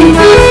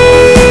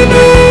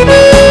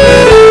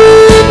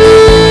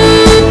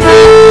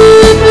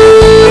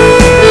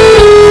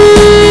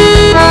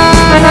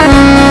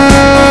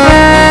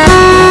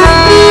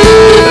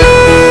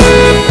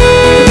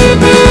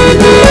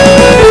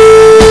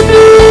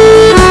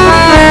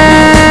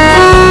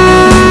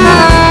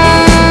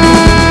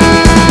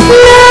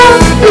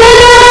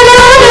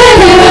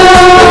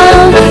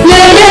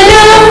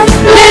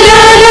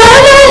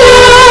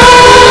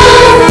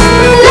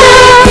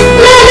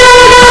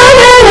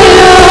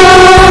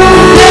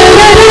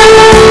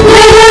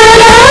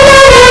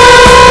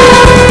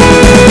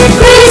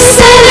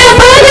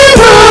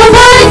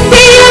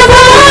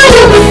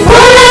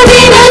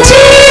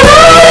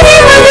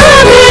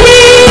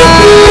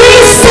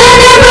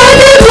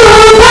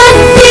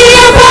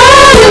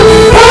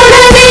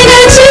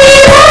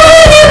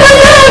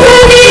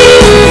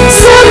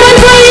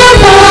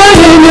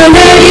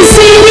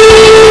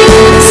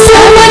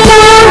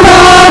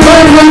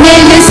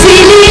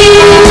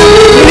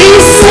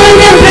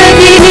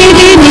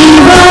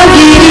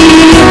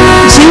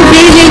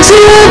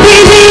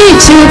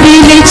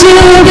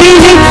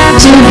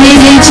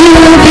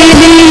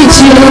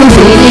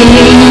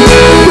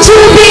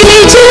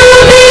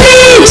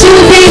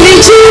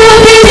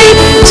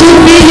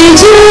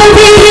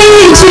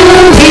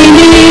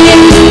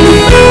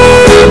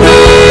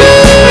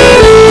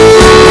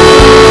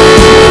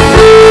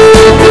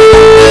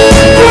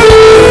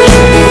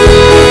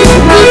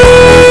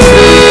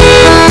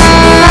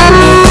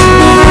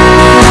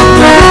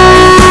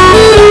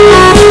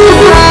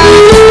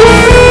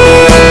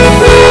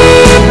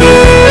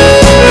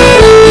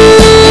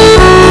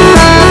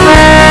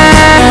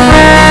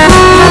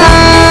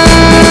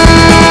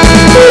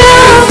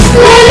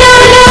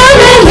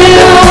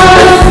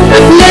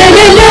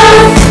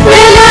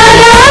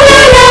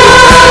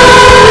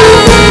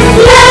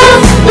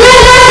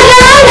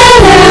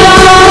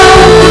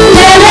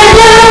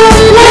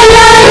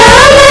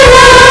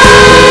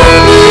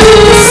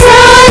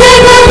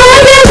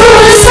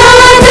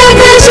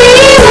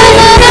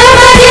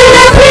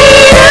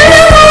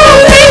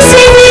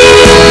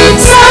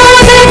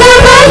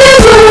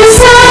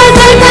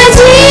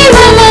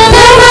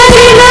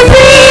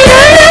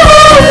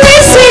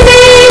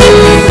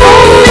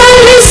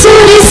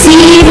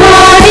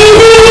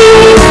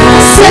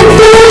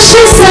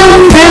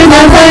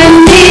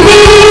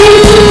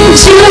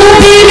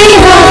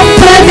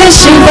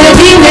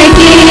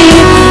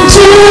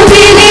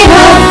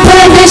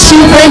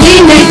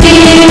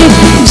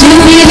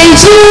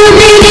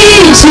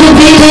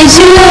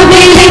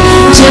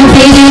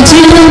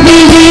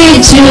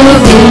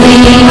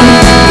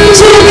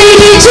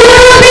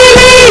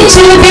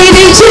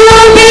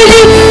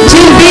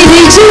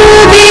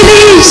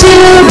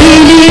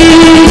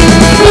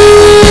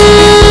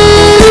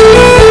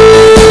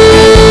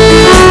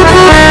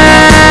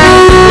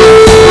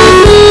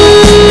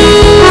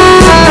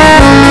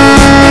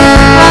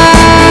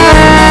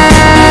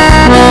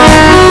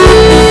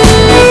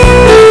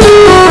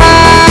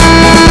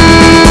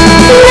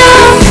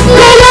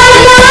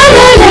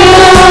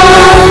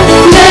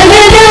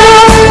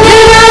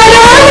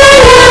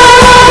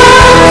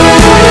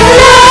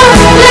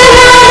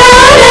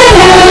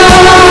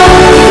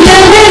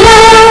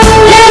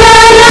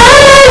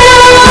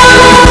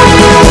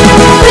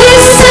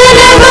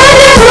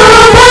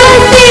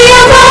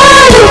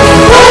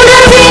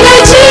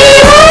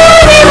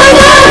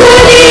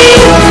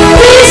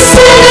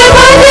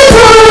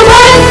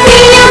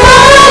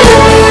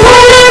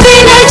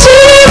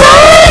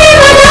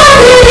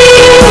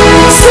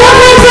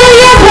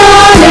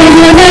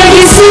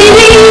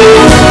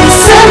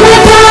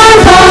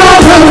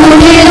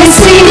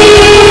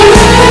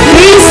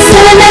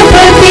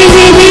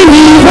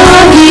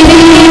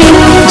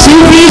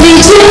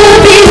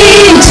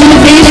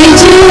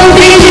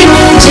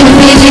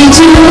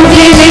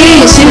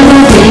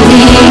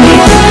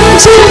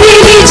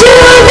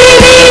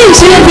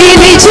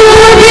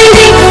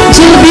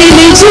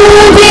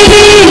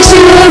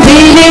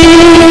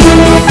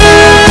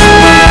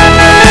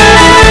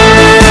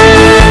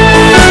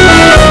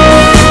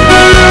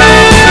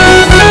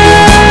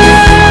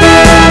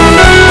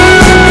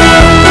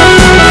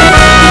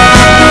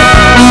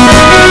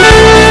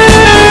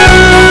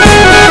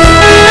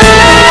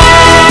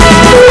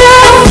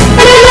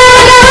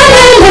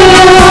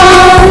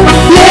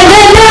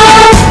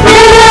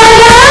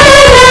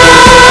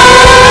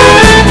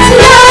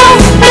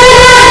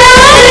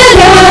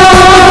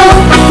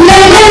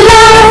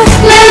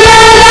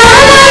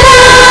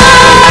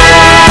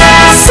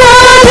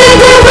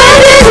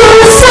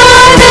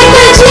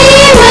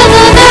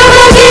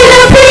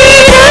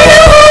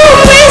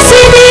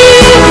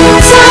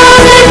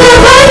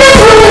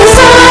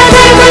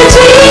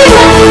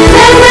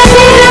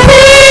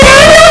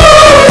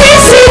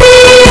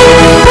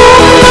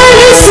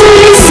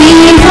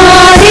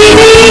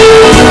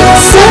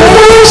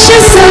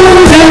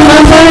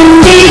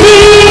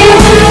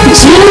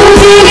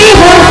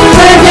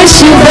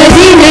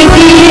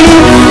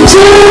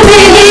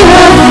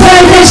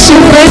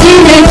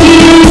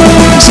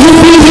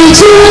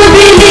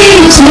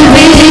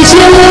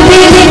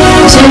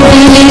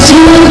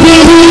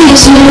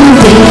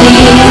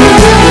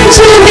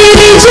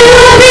 Jubilee,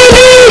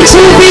 Jubilee,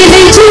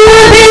 Jubilee,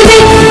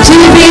 Jubilee,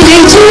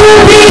 Jubilee,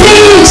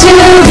 Jubilee,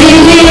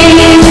 Jubilee.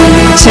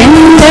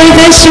 ಚಂದದ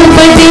ಶುಭ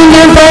ದಿನ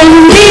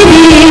ಬಂದಿದೆ,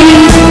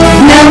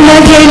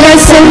 ನಮಗೆಲ್ಲ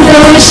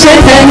ಸಂತೋಷ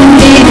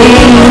ತಂದಿದೆ.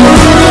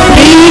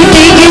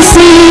 ಪ್ರೀತಿಗೆ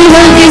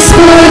ಸೇವೆಗೆ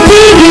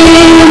ಸ್ಫೂರ್ತಿಗೆ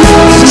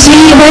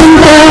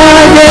ಜೀವಂತ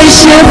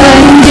ಆದರ್ಶ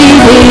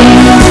ಬಂದಿದೆ.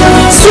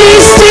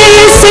 ಸೃಷ್ಟಿಯ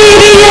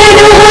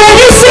ಸಿರಿಯನ್ನು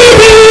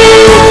ಹರಿಸಿದೆ,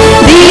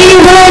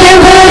 ದೇವರ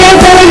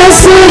ವರಗಳ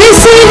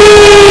ಸುರಿಸಿದೆ.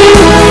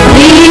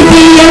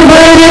 ಪ್ರೀತಿಯ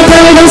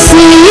ವರಗಳ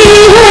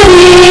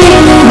ಸಿಹಿಹರಿ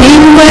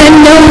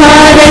ನಿಮ್ಮನ್ನು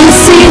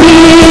ಹಾರೈಸಿದೆ.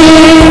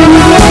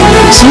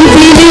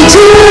 Jubilee,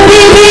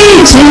 Jubilee,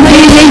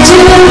 Jubilee,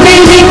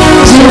 Jubilee,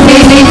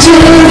 Jubilee,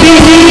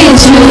 Jubilee,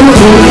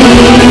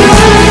 Jubilee.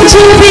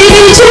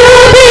 Jubilee,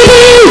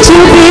 Jubilee,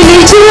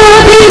 Jubilee,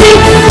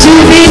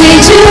 Jubilee, Jubilee,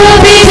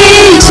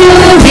 Jubilee,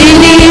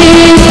 Jubilee.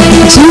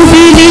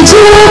 Jubilee,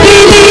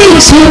 Jubilee,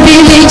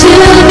 Jubilee,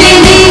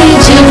 Jubilee,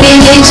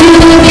 Jubilee,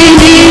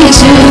 Jubilee,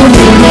 Jubilee.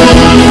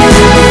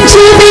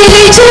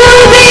 Jubilee,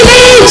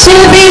 Jubilee,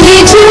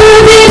 Jubilee, Jubilee,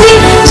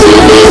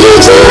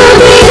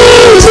 Jubilee,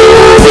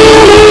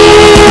 Jubilee.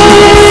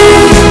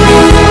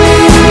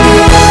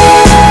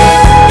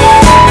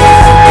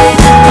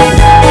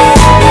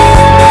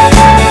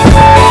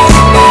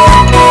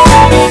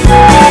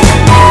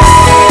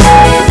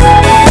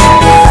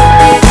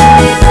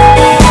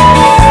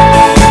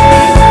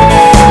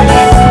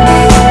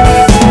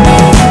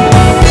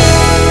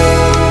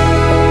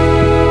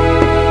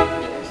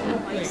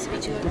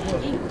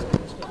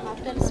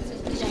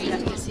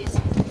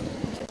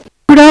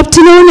 Good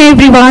afternoon,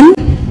 everyone.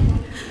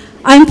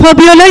 I'm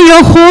Fabiola,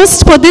 your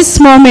host for this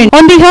moment.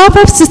 On behalf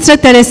of Sister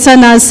Teresa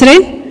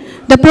Nazareth,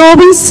 the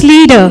province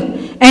leader,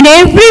 and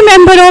every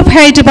member of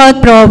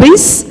Hyderabad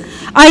province,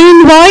 I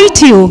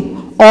invite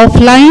you,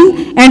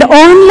 offline and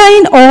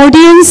online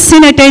audience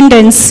in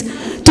attendance,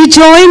 to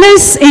join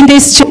us in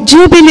this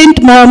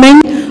jubilant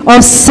moment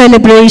of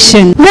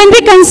celebration. When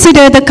we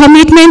consider the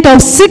commitment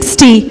of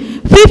 60,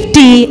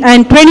 50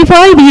 and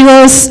 25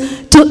 years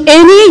to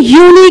any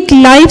unique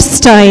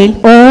lifestyle,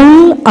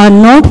 all are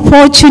not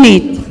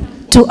fortunate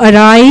to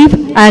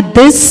arrive at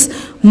this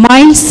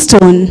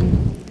milestone.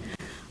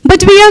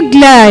 But we are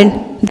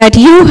glad that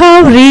you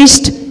have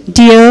reached,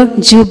 dear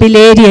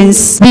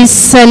Jubilarians. We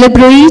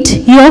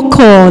celebrate your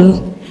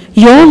call,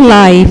 your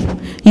life,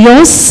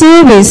 your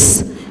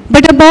service,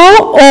 but above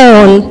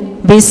all,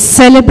 we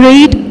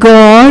celebrate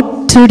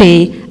God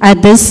today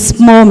at this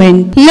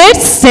moment.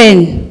 Let's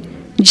then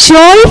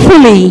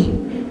joyfully,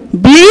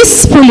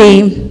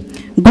 blissfully,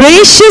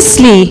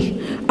 graciously,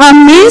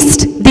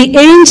 amidst the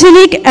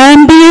angelic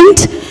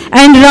ambient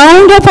and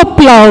round of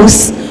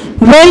applause,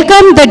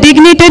 welcome the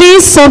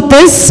dignitaries of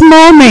this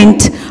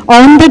moment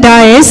on the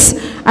dais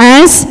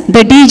as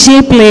the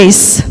DJ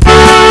plays.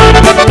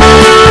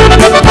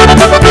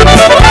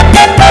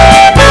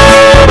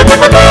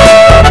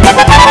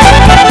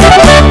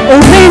 Oh,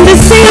 when the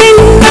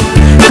saints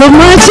go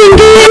marching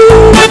in,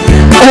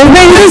 oh,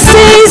 when the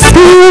saints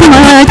go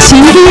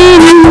marching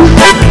in,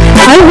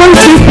 I want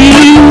to be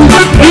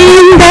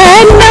in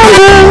that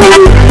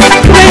number.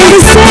 When the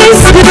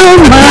saints go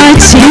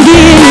marching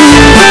in,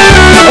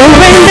 oh,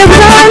 when the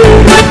sun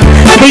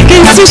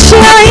begins to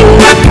shine,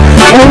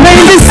 oh, when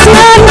the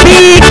sun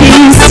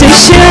begins to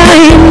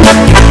shine,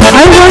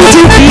 I want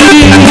to be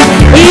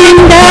in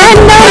that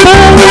number.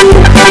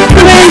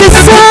 When the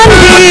sun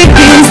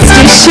begins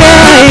to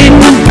shine,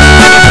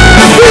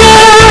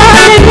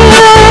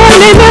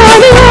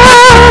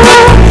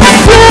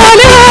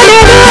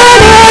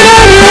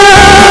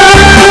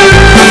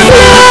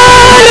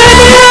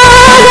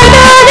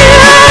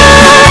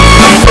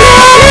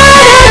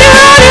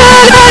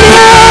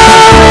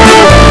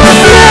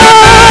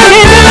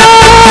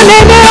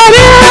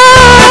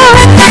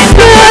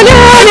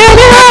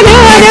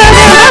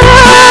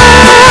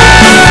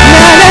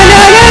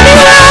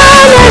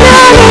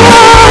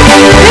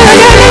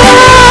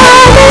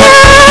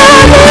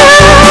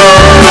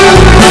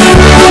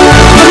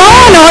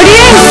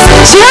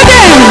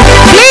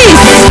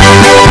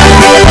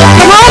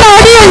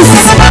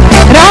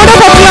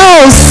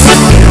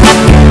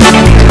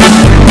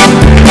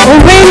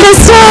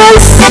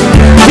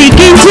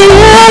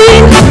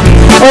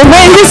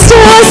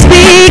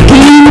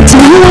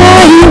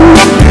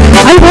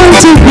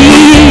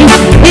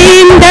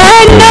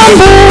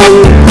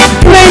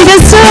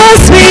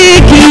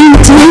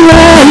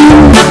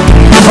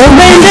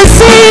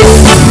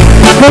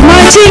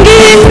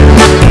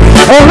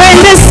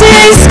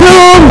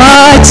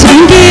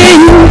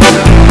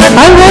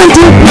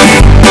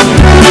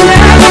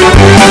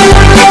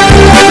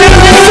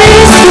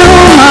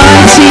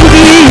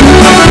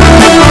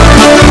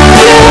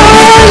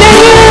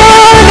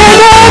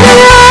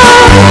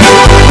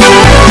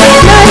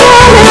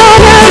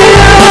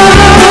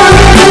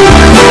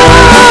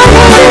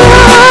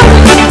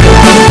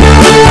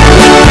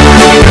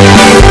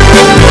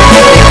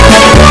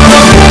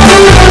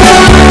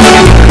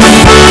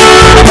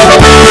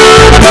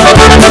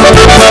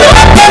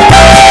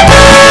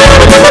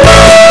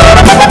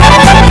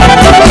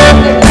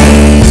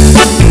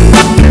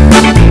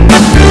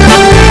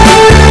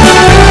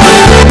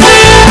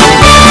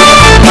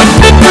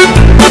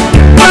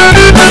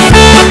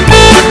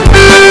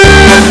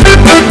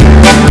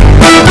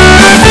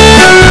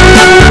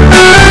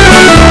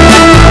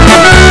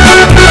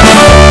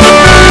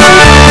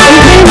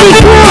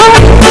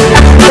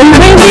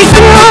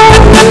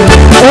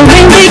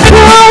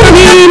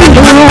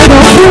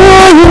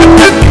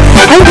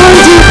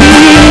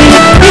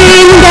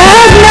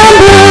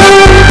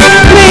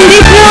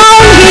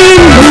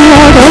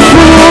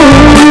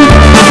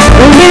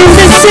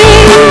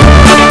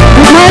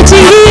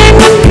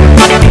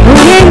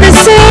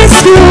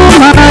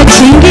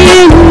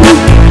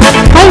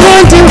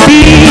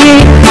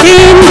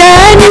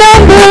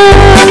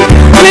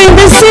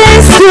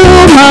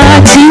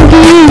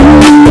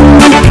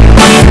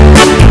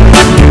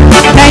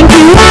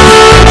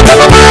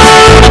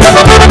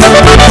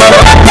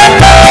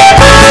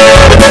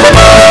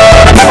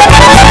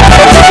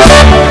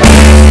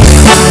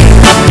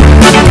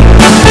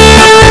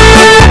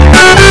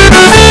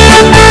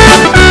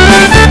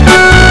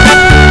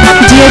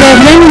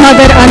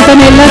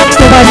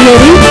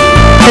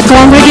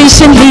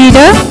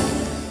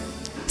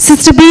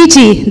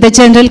 Gigi, the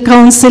General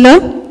Councillor,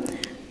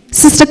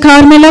 Sister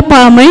Carmela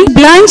Palmer,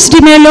 Blanche Di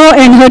Mello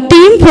and her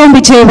team from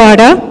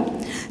Vijayawada,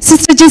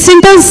 Sister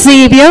Jacinta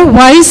Xavier,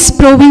 Vice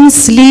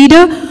Province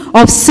Leader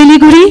of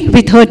Siliguri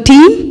with her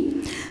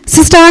team,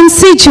 Sister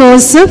Ansi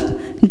Joseph,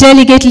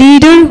 Delegate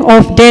Leader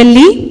of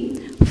Delhi,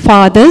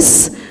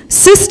 fathers,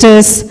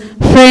 sisters,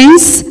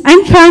 friends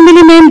and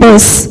family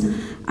members,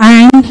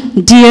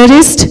 and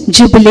dearest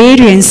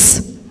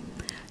Jubilarians.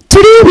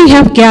 Today we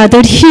have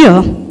gathered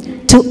here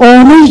to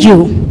honor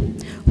you,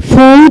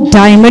 4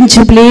 Diamond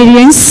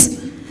Jubilarians,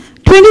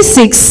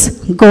 26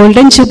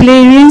 Golden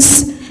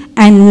Jubilarians,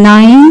 and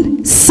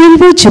 9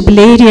 Silver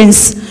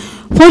Jubilarians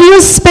for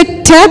your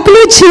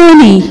spectacular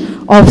journey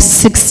of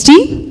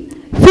 60,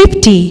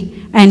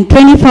 50, and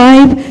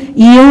 25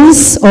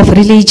 years of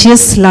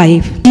religious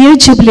life. Dear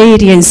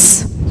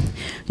Jubilarians,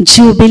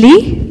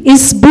 Jubilee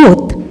is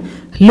both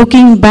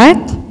looking back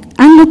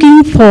and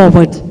looking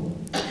forward.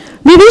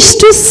 We wish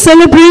to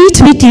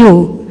celebrate with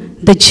you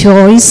the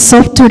joys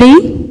of today,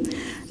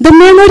 the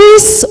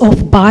memories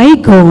of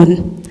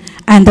bygone,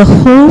 and the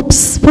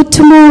hopes for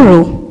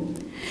tomorrow.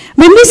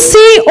 When we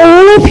see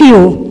all of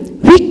you,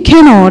 we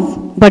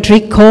cannot but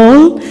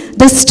recall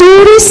the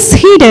stories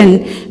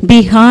hidden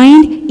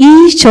behind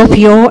each of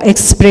your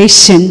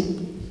expression.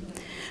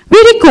 We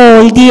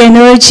recall the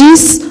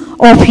energies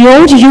of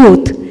your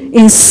youth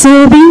in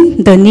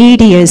serving the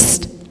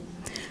neediest.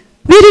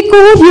 We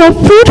recall your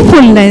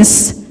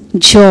fruitfulness,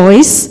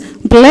 joys,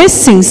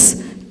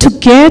 blessings,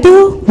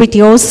 together with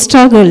your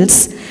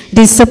struggles,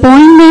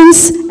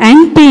 disappointments,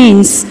 and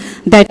pains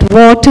that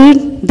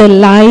watered the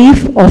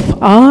life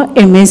of our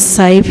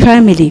MSI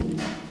family.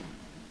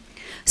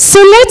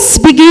 So let's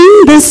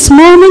begin this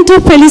moment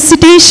of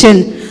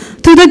felicitation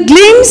to the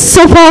glimpse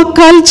of our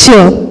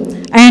culture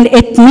and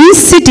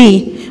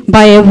ethnicity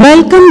by a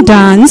welcome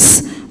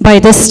dance by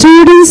the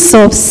students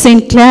of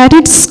St.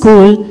 Claret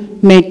School,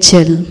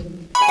 Mitchell.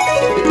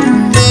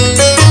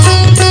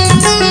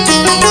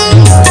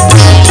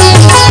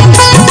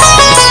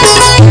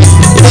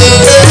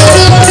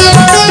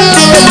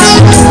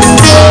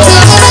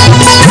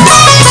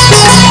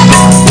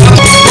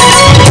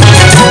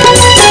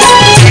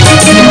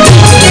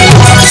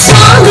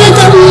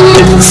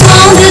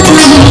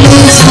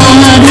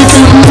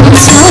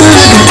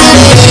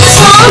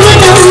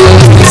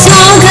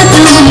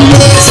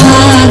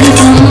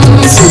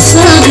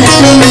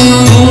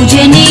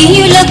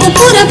 పూజనీయులకు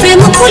పుర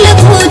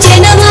ప్రముఖులకు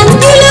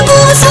జనవంతులకు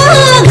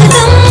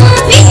స్వాగతం,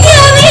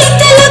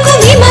 విద్యావేత్తలకు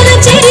విమల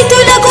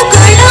చరితులకు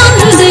కళా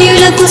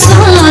హృదయులకు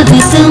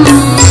స్వాగతం.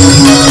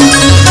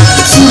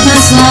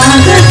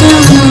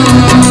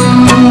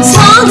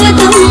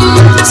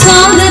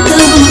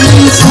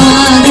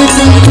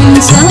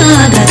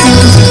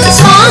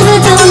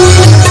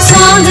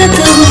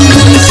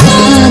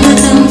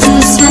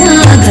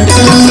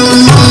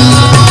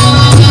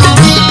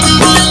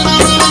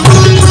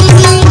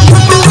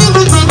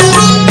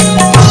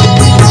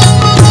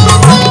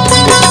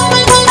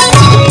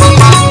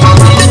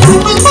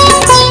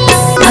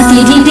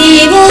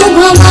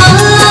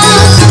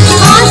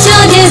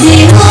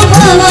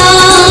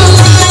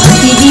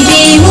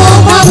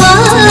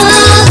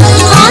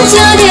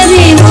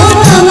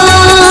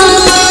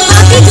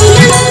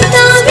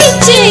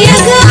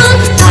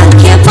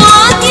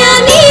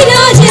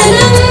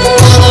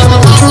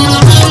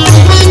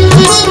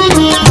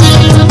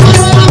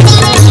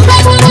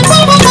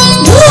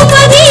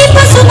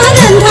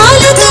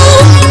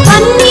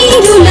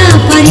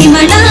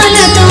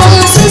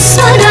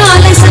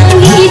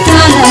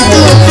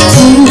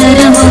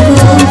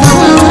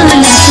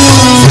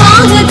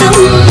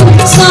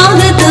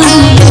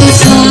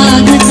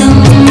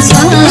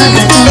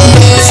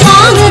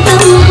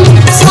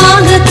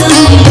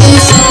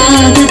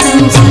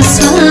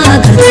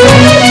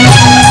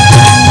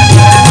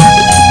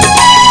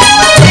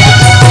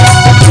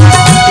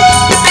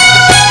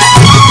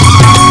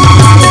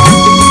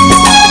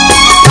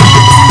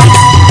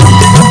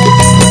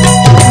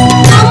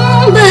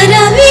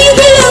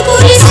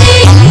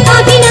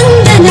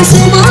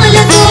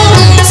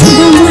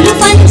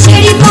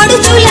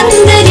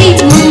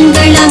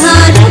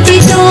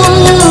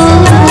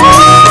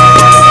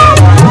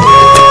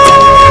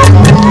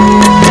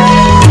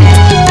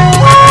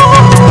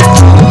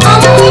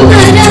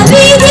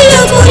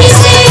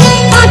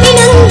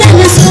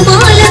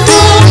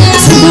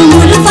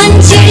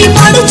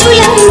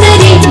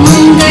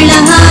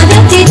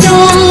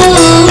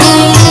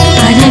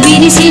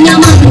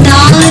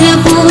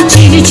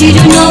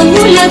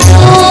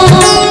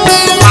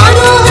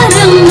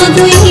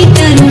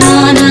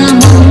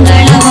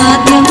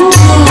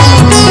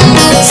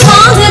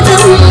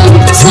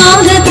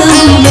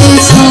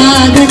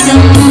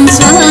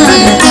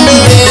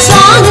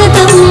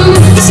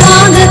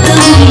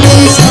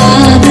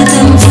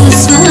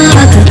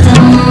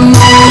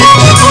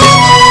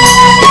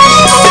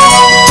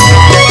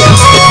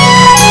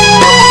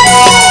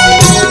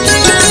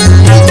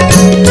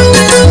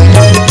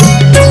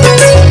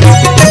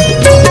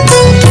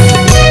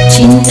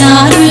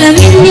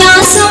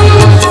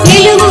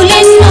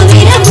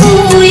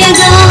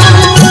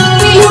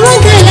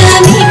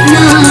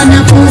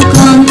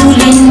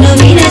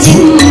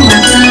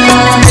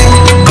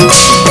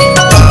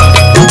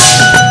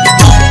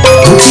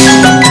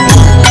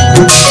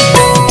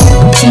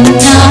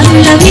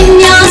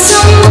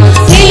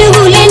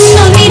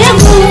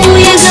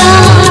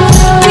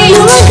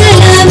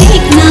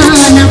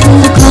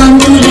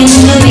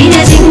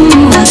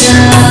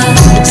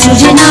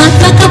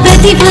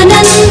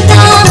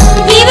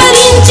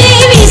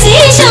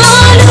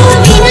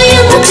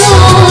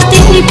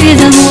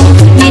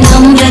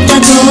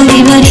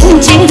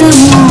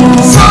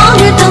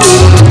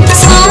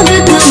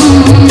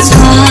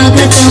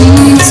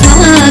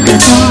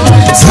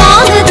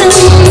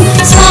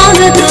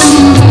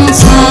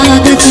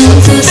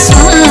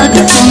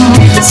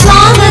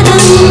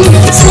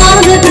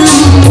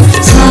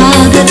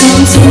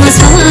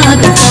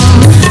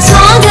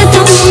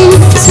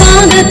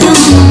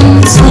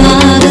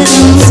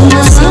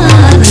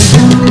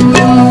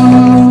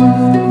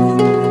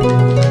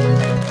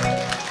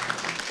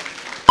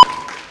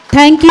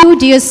 you,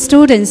 dear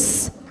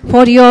students,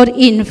 for your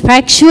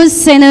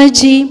infectious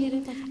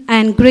energy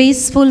and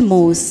graceful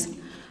moves.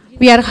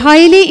 We are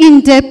highly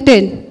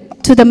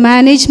indebted to the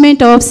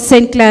management of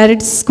St.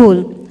 Claret's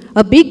School.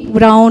 A big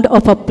round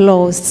of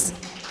applause.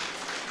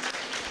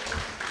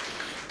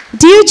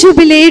 Dear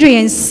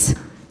Jubilarians,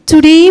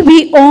 today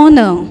we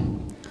honor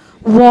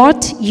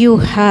what you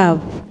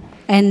have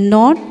and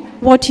not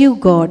what you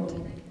got.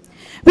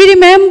 We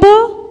remember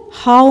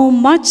how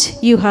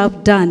much you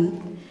have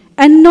done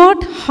and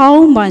not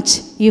how much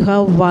you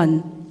have won.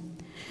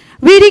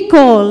 We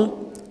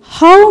recall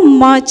how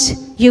much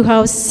you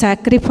have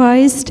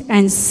sacrificed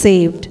and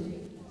saved.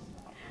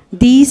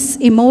 These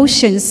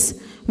emotions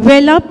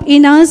well up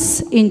in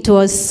us into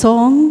a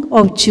song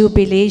of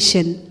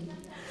jubilation.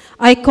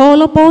 I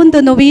call upon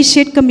the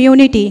novitiate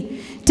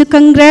community to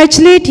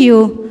congratulate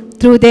you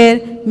through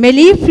their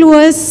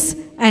mellifluous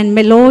and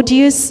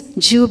melodious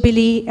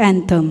Jubilee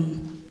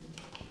anthem.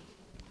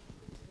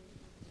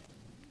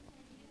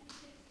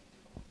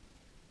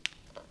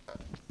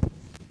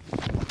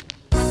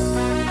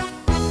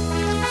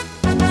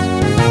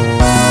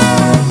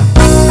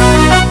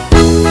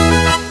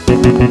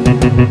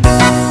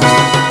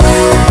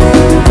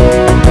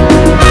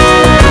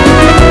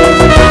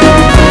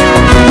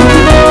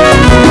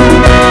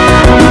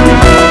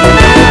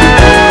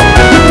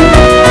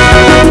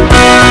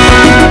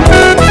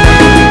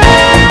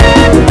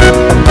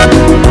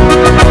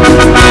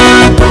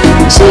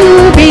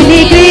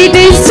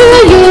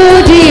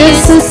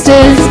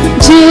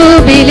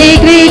 Jubilee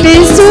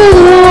greetings to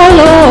all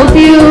of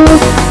you.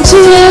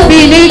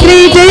 Jubilee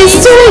greetings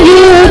to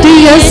you,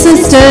 dear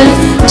sisters.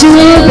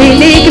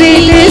 Jubilee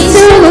greetings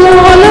to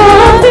all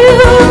of you.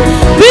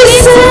 We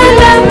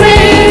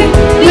celebrate,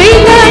 we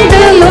thank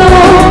the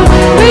Lord.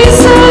 We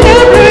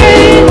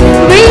celebrate,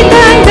 we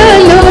thank the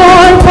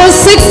Lord for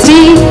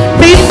 60,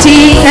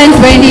 50 and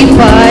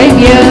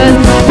 25 years.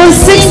 For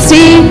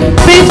 60,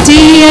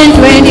 50 and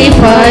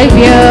 25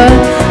 years.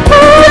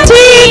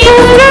 Party,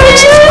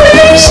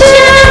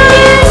 congratulations.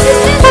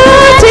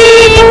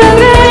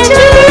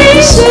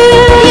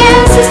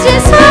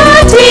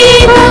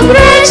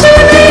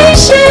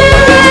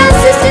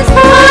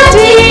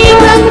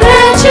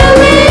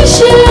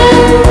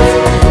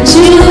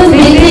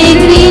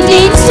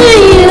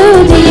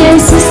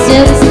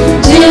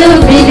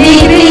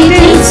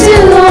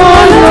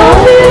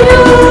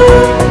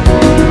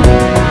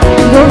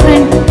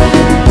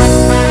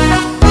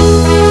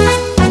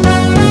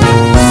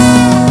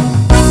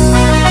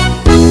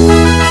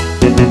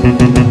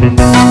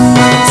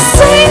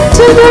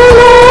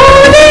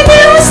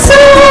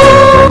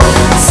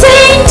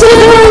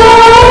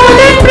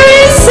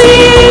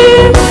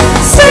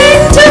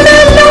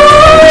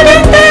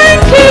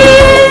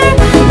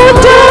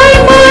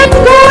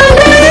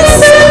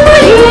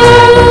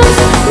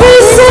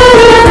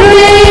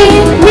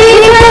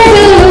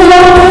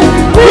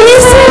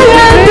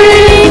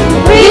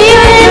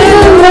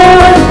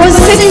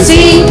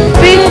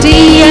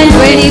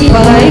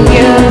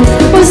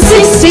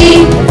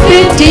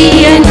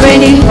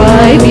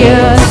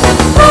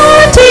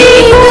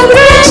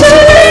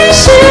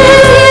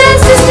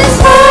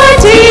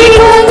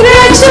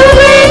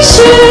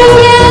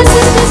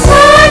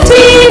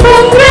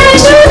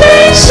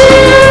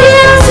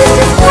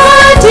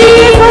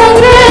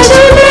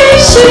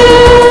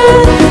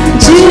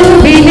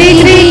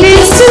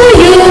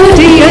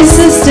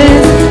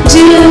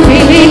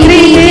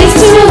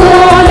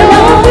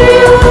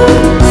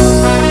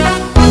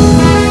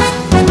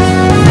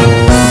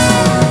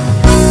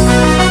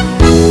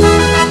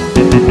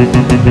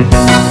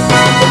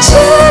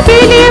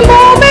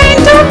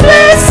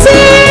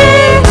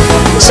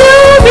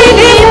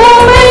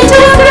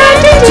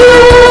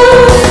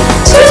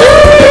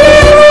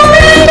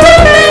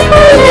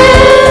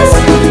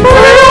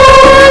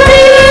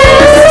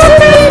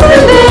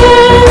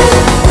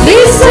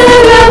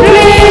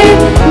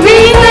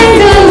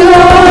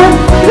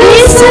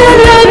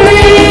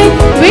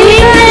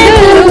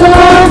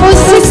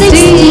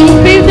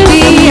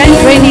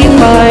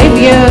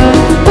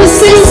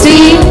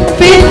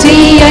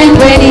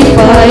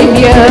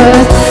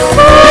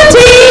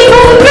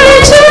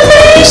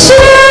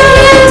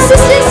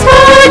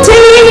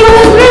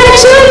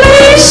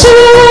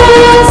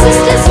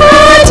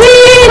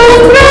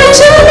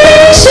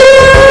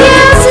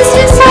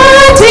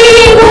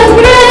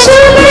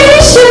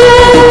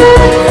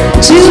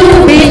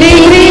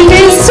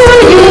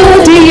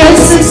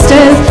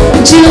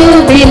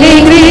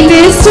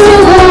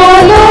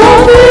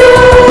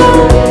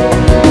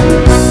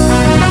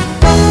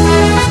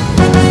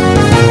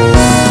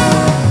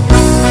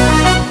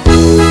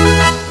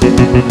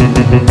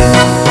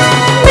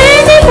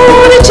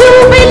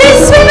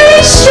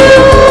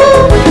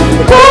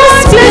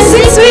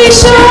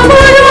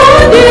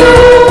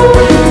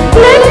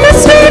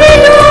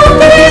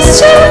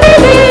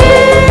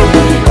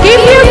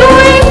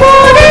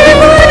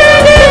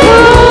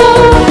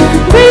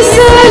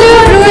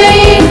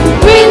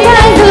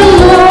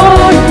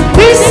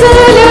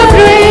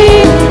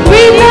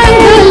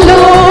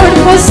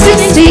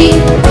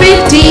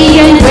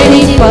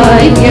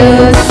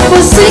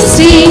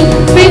 60,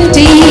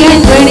 50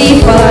 and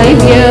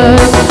 25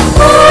 years.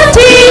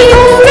 Hearty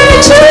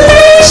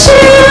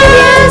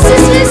congratulations!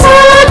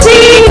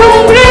 Hearty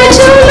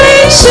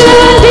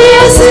congratulations!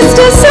 Dear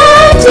sisters,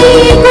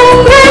 hearty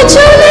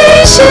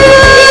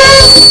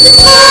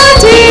congratulations!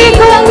 Hearty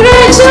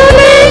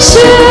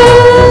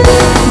congratulations!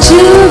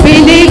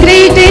 Jubilee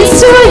greetings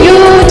to you,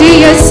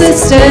 dear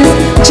sisters.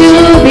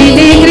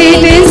 Jubilee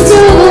greetings to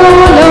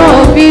all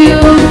of you.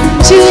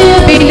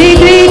 Jubilee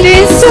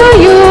greetings to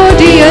you,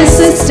 dear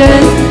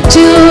sisters.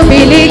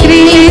 Jubilee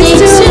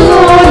greetings to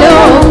all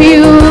of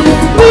you.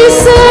 We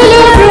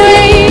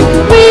celebrate,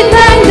 we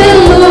thank the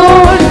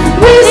Lord.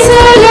 We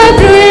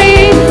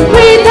celebrate,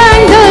 we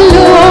thank the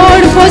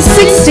Lord for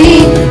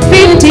 60,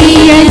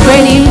 50 and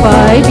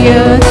 25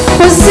 years.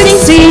 For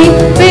 60,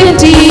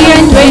 50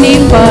 and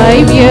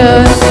 25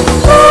 years.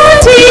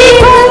 Hearty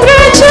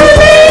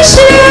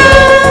congratulations!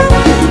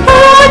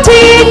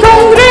 Hearty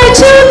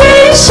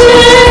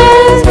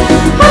congratulations!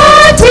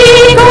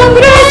 Hearty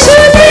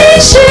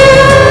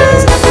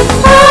congratulations!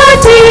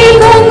 Hearty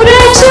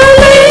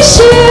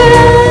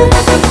congratulations!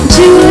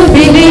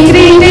 Jubilee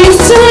greetings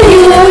to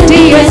you,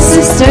 dear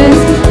sisters.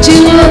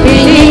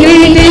 Jubilee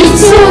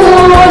greetings to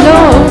all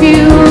of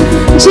you.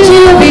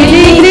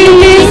 Jubilee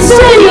greetings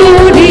to you,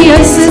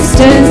 dear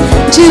sisters.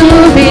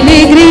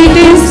 Jubilee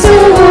greetings to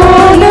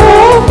all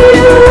of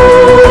you.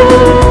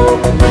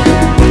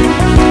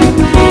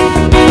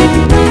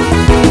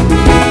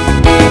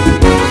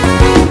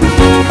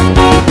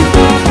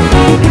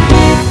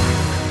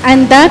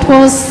 And that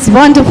was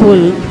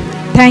wonderful.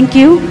 Thank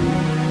you.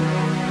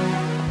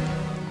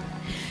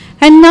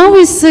 And now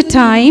is the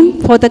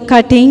time for the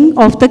cutting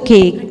of the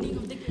cake.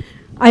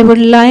 I would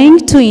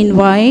like to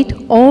invite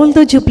all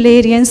the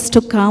Jubilarians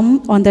to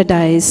come on the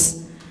dais.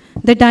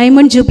 The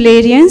diamond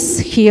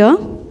Jubilarians here,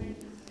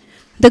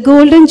 the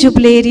golden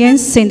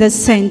Jubilarians in the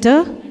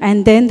center,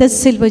 and then the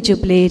silver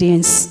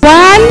Jubilarians. 1,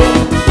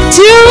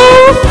 2,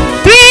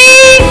 3,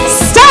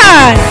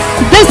 start!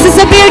 This is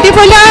a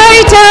beautiful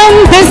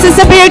item, this is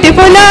a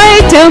beautiful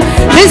item,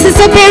 this is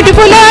a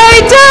beautiful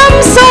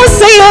item, so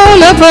say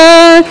all of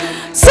us,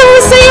 so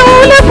say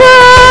all of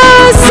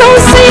us, so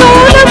say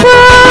all of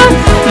us.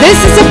 This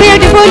is a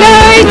beautiful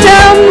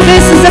item,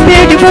 this is a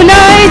beautiful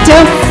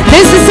item,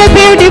 this is a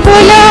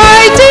beautiful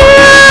item,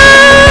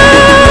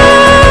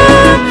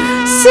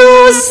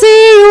 so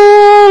say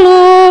all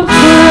of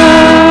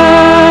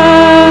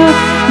us.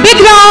 Big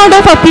round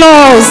of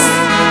applause.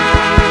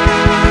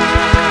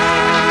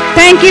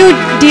 Thank you,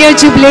 dear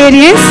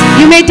Jubilarians.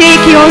 You may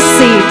take your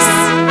seats.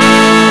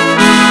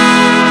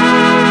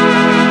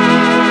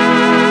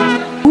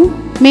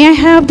 May I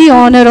have the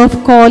honor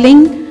of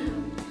calling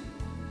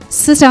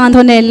Sister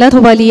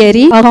Nirmala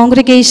Dhyana, our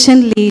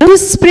congregation leader, to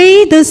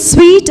spray the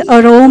sweet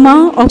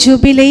aroma of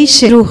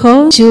jubilation through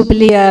her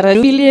Jubilee.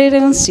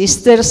 Jubilarian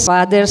sisters,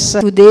 fathers,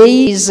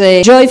 today is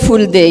a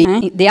joyful day.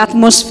 The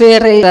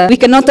atmosphere, we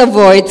cannot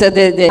avoid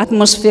the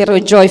atmosphere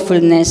of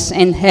joyfulness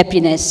and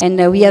happiness. And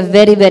we are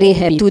very, very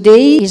happy.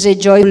 Today is a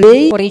joyful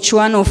day for each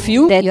one of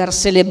you that you are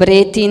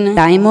celebrating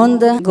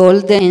diamond,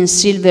 gold, and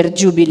silver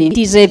jubilee. It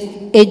is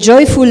a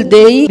joyful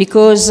day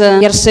because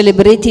we are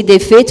celebrating the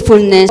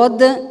faithfulness of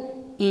God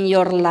in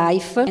your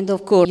life and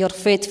of course your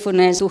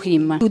faithfulness to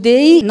Him.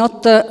 Today,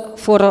 not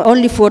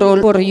only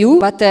for you,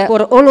 but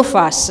for all of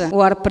us who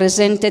are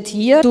presented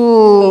here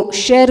to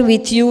share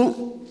with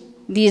you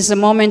this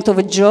moment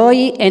of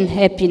joy and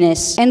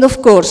happiness. And of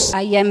course,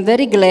 I am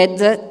very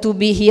glad to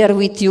be here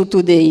with you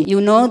today. You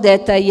know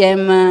that I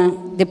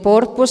am the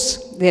purpose,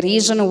 the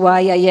reason why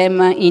I am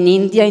in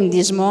India in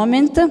this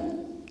moment.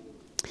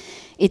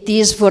 It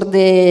is for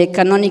the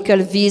canonical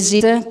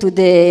visit to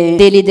the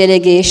daily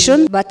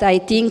delegation, but I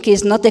think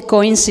it's not a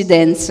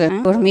coincidence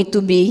for me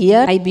to be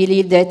here. I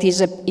believe that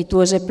it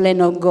was a plan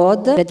of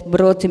God that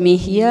brought me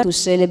here to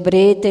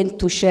celebrate and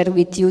to share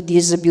with you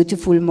this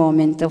beautiful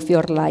moment of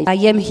your life. I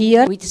am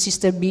here with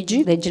Sister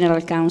Biji, the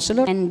General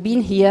Counselor, and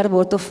being here,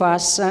 both of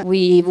us,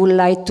 we would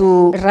like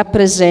to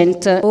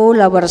represent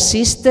all our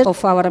sisters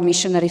of our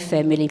missionary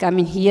family.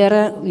 Coming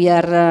here, we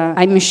are,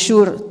 I'm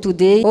sure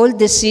today, all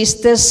the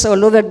sisters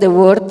all over the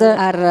world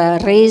are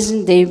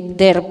raising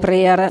their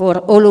prayer for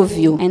all of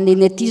you. And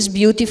it is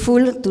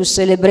beautiful to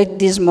celebrate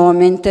this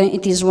moment.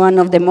 It is one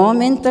of the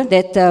moments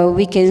that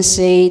we can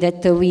say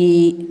that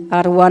we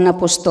are one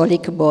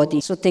apostolic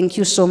body. So thank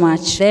you so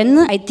much. Then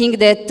I think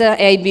that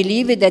I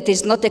believe that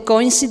it's not a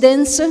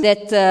coincidence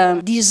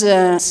that this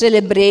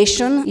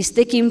celebration is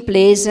taking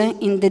place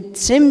in the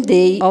same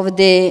day of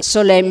the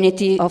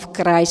solemnity of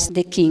Christ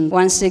the King.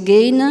 Once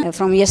again,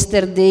 from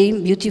yesterday,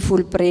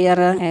 beautiful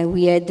prayer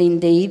we had in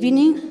the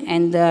evening, and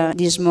and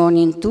this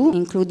morning too,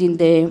 including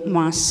the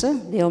Mass,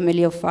 the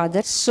homily of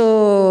Father.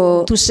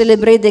 So to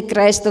celebrate the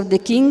Christ of the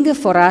King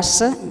for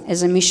us,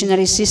 as a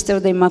missionary sister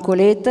of the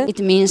Immaculate, it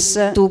means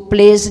to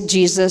place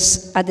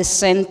Jesus at the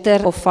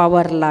center of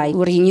our life.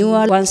 To renew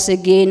once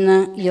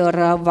again your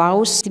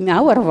vows,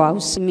 our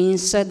vows,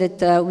 means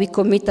that we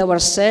commit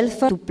ourselves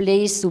to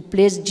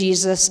place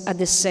Jesus at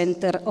the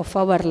center of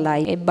our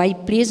life. And by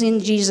placing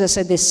Jesus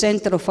at the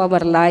center of our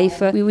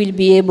life, we will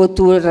be able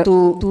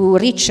to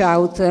reach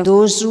out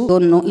those who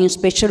don't know in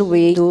special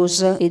way,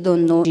 those who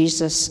don't know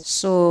Jesus.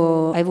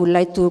 So I would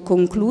like to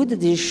conclude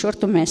this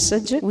short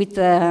message with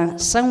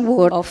some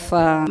words of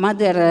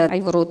Mother, I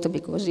wrote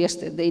because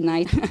yesterday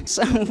night,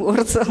 some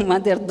words of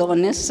Mother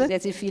Dones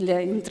that I feel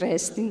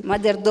interesting.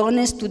 Mother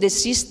Dones to the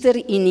sister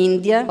in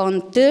India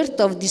on 3rd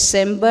of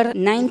December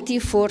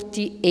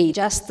 1948,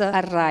 just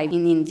arrived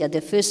in India.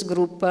 The first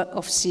group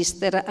of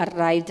sisters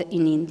arrived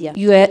in India.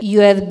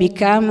 You have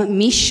become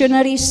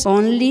missionaries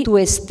only to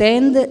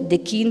extend the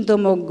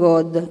kingdom of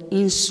God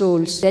in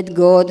souls, that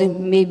God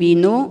may be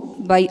known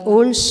by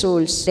all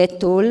souls,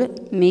 that all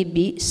may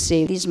be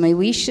saved. It is my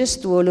wishes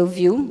to all of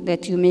you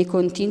that you may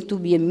continue to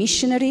be a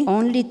missionary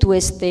only to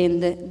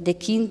extend the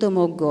kingdom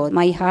of God.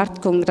 My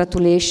heart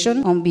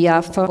congratulations on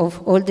behalf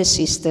of all the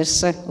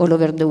sisters all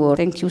over the world.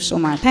 Thank you so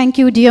much. Thank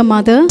you, dear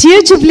Mother.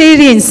 Dear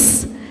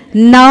Jubilarians,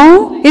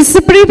 now is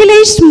a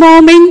privileged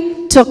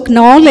moment to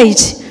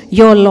acknowledge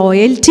your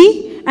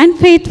loyalty and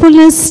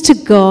faithfulness to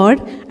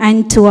God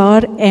and to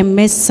our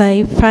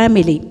MSI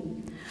family.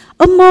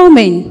 A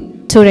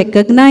moment to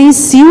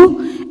recognize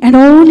you and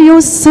all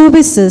your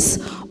services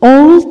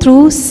all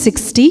through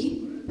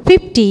 60,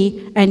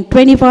 50 and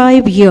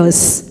 25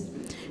 years.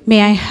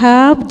 May I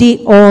have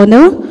the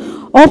honor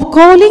of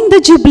calling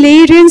the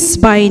Jubilarians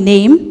by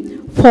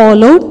name,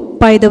 followed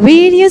by the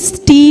various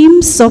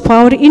teams of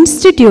our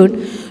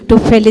institute to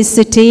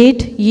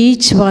felicitate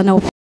each one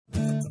of you.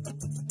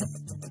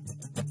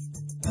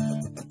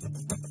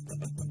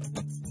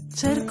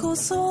 Cerco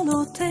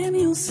solo te,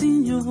 mio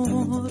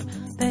Signor,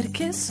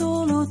 perché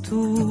solo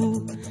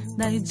tu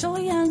dai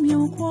gioia al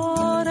mio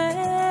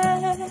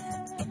cuore.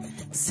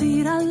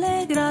 Si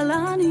rallegra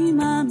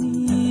l'anima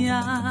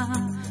mia,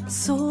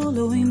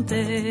 solo in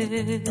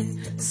te,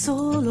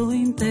 solo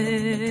in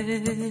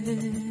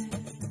te.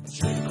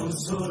 Cerco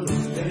solo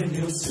te,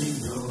 mio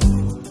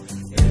Signor,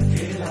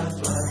 perché la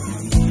tua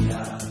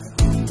vita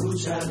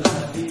conduce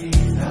alla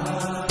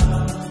vita.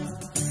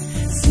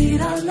 Si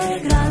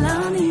rallegra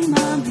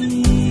l'anima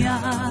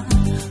mia,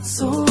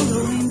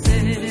 solo in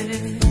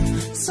te,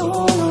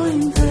 solo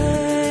in te.